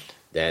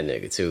 That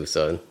nigga too,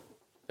 son.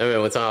 I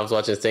remember one time I was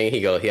watching this thing,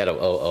 he had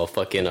a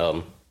fucking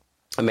a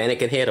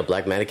mannequin head, a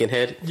black mannequin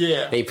head.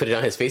 Yeah. And he put it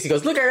on his face. He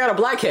goes, "Look, I got a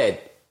black head."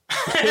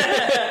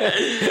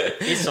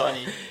 He's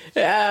funny.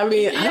 Yeah, I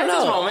mean, I don't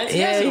know.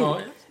 He has his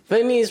moment. But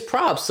I mean, it's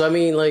props. I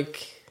mean,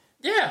 like,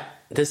 yeah.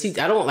 Does he?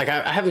 I don't like.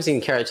 I haven't seen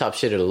Carrot Top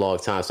shit in a long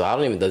time, so I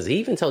don't even. Does he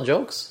even tell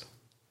jokes?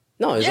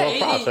 No, it's all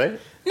props, right?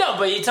 No,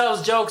 but he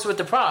tells jokes with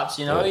the props.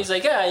 You know, He's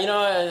like, yeah, you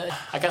know,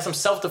 I got some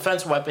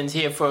self-defense weapons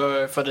here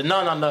for the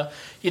nun on the,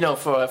 you know,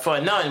 for a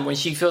nun when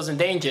she feels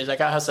endangered. I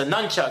got her some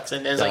nunchucks,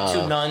 and there's like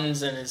two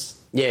nuns and his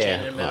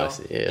chin in the middle.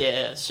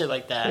 Yeah, shit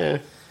like that. Yeah.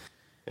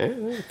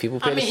 Yeah, people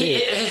pay to see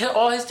it.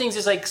 All his things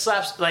is like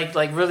slaps,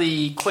 like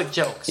really quick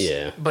jokes.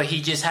 Yeah, but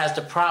he just has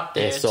the prop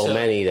there. There's so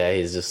many that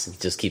he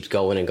just keeps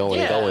going and going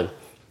and going.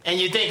 And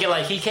you're thinking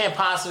like he can't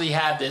possibly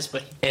have this,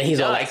 but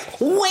he's all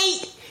like,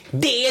 "Wait,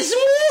 there's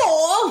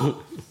more."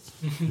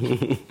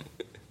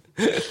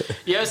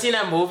 You ever seen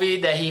that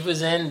movie that he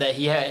was in? That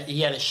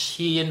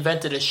he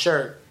invented a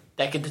shirt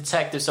that could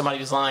detect if somebody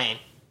was lying.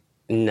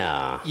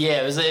 Nah.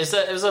 Yeah, it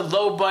was a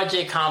low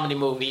budget comedy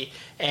movie,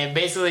 and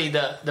basically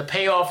the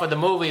payoff of the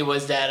movie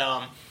was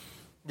that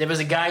there was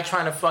a guy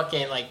trying to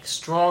fucking like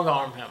strong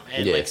arm him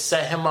and like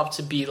set him up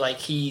to be like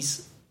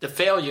he's the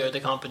failure of the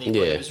company,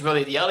 but it was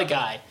really the other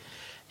guy,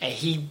 and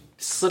he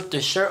slipped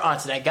the shirt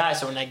onto that guy.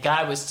 So when that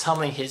guy was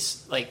telling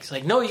his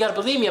like no, you gotta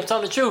believe me, I'm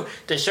telling the truth,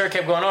 the shirt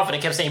kept going off and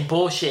it kept saying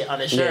bullshit on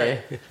the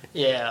shirt.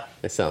 Yeah.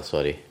 That sounds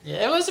funny.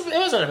 Yeah, it wasn't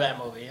a bad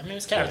movie. I mean, it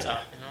was Carrot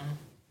Top, you know.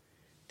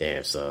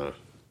 Damn, son.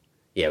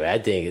 Yeah, but I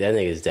think that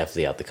nigga is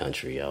definitely out the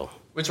country, yo.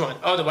 Which one?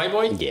 Oh, the white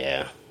boy?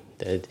 Yeah.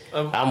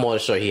 I'm more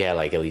sure he had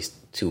like at least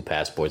 2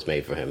 passports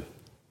made for him.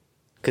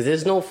 Because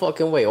there's no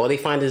fucking way. All they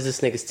find is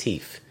this nigga's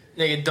teeth.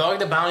 Nigga, Dog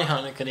the Bounty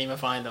Hunter couldn't even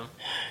find them.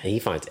 And he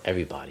finds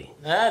everybody.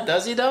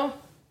 Does he though?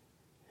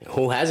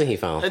 Who hasn't he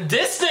found?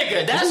 This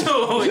nigga, that's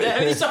who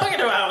he's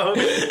talking about.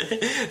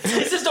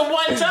 This is the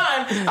one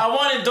time I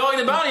wanted Dog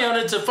the Bounty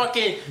Hunter to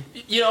fucking,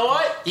 you know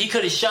what? He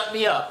could have shut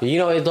me up. You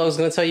know what his dog's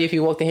gonna tell you if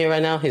you walked in here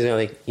right now? He's gonna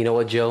like, you know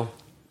what, Joe?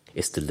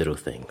 It's the little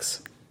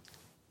things.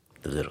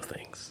 The little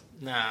things.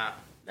 Nah,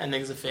 that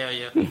nigga's a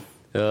failure.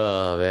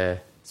 Oh, man.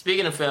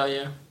 Speaking of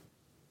failure,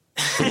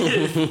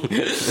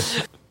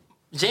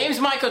 James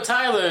Michael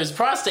Tyler's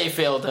prostate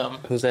failed him.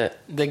 Who's that?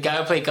 The guy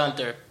who played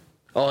Gunther.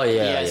 Oh, yeah, He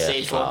had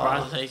stage 4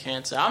 prostate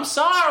cancer. I'm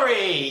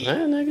sorry!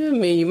 Nigga, I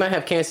mean, you might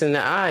have cancer in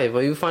the eye, but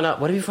what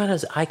if you find out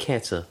it's eye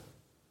cancer?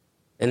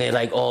 And they're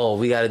like, oh,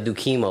 we gotta do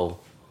chemo.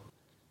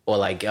 Or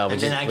like, we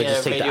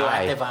just take the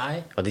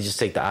eye. Or they just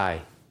take the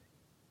eye.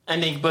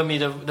 And they put me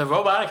the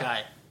robotic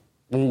eye.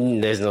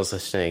 There's no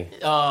such thing.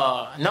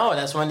 No,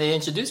 that's when they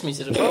introduced me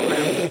to the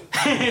program.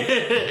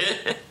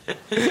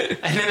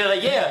 And then they're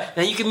like, yeah,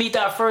 then you can meet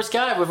that first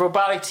guy with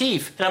robotic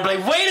teeth. And I'm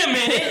like, wait a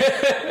minute!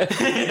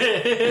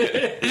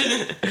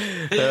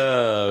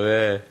 Oh,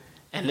 man.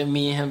 And then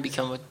me and him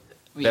become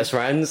best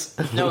friends?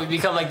 No, we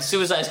become like the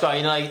Suicide Squad.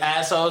 You know, like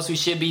assholes who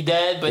should be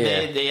dead, but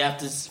they have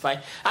to fight.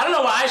 I don't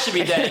know why I should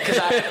be dead, because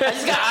I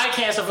just got eye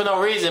cancer for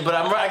no reason, but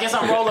I guess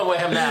I'm rolling with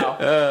him now.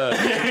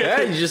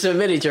 You just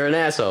admitted you're an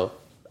asshole.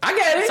 I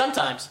get it.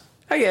 Sometimes.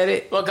 I get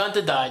it. Well,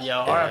 Gunther died, yo.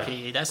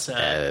 R.I.P. That's sad.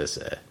 Yeah, that's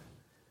sad.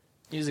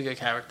 He was a good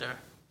character.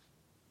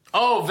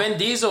 Oh, Vin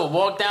Diesel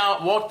walked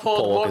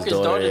Paul Walker's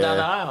daughter down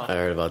the aisle. I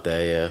heard about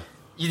that, yeah.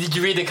 Did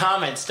you read the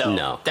comments, though?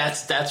 No.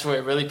 That's where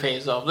it really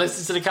pays off.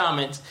 Listen to the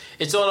comments.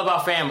 It's all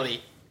about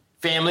family.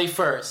 Family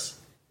first.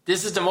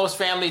 This is the most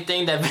family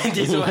thing that Vin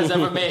Diesel has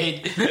ever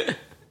made.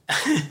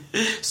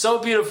 So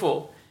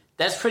beautiful.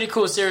 That's pretty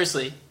cool,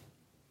 seriously.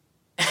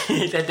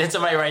 Then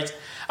somebody writes,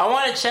 I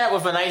want to chat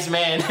with a nice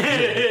man.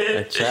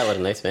 Chat with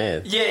a nice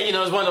man. Yeah, you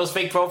know, it's one of those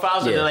fake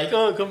profiles where they're like,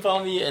 oh, come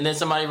follow me. And then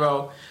somebody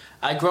wrote,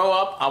 I grow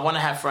up, I want to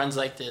have friends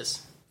like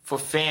this. For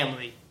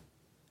family.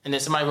 And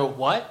then somebody wrote,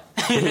 what?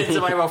 And then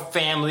somebody wrote,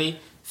 family.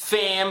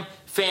 Family.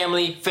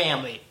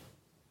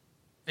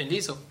 Vin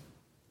Diesel.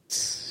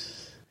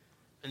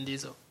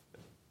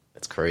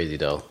 That's crazy,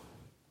 though.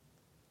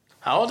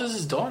 How old is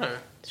his daughter?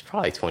 She's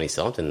probably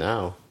 20-something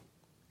now.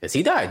 Because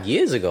he died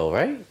years ago,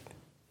 right?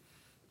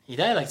 He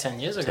died like 10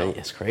 years ago.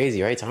 That's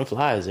crazy, right? Time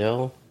flies,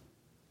 yo.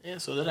 Yeah,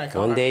 so did I.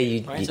 One day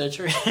you... I'm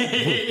sorry,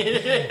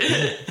 I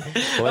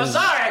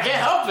can't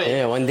help it.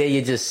 Yeah, one day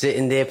you're just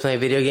sitting there playing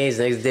video games.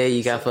 Next day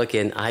you got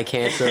fucking eye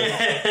cancer.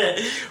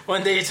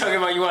 One day you're talking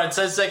about you want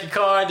a 10-second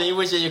car, then you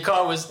wish that your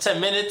car was 10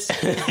 minutes.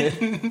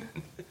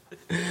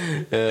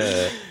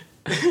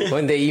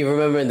 One day you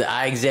remember the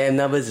eye exam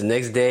numbers. The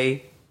next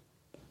day,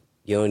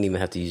 you don't even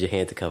have to use your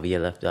hand to cover your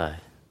left eye.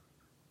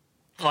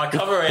 Well, I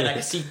cover it and I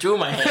can see through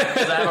my hand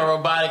because I have a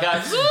robotic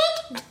eye.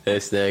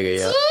 This nigga,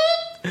 yo.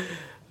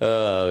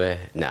 Oh, man.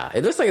 Nah,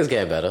 it looks like it's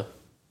getting better.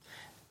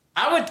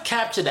 I would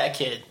capture that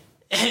kid.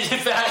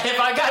 If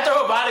I got the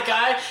robotic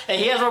eye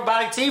and he has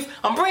robotic teeth,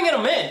 I'm bringing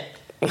him in.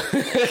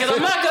 Because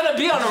I'm not going to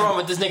be on the road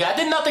with this nigga. I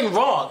did nothing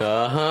wrong.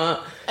 Uh-huh.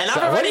 And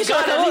I've already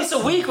gone at least a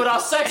week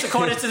without sex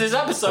according to this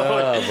episode.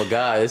 Oh, my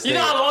God. You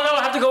know how long I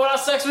would have to go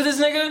without sex with this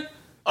nigga?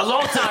 A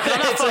long time, because I'm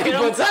not fucking him.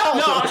 No.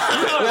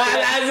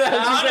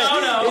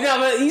 You know,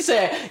 but you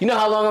said, you know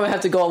how long I'm gonna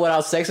have to go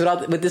without sex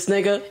with this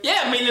nigga?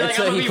 Yeah, I mean, like,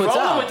 I'm gonna be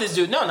rolling with this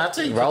dude. No, not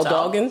till he roll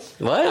dogging.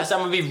 What? I'm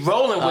gonna be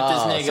rolling with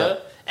this nigga,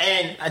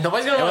 and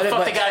nobody's gonna want to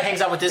fuck the guy that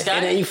hangs out with this guy.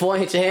 And then you fall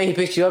and hit your hand, he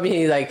picks you up, and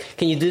he's like,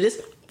 "Can you do this?"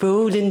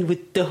 Rolling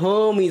with the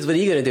homies. What are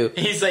you gonna do?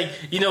 He's like,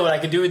 you know what I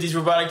can do with these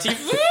robotic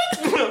teeth?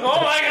 Oh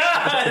my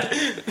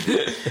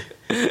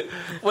god!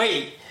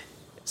 Wait.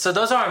 So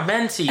those aren't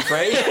men teeth,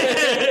 right? Does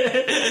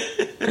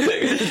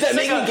that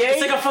make me gay?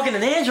 It's like I'm fucking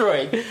an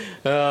android.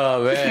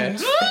 Oh, man.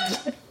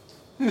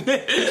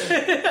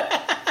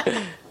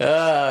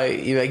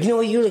 You're like, you know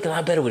what? You look a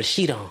lot better with a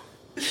sheet on.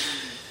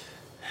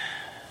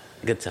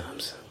 Good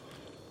times.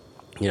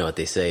 You know what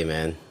they say,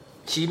 man.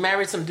 She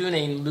married some dude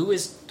named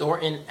Lewis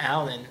Thornton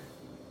Allen.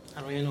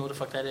 I don't even know who the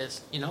fuck that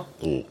is. You know?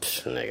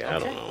 Nigga, I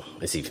don't know.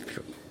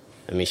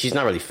 I mean, she's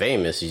not really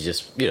famous. She's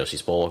just,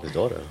 she's Paul Walker's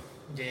daughter.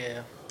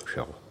 Yeah.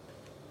 Sure.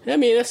 I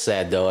mean, that's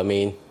sad, though. I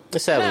mean,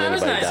 it's sad when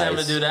anybody dies. It's nice of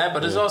him to do that,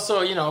 but it's also,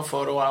 a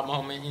photo op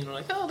moment.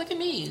 Like, oh, look at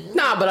me.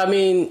 Nah, but I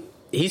mean,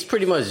 he's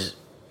pretty much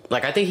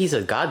Like, I think he's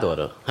a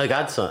goddaughter. Her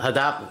godson. Her a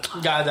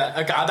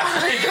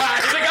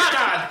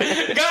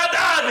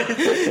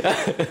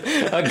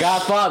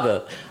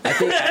godfather.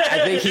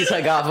 I think he's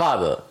her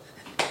godfather.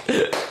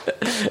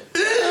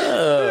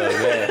 Oh,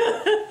 man.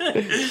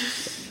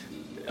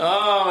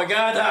 Oh, my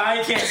God, the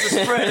eye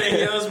cancer spreading.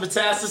 It was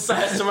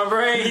metastasized to my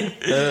brain.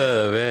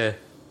 Oh, man.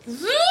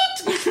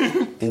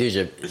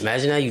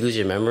 Imagine how you lose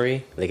your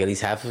memory. Like, at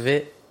least half of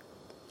it.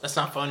 That's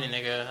not funny,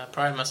 nigga. I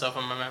pride myself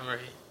on my memory.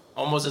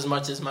 Almost as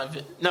much as my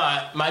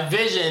my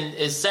vision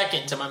is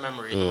second to my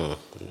memory. You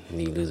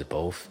lose it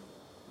both?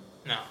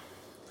 No.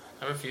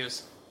 I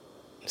refuse.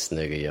 This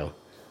nigga, yo.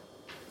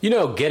 You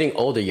know, getting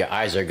older, your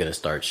eyes are gonna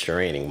start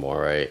straining more,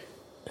 right?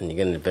 And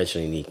you're gonna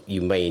eventually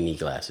you may need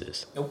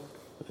glasses. Nope.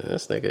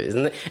 This nigga,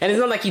 isn't it? And it's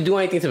not like you do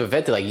anything to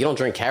prevent it. Like, you don't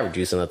drink carrot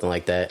juice or nothing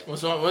like that.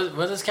 What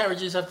does carrot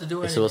juice have to do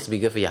with it? It's supposed to be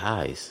good for your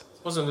eyes.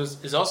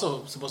 It's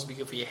also supposed to be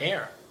good for your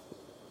hair.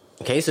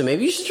 Okay, so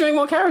maybe you should drink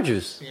more carrot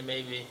juice. Yeah,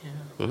 maybe.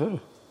 Yeah. Mm-hmm.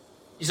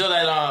 You saw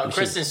that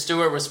Kristen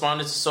Stewart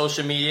responded to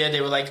social media.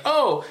 They were like,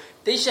 oh,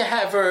 they should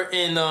have her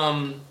in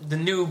the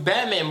new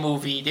Batman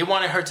movie. They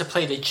wanted her to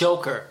play the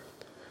Joker.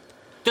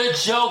 The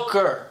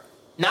Joker.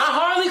 Not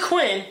Harley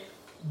Quinn.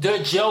 The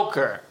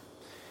Joker.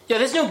 Yeah,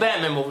 this new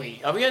Batman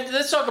movie.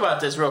 Let's talk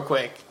about this real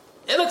quick.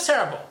 It looks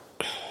terrible.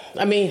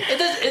 I mean, not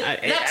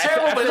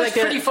terrible, but it looks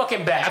pretty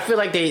fucking bad. I feel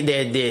like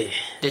they're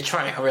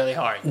trying really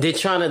hard. They're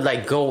trying to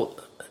like go.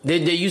 They're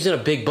using a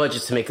big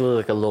budget to make it look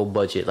like a low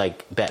budget,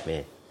 like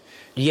Batman.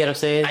 You get what I'm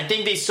saying? I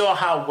think they saw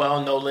how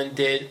well Nolan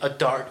did a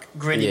dark,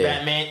 gritty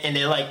Batman, and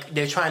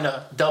they're trying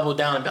to double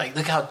down and be like,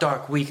 look how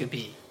dark we could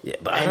be. Yeah,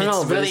 but I don't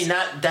know. It's really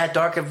not that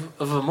dark of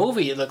a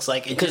movie. It looks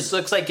like it just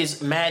looks like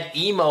it's mad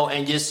emo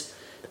and just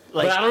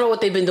like. But I don't know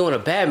what they've been doing to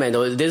Batman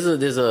though.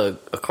 There's a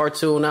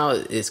cartoon now.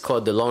 It's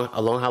called A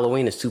Long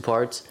Halloween. It's 2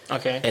 parts.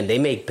 Okay. And they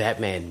make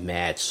Batman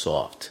mad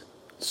soft.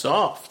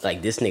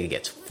 Like, this nigga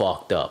gets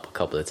fucked up a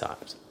couple of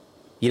times.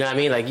 You know what I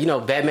mean? Like, you know,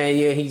 Batman.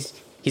 Yeah, he's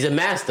a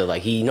master.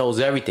 Like, he knows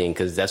everything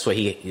because that's the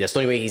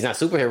only way he's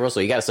not a superhero. So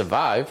you got to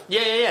survive.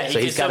 Yeah. So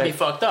he's gotta be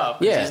fucked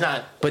up. Yeah, he's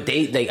not. But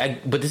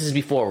but this is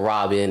before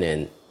Robin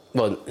and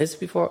it's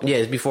before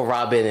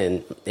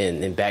Robin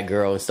and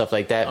Batgirl and stuff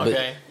like that.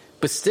 Okay.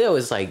 But still,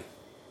 it's like,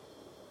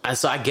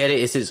 so I get it.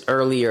 It's his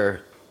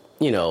earlier,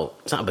 you know,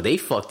 time, but they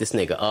fucked this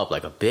nigga up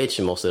like a bitch.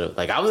 And most of them,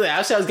 like I was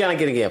kind of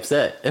getting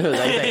upset. Like,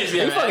 are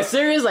you fucking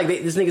serious? Like,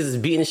 this nigga's is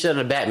beating the shit out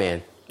of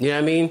Batman. You know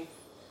what I mean?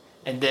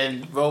 And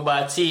then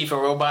Robot Teeth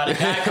or Robotic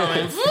Guy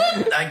coming.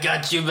 I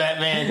got you,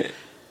 Batman.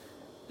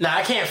 Now,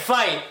 I can't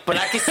fight, but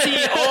I can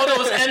see all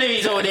those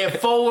enemies over there,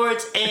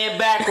 forwards and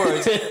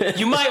backwards.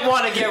 You might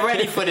want to get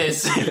ready for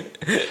this.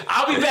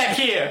 I'll be back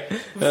here.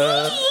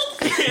 I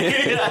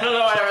don't know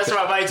why the rest of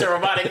my body turned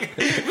robotic.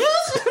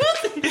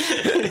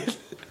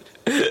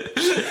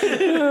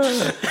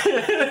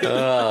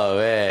 Oh,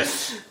 man.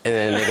 And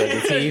then they go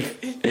to Teeth.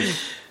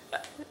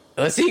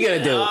 What's he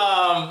gonna do?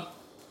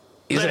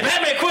 Like,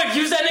 Batman, quick,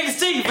 use that nigga's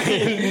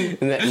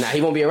teeth. Nah, he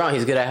won't be around.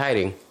 He's good at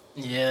hiding.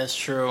 Yeah, that's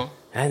true.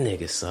 That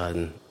nigga,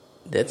 son.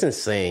 That's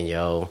insane,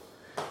 yo.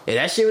 Yeah,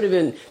 that shit would have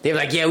been... They were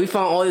like, yeah, we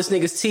found all this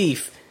nigga's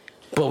teeth,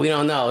 but we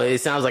don't know. It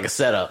sounds like a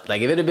setup.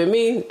 Like, if it had been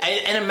me...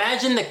 And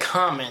imagine the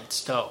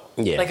comments, though.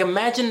 Yeah. Like,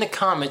 imagine the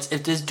comments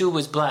if this dude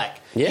was black.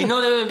 Yeah. You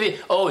know, they would be,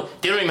 oh,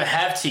 they don't even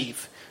have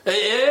teeth.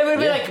 It would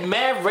be like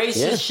mad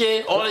racist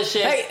shit, all this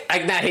shit. Hey, I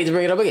hate to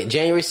bring it up again.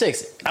 January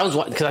 6th.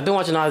 Because I've been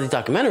watching all these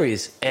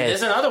documentaries. And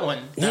there's another one.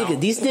 Nigga,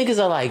 these niggas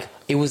are like,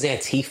 it was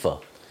Antifa.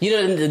 You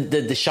know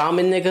the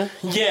shaman nigga?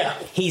 Yeah.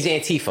 He's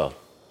Antifa.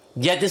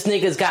 Yet this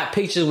nigga's got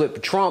pictures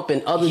with Trump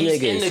and other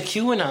niggas. He's in the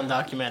QAnon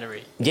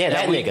documentary. Yeah,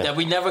 that nigga. That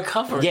we never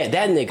covered. Yeah,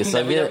 that nigga.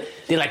 So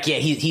they're like, yeah,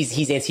 he's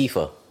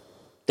Antifa.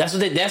 That's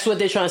what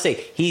they're trying to say.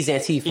 He's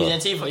Antifa. He's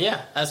Antifa,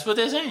 yeah. That's what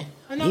they're saying.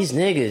 I know. These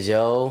niggas,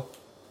 yo.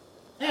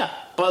 Yeah.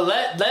 But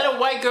let a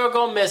white girl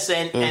go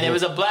missing, and it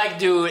was a black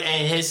dude,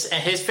 and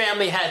his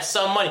family had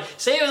some money.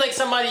 Say it was like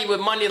somebody with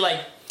money,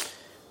 like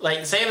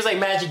say it was like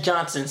Magic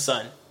Johnson's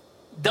son.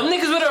 Them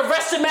niggas would have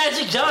arrested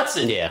Magic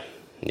Johnson. Yeah.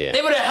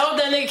 They would have held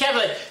that nigga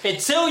captive. Like,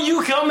 until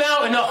you come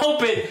out in the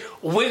open,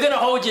 we're gonna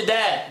hold your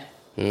dad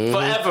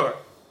forever.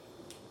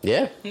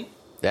 Yeah.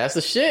 That's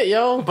the shit,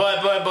 yo.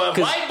 But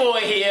white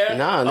boy here.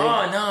 Nah,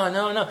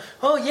 no.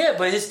 Oh yeah,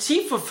 but his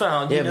teeth were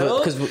found. You know,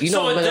 because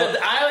the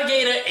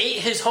alligator ate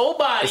his whole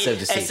body except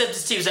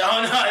his teeth. Like,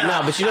 oh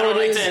no, but you know what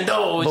it is.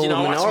 Indulge, but you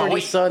know,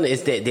 minority, son,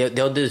 is that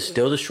they'll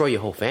destroy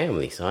your whole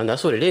family, son.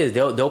 That's what it is.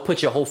 They'll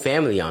put your whole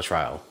family on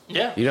trial.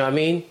 Yeah, you know what I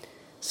mean.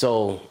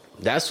 So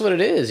that's what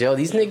it is, yo.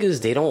 These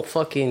niggas, they don't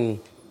fucking.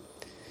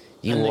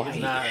 That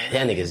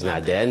nigga's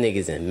not dead. That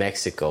nigga's in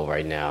Mexico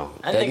right now.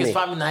 That nigga's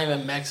probably not even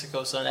in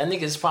Mexico, son. That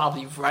nigga's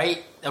probably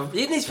right.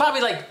 He's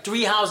probably like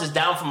 3 houses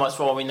down from us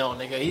for all we know,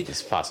 nigga.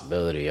 It's a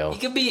possibility, yo. He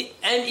could be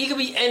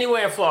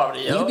anywhere in Florida,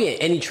 yo. He could be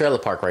in any trailer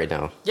park right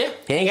now. Yeah.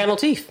 He ain't got no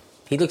teeth.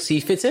 He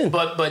fits in.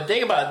 But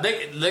think about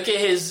it. Look at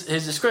his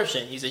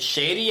description. He's a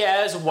shady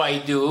ass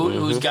white dude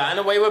who's gotten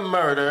away with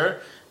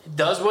murder,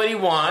 does what he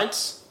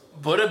wants,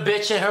 put a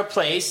bitch in her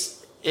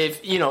place,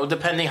 if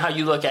depending how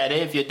you look at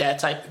it, if you're that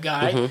type of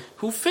guy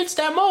who fits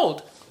that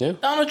mold. Yeah.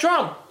 Donald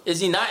Trump, is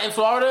he not in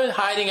Florida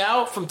hiding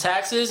out from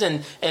taxes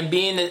and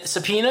being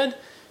subpoenaed?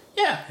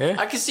 Yeah,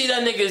 I can see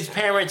that nigga's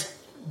parents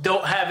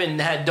haven't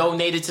had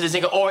donated to this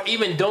nigga, or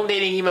even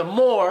donating even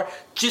more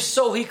just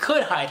so he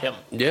could hide him.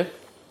 Yeah.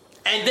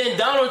 And then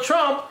Donald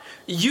Trump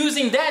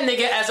using that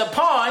nigga as a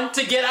pawn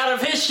to get out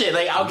of his shit.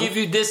 Like, I'll give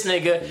you this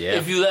nigga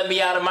if you let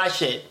me out of my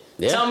shit.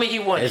 Yeah. Tell me he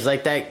won. It's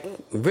like that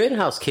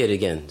Rittenhouse kid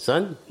again,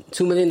 son.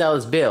 $2 million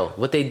bail.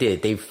 What they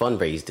did, they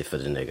fundraised it for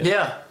the nigga.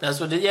 Yeah, that's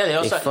what. They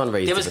also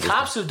fundraised. There was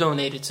cops who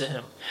donated to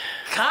him.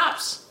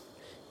 Cops.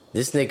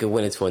 This nigga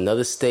went into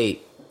another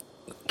state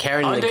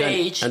carrying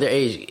underage.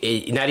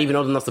 Underage, not even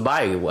old enough to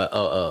buy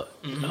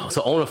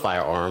to own a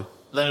firearm.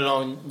 Let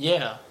alone,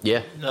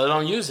 let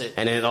alone use it,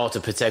 and then all to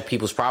protect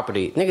people's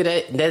property,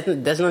 nigga.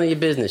 That's none of your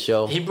business,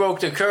 yo. He broke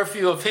the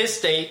curfew of his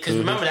state because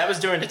remember that was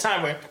during the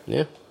time where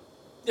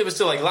it was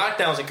still like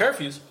lockdowns and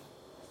curfews.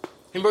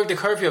 He broke the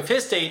curfew of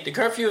his state, the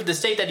curfew of the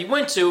state that he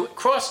went to,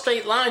 crossed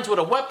state lines with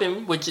a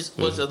weapon, which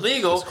was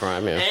illegal, it's a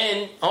crime,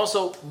 and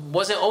also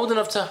wasn't old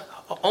enough to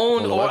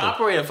own or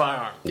operate a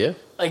firearm. Yeah,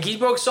 like he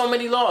broke so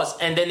many laws,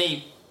 and then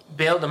they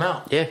bailed him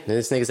out. Yeah, and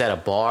this nigga's at a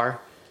bar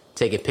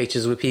taking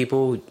pictures with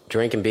people,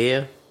 drinking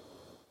beer.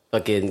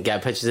 Fucking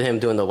got pictures of him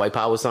doing the white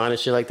power sign and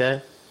shit like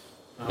that.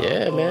 Oh,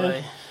 yeah, boy.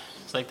 Man.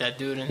 It's like that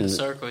dude in the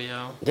circle,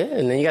 yo. Yeah,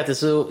 and then you got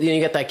this little, you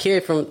got that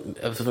kid from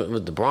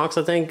the Bronx,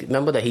 I think.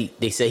 Remember that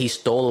they said he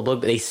stole a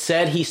book. They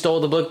said he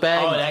stole the book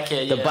bag. Oh, that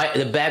kid.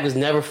 The bag was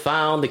never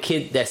found. The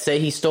kid that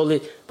said he stole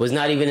it was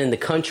not even in the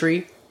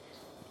country.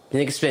 The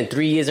nigga spent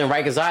 3 years in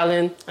Rikers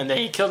Island, and then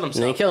he killed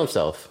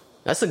himself.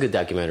 That's a good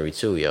documentary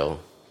too, yo.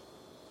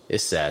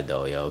 It's sad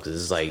though, yo, because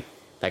it's like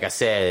I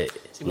said,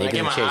 see, when I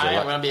get my eye,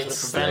 I'm gonna be able to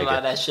prevent a lot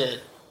of that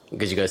shit.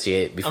 Because you're gonna see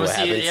it before it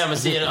happens. I'm gonna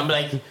see it. I'm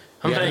like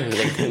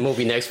the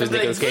movie next with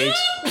Nicolas Cage.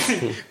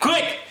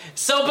 Quick,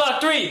 Cell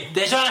Block 3.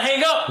 They're trying to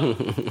hang up.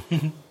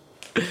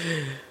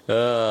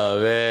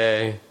 Oh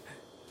man,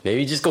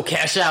 maybe just go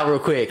cash out real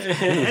quick.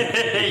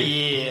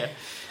 Yeah,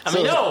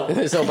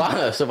 no. So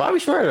Bobby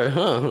Shmurda,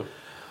 huh?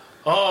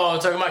 Oh,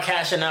 talking about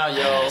cashing out,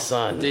 yo.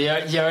 Son.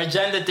 Your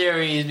agenda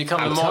theory is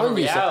becoming more of a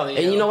reality.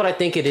 And you know what I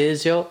think it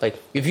is, yo?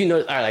 Like, if you know,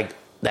 like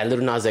that Lil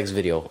Nas X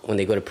video when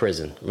they go to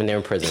prison, when they're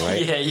in prison,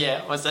 right?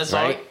 Yeah. What's that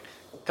song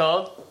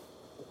called?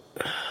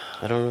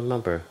 I don't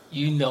remember.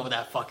 You know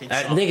that fucking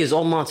song. Nigga's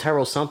all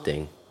Montero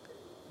something.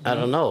 I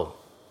don't know.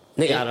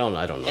 Nigga, I don't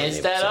know. It's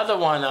that other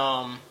one.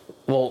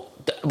 Well,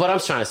 what I'm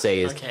trying to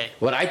say is,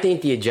 what I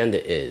think the agenda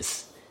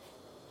is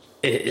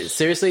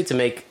seriously to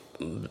make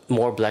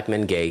more black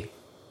men gay.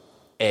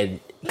 And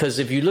because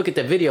if you look at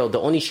the video, the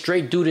only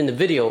straight dude in the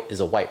video is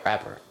a white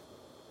rapper.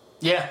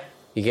 Yeah.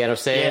 You get what I'm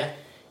saying?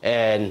 Yeah.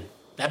 And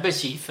that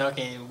bitch, she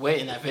fucking wait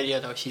in that video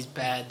though. She's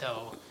bad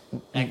though.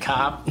 That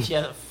cop, she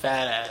has a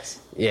fat ass.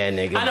 Yeah,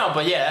 nigga. I know,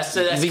 but yeah,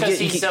 that's because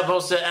he's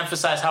supposed to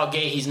emphasize how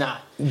gay he's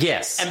not.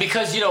 Yes. And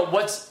because,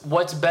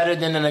 what's better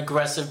than an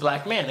aggressive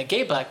black man? A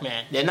gay black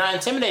man. They're not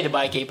intimidated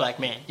by a gay black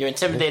man. You're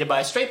intimidated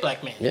by a straight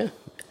black man. Yeah.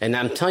 And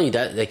I'm telling you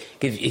that, like,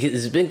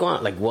 it's been going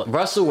on. Like, what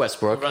Russell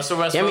Westbrook.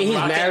 Yeah, I mean,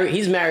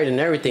 he's married and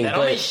everything,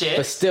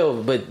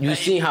 but you've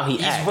seen how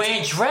he acts. He's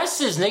wearing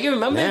dresses, nigga.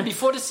 Remember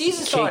before the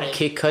season started.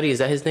 Kid Cudi, is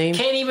that his name?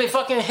 Can't even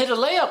fucking hit a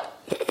layup.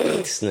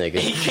 This nigga.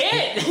 He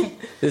can't.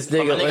 This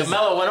nigga.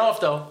 Melo went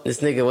off though.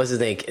 This nigga, what's his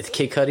name?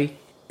 Kid Cudi.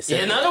 Yeah,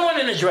 another one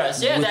in a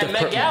dress. Yeah, that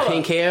Met Gala.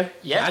 Pink hair.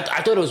 Yeah,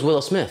 I thought it was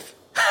Willow Smith.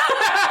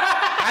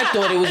 I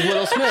thought it was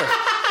Willow Smith.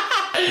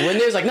 When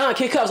they was like, nah,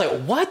 Kid Cudi, I was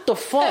like, what the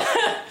fuck?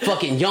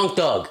 Fucking Young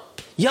Thug.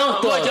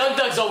 Young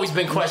Thug's always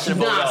been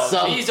questionable.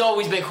 He's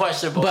always been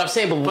questionable. But I'm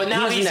saying, but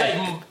now he's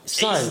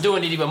he's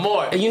doing it even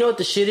more. And you know what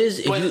the shit is?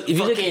 If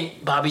you look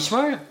at Bobby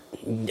Shmurda.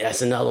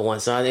 That's another one,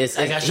 son. I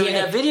showed you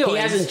that video. He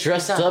hasn't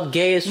dressed up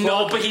gay as fuck.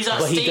 No, but he's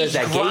on stage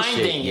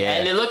grinding. Yeah.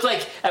 And it looked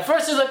like, at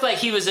first it looked like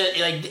he was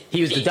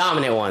the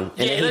dominant one.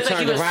 And it looked like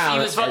he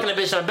was fucking a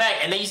bitch on the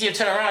back. And then you see him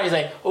turn around, he's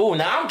like, oh,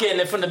 now I'm getting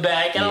it from the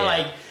back. And I'm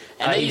like,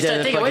 and then you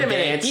start thinking, wait a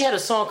minute, he had a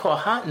song called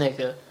Hot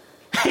Nigga.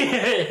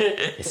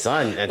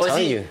 Son, I'm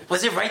telling you.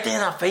 Was it right there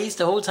in our face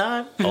the whole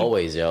time?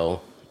 Always,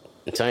 yo.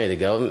 I'm telling you, the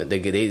government,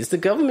 it's the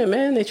government,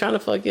 man. They're trying to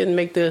fucking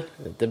make the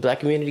black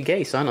community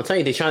gay, son. I'm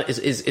telling you,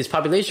 it's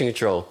population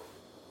control.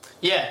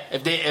 Yeah,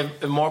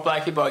 if more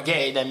black people are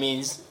gay, that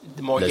means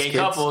the more gay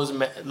couples,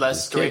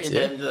 less kids,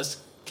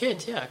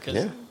 yeah,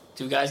 because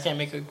 2 guys can't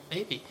make a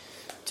baby.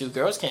 2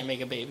 girls can't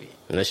make a baby.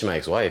 Unless you're my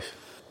ex-wife.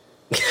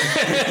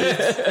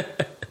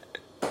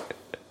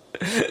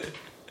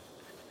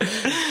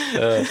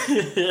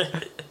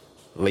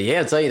 But yeah,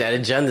 I'll tell you that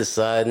agenda,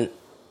 son.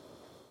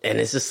 And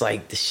it's just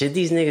like the shit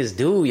these niggas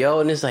do, yo.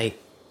 And it's like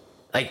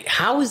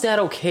how is that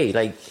okay?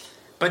 Like,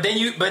 but then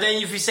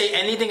if you say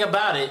anything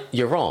about it,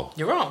 you're wrong.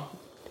 You're wrong.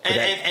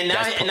 And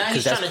now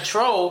he's trying to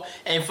troll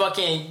and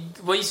fucking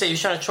what you say?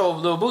 He's trying to troll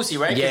Lil Boosie,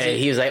 right? Yeah,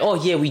 he was like, oh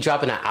yeah, we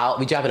dropping an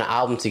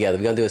album together.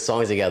 We gonna do a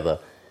song together.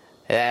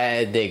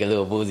 That nigga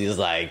Lil Boosie was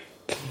like.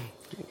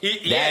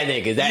 He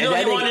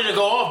wanted to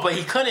go off, but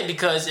he couldn't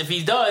because if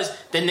he does,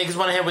 then niggas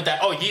want to hit with that.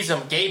 Oh, he's a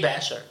gay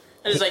basher.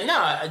 And it's like,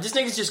 nah, this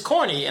nigga's just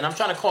corny, and I'm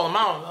trying to call him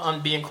out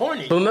on being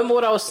corny. But remember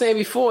what I was saying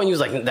before, and you was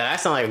like, that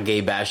sounds like a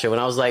gay basher. When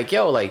I was like,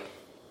 yo, like,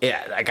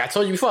 yeah, like I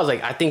told you before, I was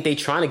like, I think they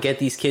trying to get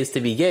these kids to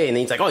be gay, and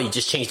then he's like, oh, you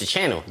just change the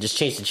channel. Just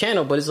change the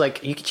channel. But it's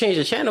like, you can change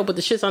the channel, but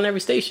the shit's on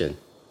every station.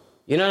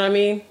 You know what I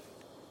mean?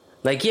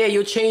 Like, yeah,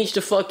 you'll change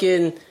the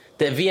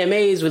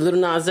VMAs with Lil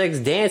Nas X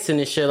dancing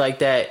and shit like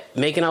that,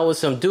 making out with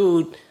some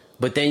dude,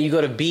 but then you go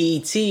to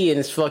BET and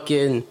it's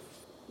fucking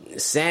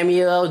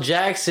Samuel L.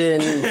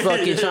 Jackson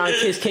fucking trying to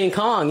kiss King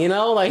Kong, you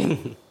know? Like,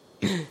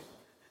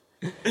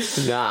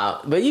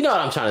 nah, but you know what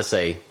I'm trying to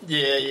say.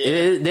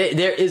 Yeah.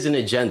 There is an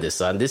agenda,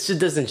 son. This shit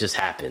doesn't just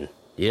happen.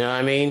 You know what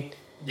I mean?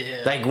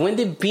 Yeah. Like, when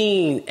did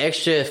being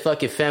extra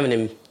fucking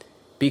feminine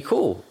be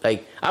cool?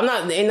 Like,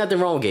 ain't nothing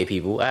wrong with gay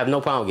people. I have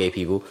no problem with gay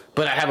people,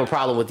 but I have a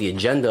problem with the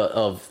agenda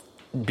of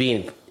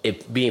being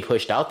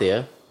pushed out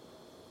there.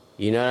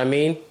 You know what I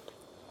mean?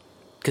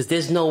 Because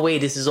there's no way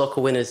this is all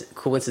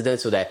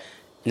coincidental that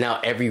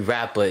now every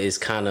rapper is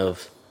kind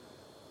of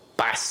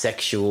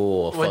bisexual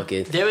or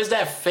fucking. There was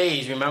that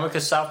phase, remember?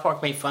 Because South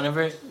Park made fun of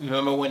it.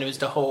 Remember when it was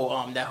the whole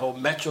that whole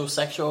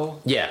metrosexual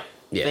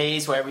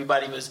phase where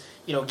everybody was,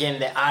 you know,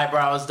 getting their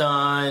eyebrows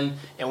done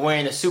and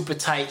wearing the super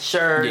tight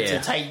shirts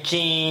and tight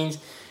jeans.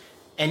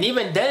 And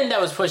even then, that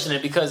was pushing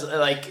it because,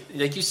 like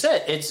you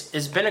said,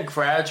 it's been a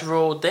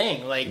gradual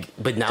thing. Like,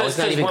 but now it's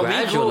not even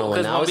gradual. No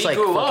more. Now it's like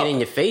fucking in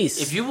your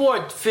face. If you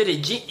wore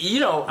fitted jeans, you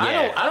know,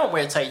 I don't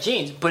wear tight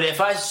jeans. But if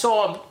I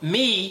saw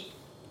me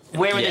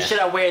wearing the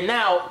shit I wear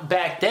now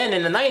back then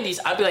in the 90s,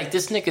 I'd be like,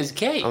 this nigga's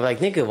gay. I'm like,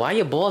 nigga, why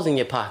your balls in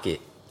your pocket?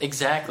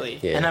 Exactly.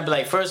 Yeah. And I'd be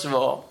like, first of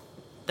all,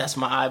 that's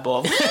my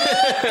eyeball. But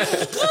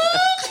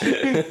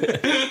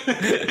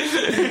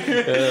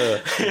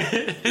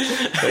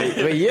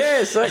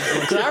yeah, so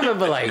because I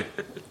remember like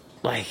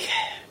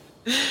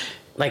a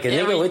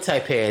nigga with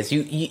tight pants.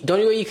 You the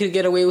only way you could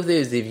get away with it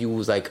is if you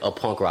was like a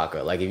punk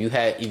rocker. Like if you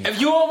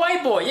were a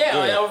white boy,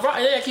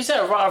 like you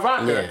said, a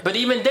rocker. Yeah. But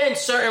even then,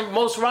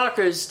 most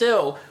rockers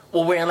still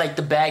were wearing like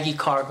the baggy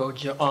cargo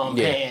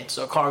pants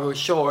or cargo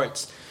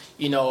shorts.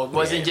 You know, it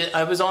wasn't just.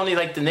 It was only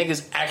like the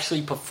niggas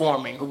actually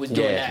performing who was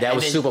doing that. That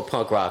was super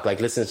punk rock, like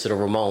listening to the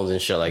Ramones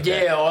and shit like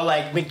that. Yeah, or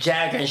like Mick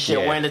Jagger and shit,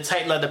 wearing the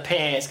tight leather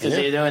pants because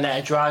they're doing that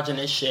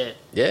androgynous shit.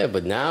 Yeah,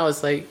 but now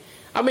it's like,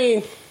 I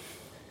mean,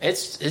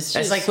 it's just,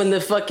 it's like when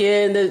the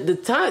fucking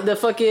the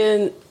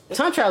fucking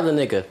time traveler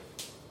nigga.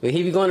 When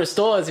he be going to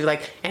stores, he be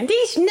like, and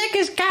these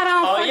niggas got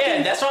on. Oh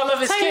yeah, that's why I love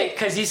his kid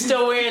because he's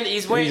wearing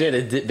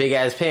the big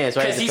ass pants,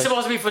 right? Because he's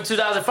supposed to be from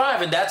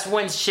 2005, and that's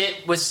when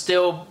shit was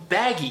still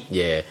baggy.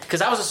 Yeah.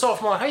 Because I was a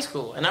sophomore in high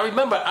school, and I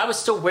remember I was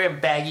still wearing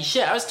baggy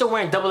shit. I was still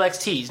wearing double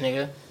XTs,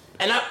 nigga,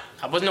 and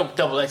I wasn't no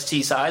double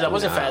XT size. I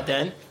wasn't fat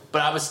then,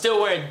 but I was still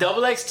wearing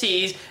double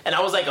XTs, and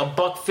I was like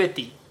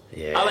 $150.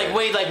 Yeah. I like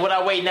weighed like what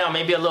I weigh now,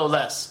 maybe a little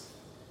less.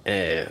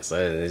 Yeah, so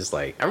it's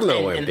like I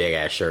remember wearing big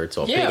ass shirts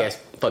or big ass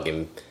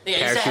fucking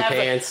parachute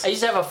pants. I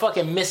used to have a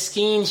fucking Miss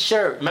Skeen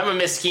shirt. Remember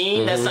Miss Skeen?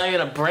 Mm-hmm. That's not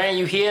even a brand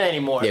you hear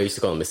anymore. Yeah, we used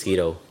to call them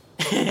Mosquito.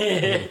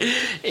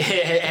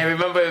 And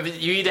remember,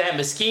 you either had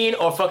Miss Skeen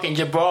or fucking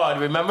Jabard.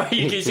 Remember,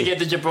 you used to get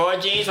the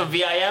Jabard jeans from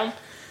VIM.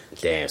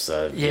 Damn,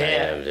 son.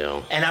 Yeah. VIM, you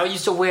know. And I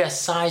used to wear a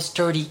size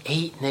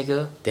 38,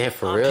 nigga. Damn,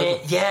 for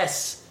real?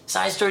 Yes,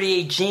 size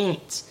 38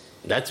 jeans.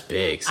 That's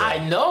big. Son. I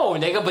know,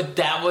 nigga, but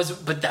that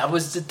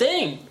was the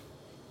thing.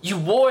 You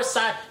wore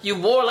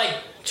like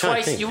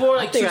twice. You wore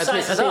like two sizes up.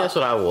 I think that's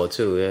what I wore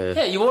too. Yeah.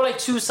 Yeah, you wore like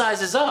two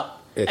sizes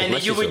up, and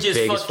then you would just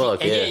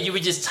you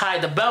would just tie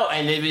the belt,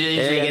 and then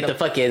get the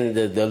fucking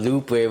the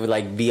loop where it would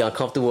like be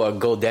uncomfortable or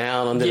go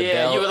down under the belt.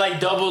 Yeah, you would like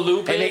double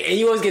loop it, and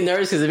you always get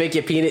nervous because it make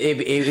your penis. It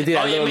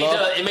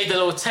made the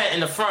little tent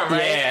in the front,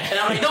 right? Yeah. And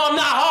I'm like, no, I'm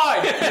not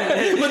hard.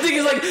 My thing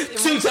is like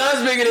 2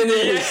 times bigger than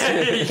this.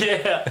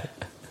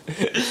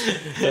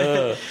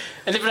 Yeah.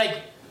 And they'd be like,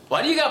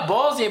 why do you got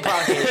balls in your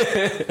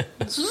pocket?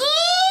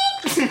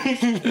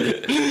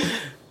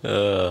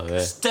 Oh,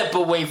 man. Step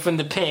away from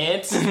the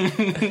pants.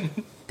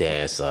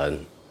 Damn,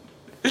 son.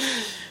 Oh,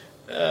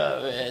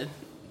 man.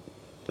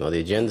 No, the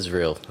agenda's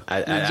real.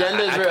 The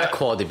agenda's real. I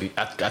called it.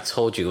 I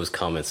told you it was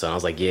coming, son. I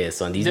was like, yeah,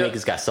 son, these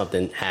niggas got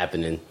something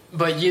happening.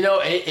 But, you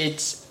know,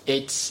 it's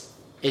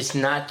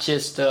not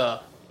just they're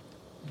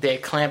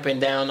clamping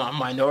down on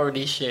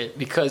minority shit.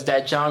 Because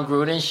that John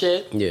Gruden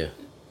shit,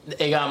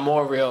 it got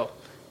more real.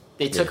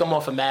 They took him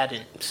off of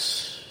Madden.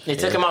 They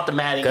took him out the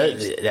Madden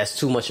games. That's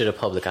too much of the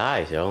public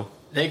eye, yo.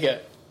 Nigga.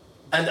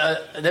 And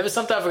there was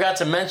something I forgot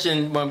to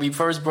mention when we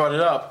first brought it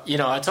up. You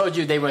know, I told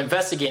you they were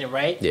investigating,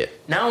 right? Yeah.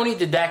 Not only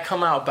did that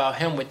come out about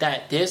him with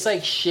that, there's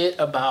like shit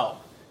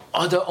about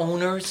other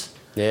owners,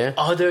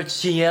 other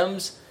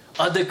GMs,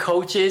 other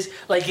coaches.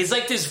 Like, it's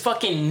like this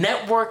fucking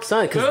network.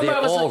 Son, because they're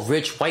all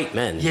rich white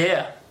men.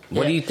 Yeah.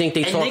 What do you think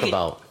they talk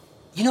about?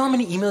 You know how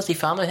many emails they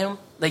found on him?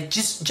 Like,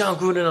 just John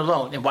Gruden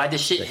alone. And why this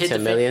shit hit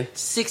 10 million?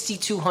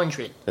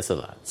 6,200. That's a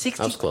lot.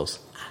 I was close.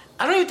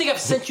 I don't even think I've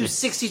sent you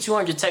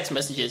 6,200 text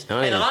messages.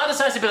 And a lot of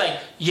times they'd be like,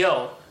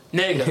 yo,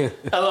 nigga,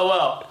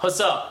 LOL, what's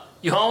up?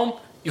 You home?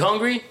 You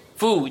hungry?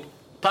 Food.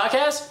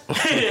 podcast.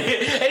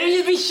 And it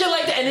just be shit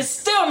like that, and it's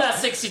still not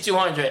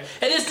 6,200. And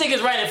this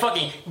nigga's writing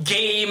fucking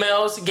gay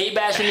emails, gay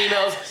bashing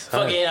emails,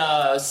 fucking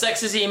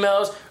sexist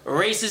emails,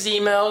 racist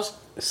emails.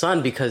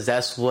 Son, because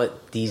that's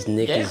what these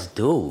niggas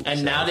do.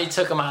 And now they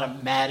took him out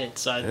of Madden,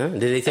 son. Did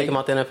they take him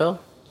out the NFL?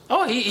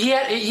 Oh,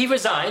 he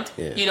resigned.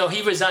 Yeah. You know,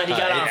 he resigned. He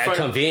got out in front.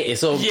 Convenient.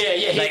 So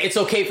like it's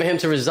okay for him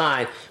to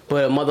resign,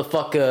 but a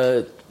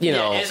motherfucker, you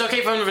know, it's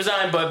okay for him to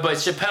resign, but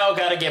Chappelle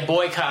got to get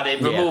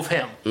boycotted. Remove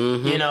him.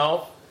 Mm-hmm. You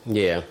know.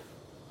 Yeah.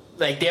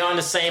 Like they're on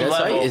the same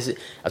level.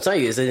 I'll tell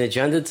you, it's an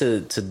agenda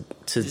to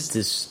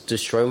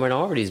destroy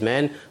minorities,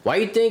 man. Why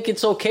you think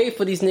it's okay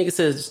for these niggas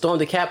to storm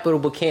the Capitol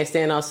but can't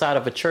stand outside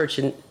of a church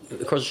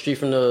across the street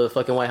from the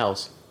fucking White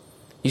House?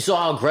 You saw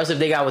how aggressive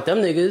they got with them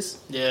niggas.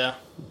 Yeah.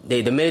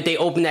 The minute they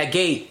open that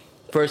gate,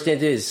 first thing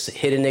is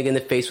hit a nigga in the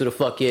face with a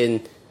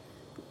fucking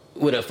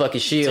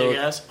shield.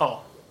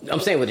 Oh. I'm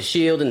saying with a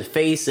shield in the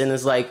face, and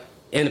it's like.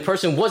 And the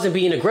person wasn't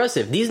being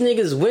aggressive. These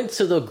niggas went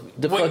to the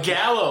with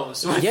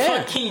gallows. With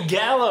fucking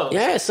gallows.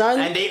 Yeah,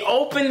 son. And they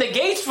opened the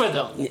gates for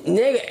them.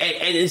 Nigga,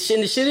 and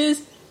the shit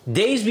is,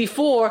 days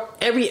before,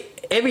 every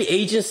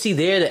agency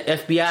there, the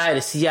FBI,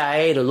 the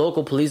CIA, the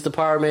local police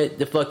department,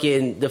 the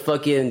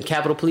fucking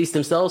Capitol Police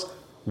themselves,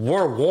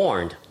 were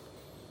warned.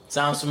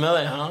 Sounds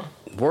familiar, huh?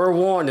 Were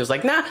warned. It was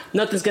like, nah,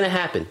 nothing's gonna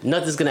happen.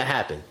 Nothing's gonna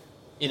happen.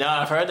 You know,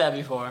 I've heard that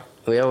before.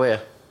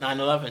 Where?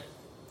 9/11.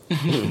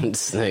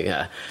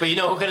 But you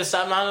know who could have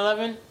stopped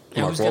 9/11?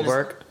 Mark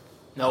Wahlberg?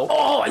 No.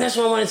 Oh, and that's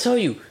what I want to tell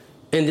you.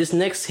 In this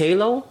next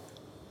Halo,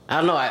 I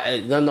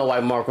don't know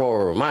why Mark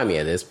Wahlberg remind me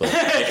of this, but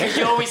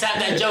you always have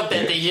that joke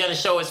that they're gonna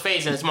show his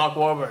face and it's Mark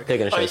Wahlberg. They're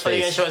gonna show his face.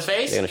 They're gonna show his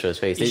face. They're gonna show his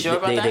face. You sure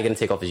about that? They're gonna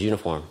take off his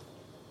uniform.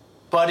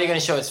 But they're gonna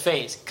show his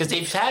face because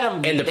they've had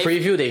him in the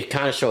preview. They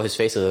kind of show his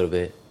face a little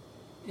bit.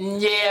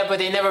 Yeah, but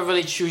they never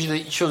really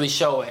truly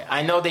show it.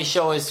 I know they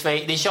show his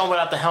face. They show him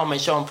without the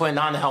helmet, show him putting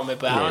on the helmet,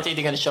 but I don't think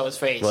they're going to show his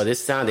face. Well,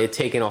 this time they're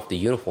taking off the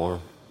uniform.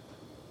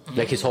 Mm-hmm.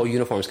 Like his whole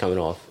uniform's coming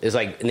off. It's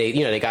like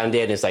they got him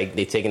there, and it's like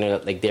they taking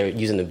it, like they're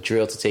using the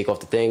drill to take off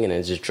the thing, and then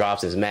it just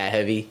drops. And it's mad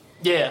heavy.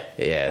 Yeah.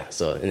 Yeah.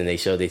 So and then they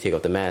take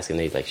off the mask, and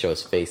they like show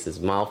his face,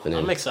 his mouth, and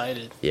then, I'm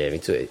excited. Yeah, me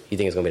too. You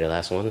think it's gonna be the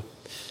last one?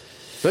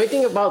 The only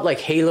thing about like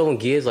Halo and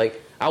Gears, like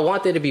I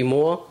want there to be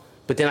more,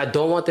 but then I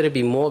don't want there to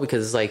be more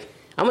because it's like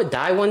I'm gonna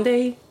die one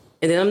day.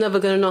 And then I'm never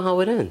going to know how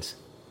it ends.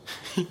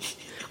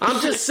 I'm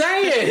just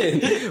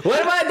saying. What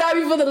if I die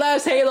before the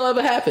last Halo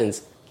ever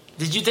happens?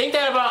 Did you think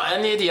that about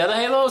any of the other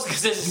Halos?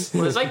 Because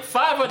there's like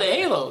 5 other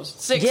Halos.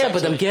 6, yeah,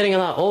 actually. But I'm getting a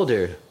lot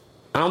older.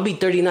 I'll be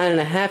 39 and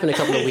a half in a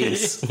couple of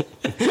weeks.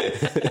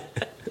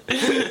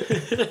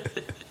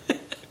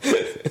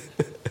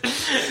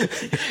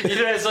 You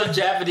know, there's some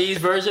Japanese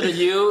version of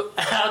you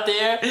out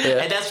there,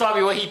 and that's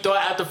probably what he thought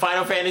after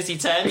Final Fantasy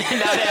X. Now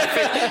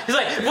he's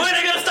like, when are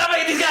they gonna stop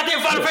making these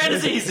goddamn Final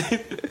Fantasies?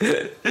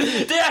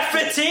 They're at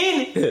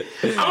 15.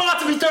 I'm about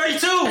to be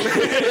 32.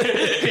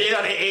 You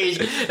know, they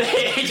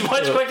age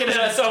much quicker than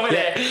us over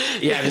there.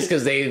 Yeah, just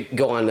because they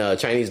go on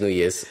Chinese New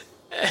Year's.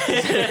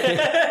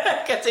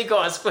 Because they go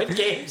on Squid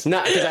Games.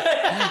 No,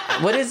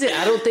 what is it?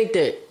 I don't think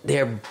that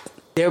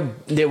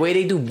their way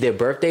they do their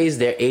birthdays,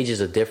 their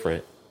ages are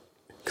different.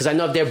 Because I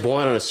know if they're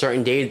born on a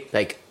certain day,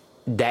 like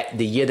that,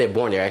 the year they're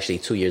born, they're actually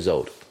 2 years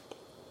old.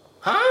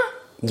 Huh?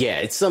 Yeah,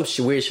 it's some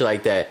weird shit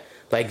like that.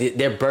 Like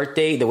their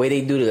birthday, the way they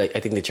do I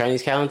think the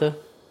Chinese calendar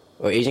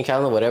or Asian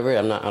calendar, whatever.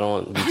 I don't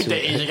want to be too.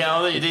 The Asian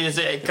calendar? You think it's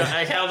a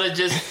calendar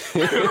just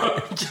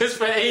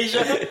for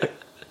Asia?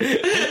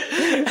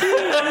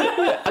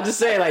 I'm just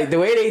saying, like the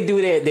way they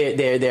do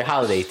their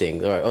holiday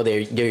thing or their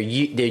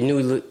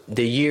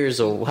years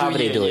or however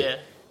they do it.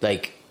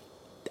 Like,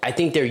 I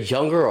think they're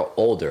younger or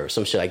older,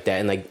 some shit like that.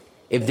 And like,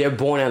 if they're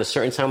born at a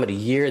certain time of the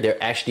year,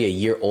 they're actually a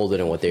year older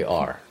than what they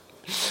are.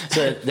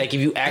 So like, if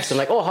you ask them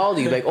like, "Oh, how old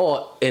are you?" Like,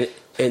 "Oh,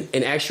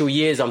 in actual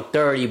years, I'm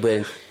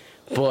 30,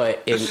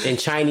 but in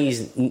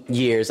Chinese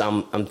years,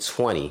 I'm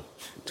 20.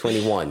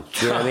 21.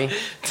 You know what I mean?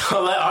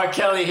 Don't let R.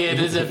 Kelly hear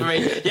this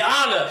information. Your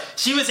Honor,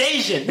 she was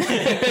Asian.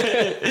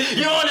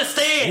 You don't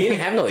understand. He didn't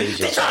have no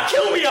Asian. They trying to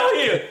kill me out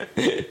here.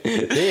 He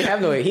didn't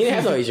have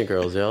no Asian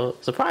girls, yo.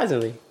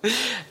 Surprisingly.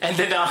 And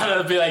then the Honor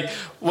would be like,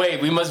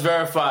 "Wait, we must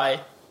verify."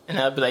 And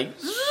I'd be like,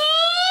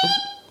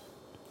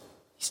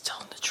 "He's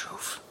telling the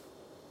truth."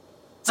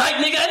 It's like,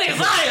 nigga, that nigga's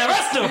lying.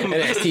 Arrest him.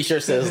 And his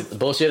t-shirt says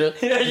bullshitter.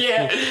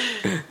 Yeah.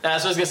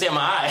 That's what I was gonna say on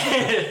my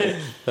eye.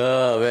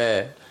 Oh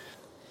man.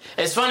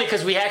 It's funny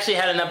because we actually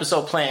had an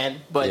episode planned,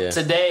 but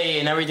today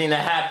and everything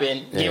that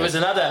happened gave us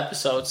another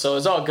episode, so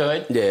it's all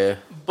good. Yeah.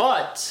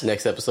 But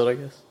next episode, I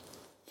guess.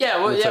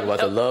 Yeah, we'll talk about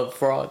the love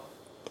fraud.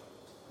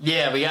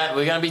 Yeah,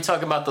 we're gonna be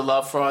talking about the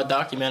love fraud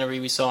documentary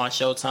we saw on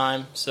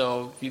Showtime.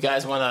 So if you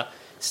guys want to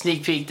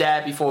sneak peek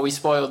that before we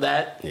spoil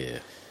that. Yeah.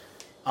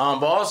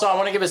 But also I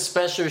want to give a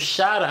special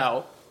shout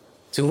out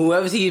to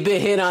whoever's he's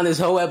been hit on this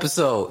whole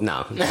episode.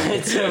 No.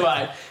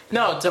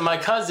 to my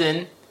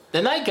cousin,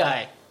 the Night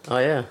Guy. Oh,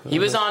 yeah. He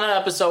was on an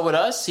episode with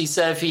us. He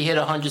said if he hit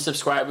 100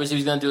 subscribers, he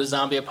was going to do a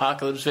zombie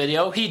apocalypse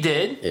video. He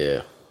did.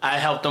 Yeah. I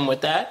helped him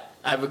with that.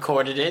 I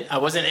recorded it. I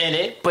wasn't in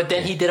it. But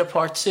then he did a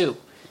part 2.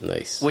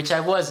 Nice. Which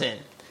I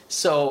wasn't.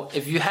 So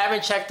if you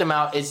haven't checked him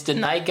out, it's the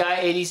Night Guy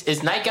 80.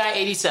 It's Night Guy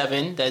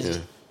 87. That's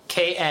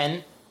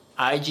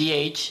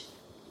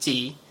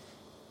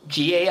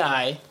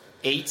KNIGHTGAI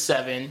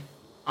 87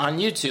 on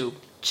YouTube.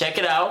 Check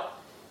it out.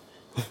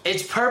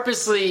 It's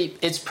purposely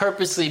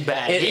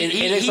bad.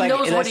 He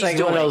knows what he's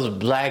doing. One of those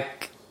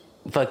black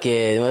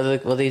fucking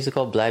what they used to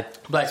call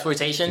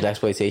blaxploitation.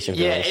 Blaxploitation.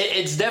 Yeah,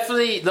 it's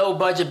definitely low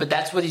budget, but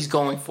that's what he's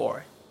going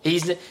for.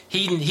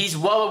 He's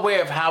well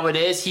aware of how it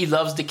is. He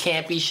loves the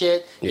campy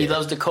shit. Yeah. He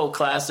loves the cult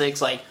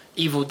classics like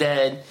Evil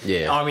Dead,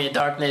 Army of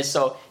Darkness.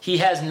 So he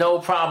has no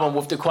problem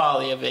with the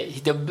quality of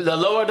it. The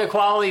lower the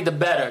quality, the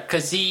better,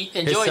 because he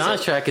enjoys it.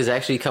 His soundtrack is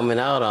actually coming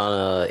out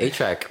on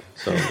 8-track.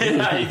 So you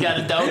got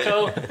a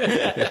Delco.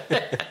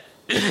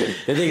 The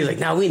nigga's like,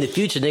 "Nah, we in the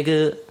future,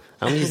 nigga.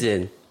 I'm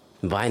using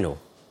vinyl."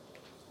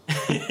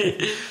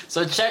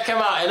 So check him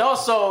out, and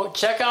also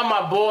check out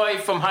my boy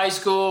from high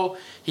school.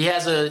 He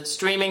has a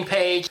streaming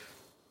page.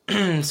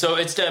 So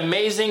it's the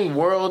Amazing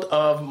World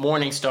of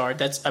Morningstar.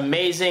 That's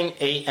amazing,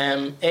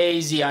 AMAZING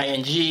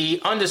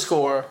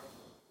 _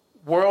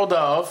 world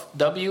of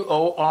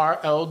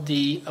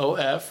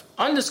WORLDOF _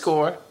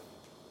 Morningstar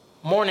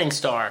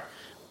MORNINGSTAR.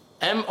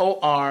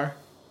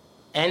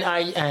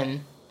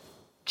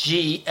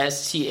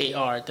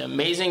 The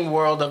Amazing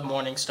World of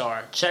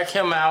Morningstar. Check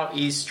him out.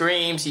 He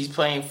streams. He's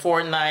playing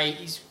Fortnite.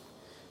 He's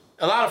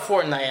a lot of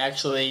Fortnite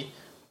actually.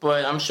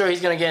 But I'm sure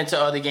he's going to get into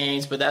other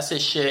games. But that's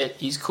his shit.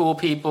 He's cool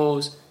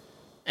peoples.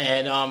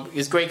 And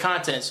it's great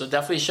content. So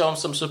definitely show him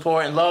some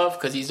support and love.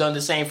 Because he's done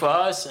the same for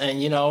us.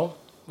 And, you know,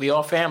 we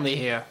all family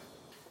here.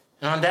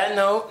 And on that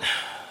note,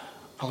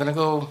 I'm going to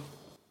go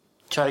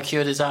try to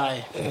cure this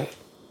eye.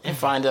 And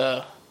find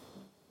a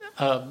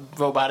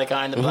robotic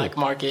eye in the black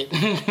market.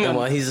 And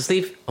while he's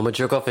asleep, I'm going to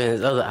jerk off in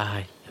his other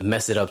eye. And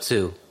mess it up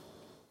too.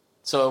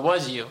 So it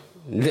was you.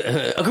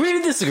 Agree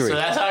to disagree. So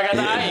that's how I got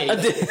the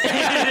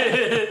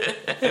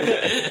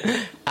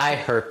eye. Eye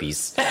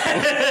herpes.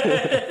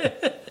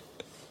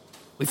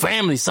 We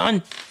family,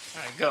 son.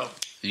 All right, go.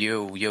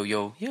 Yo. Yo.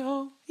 Yo.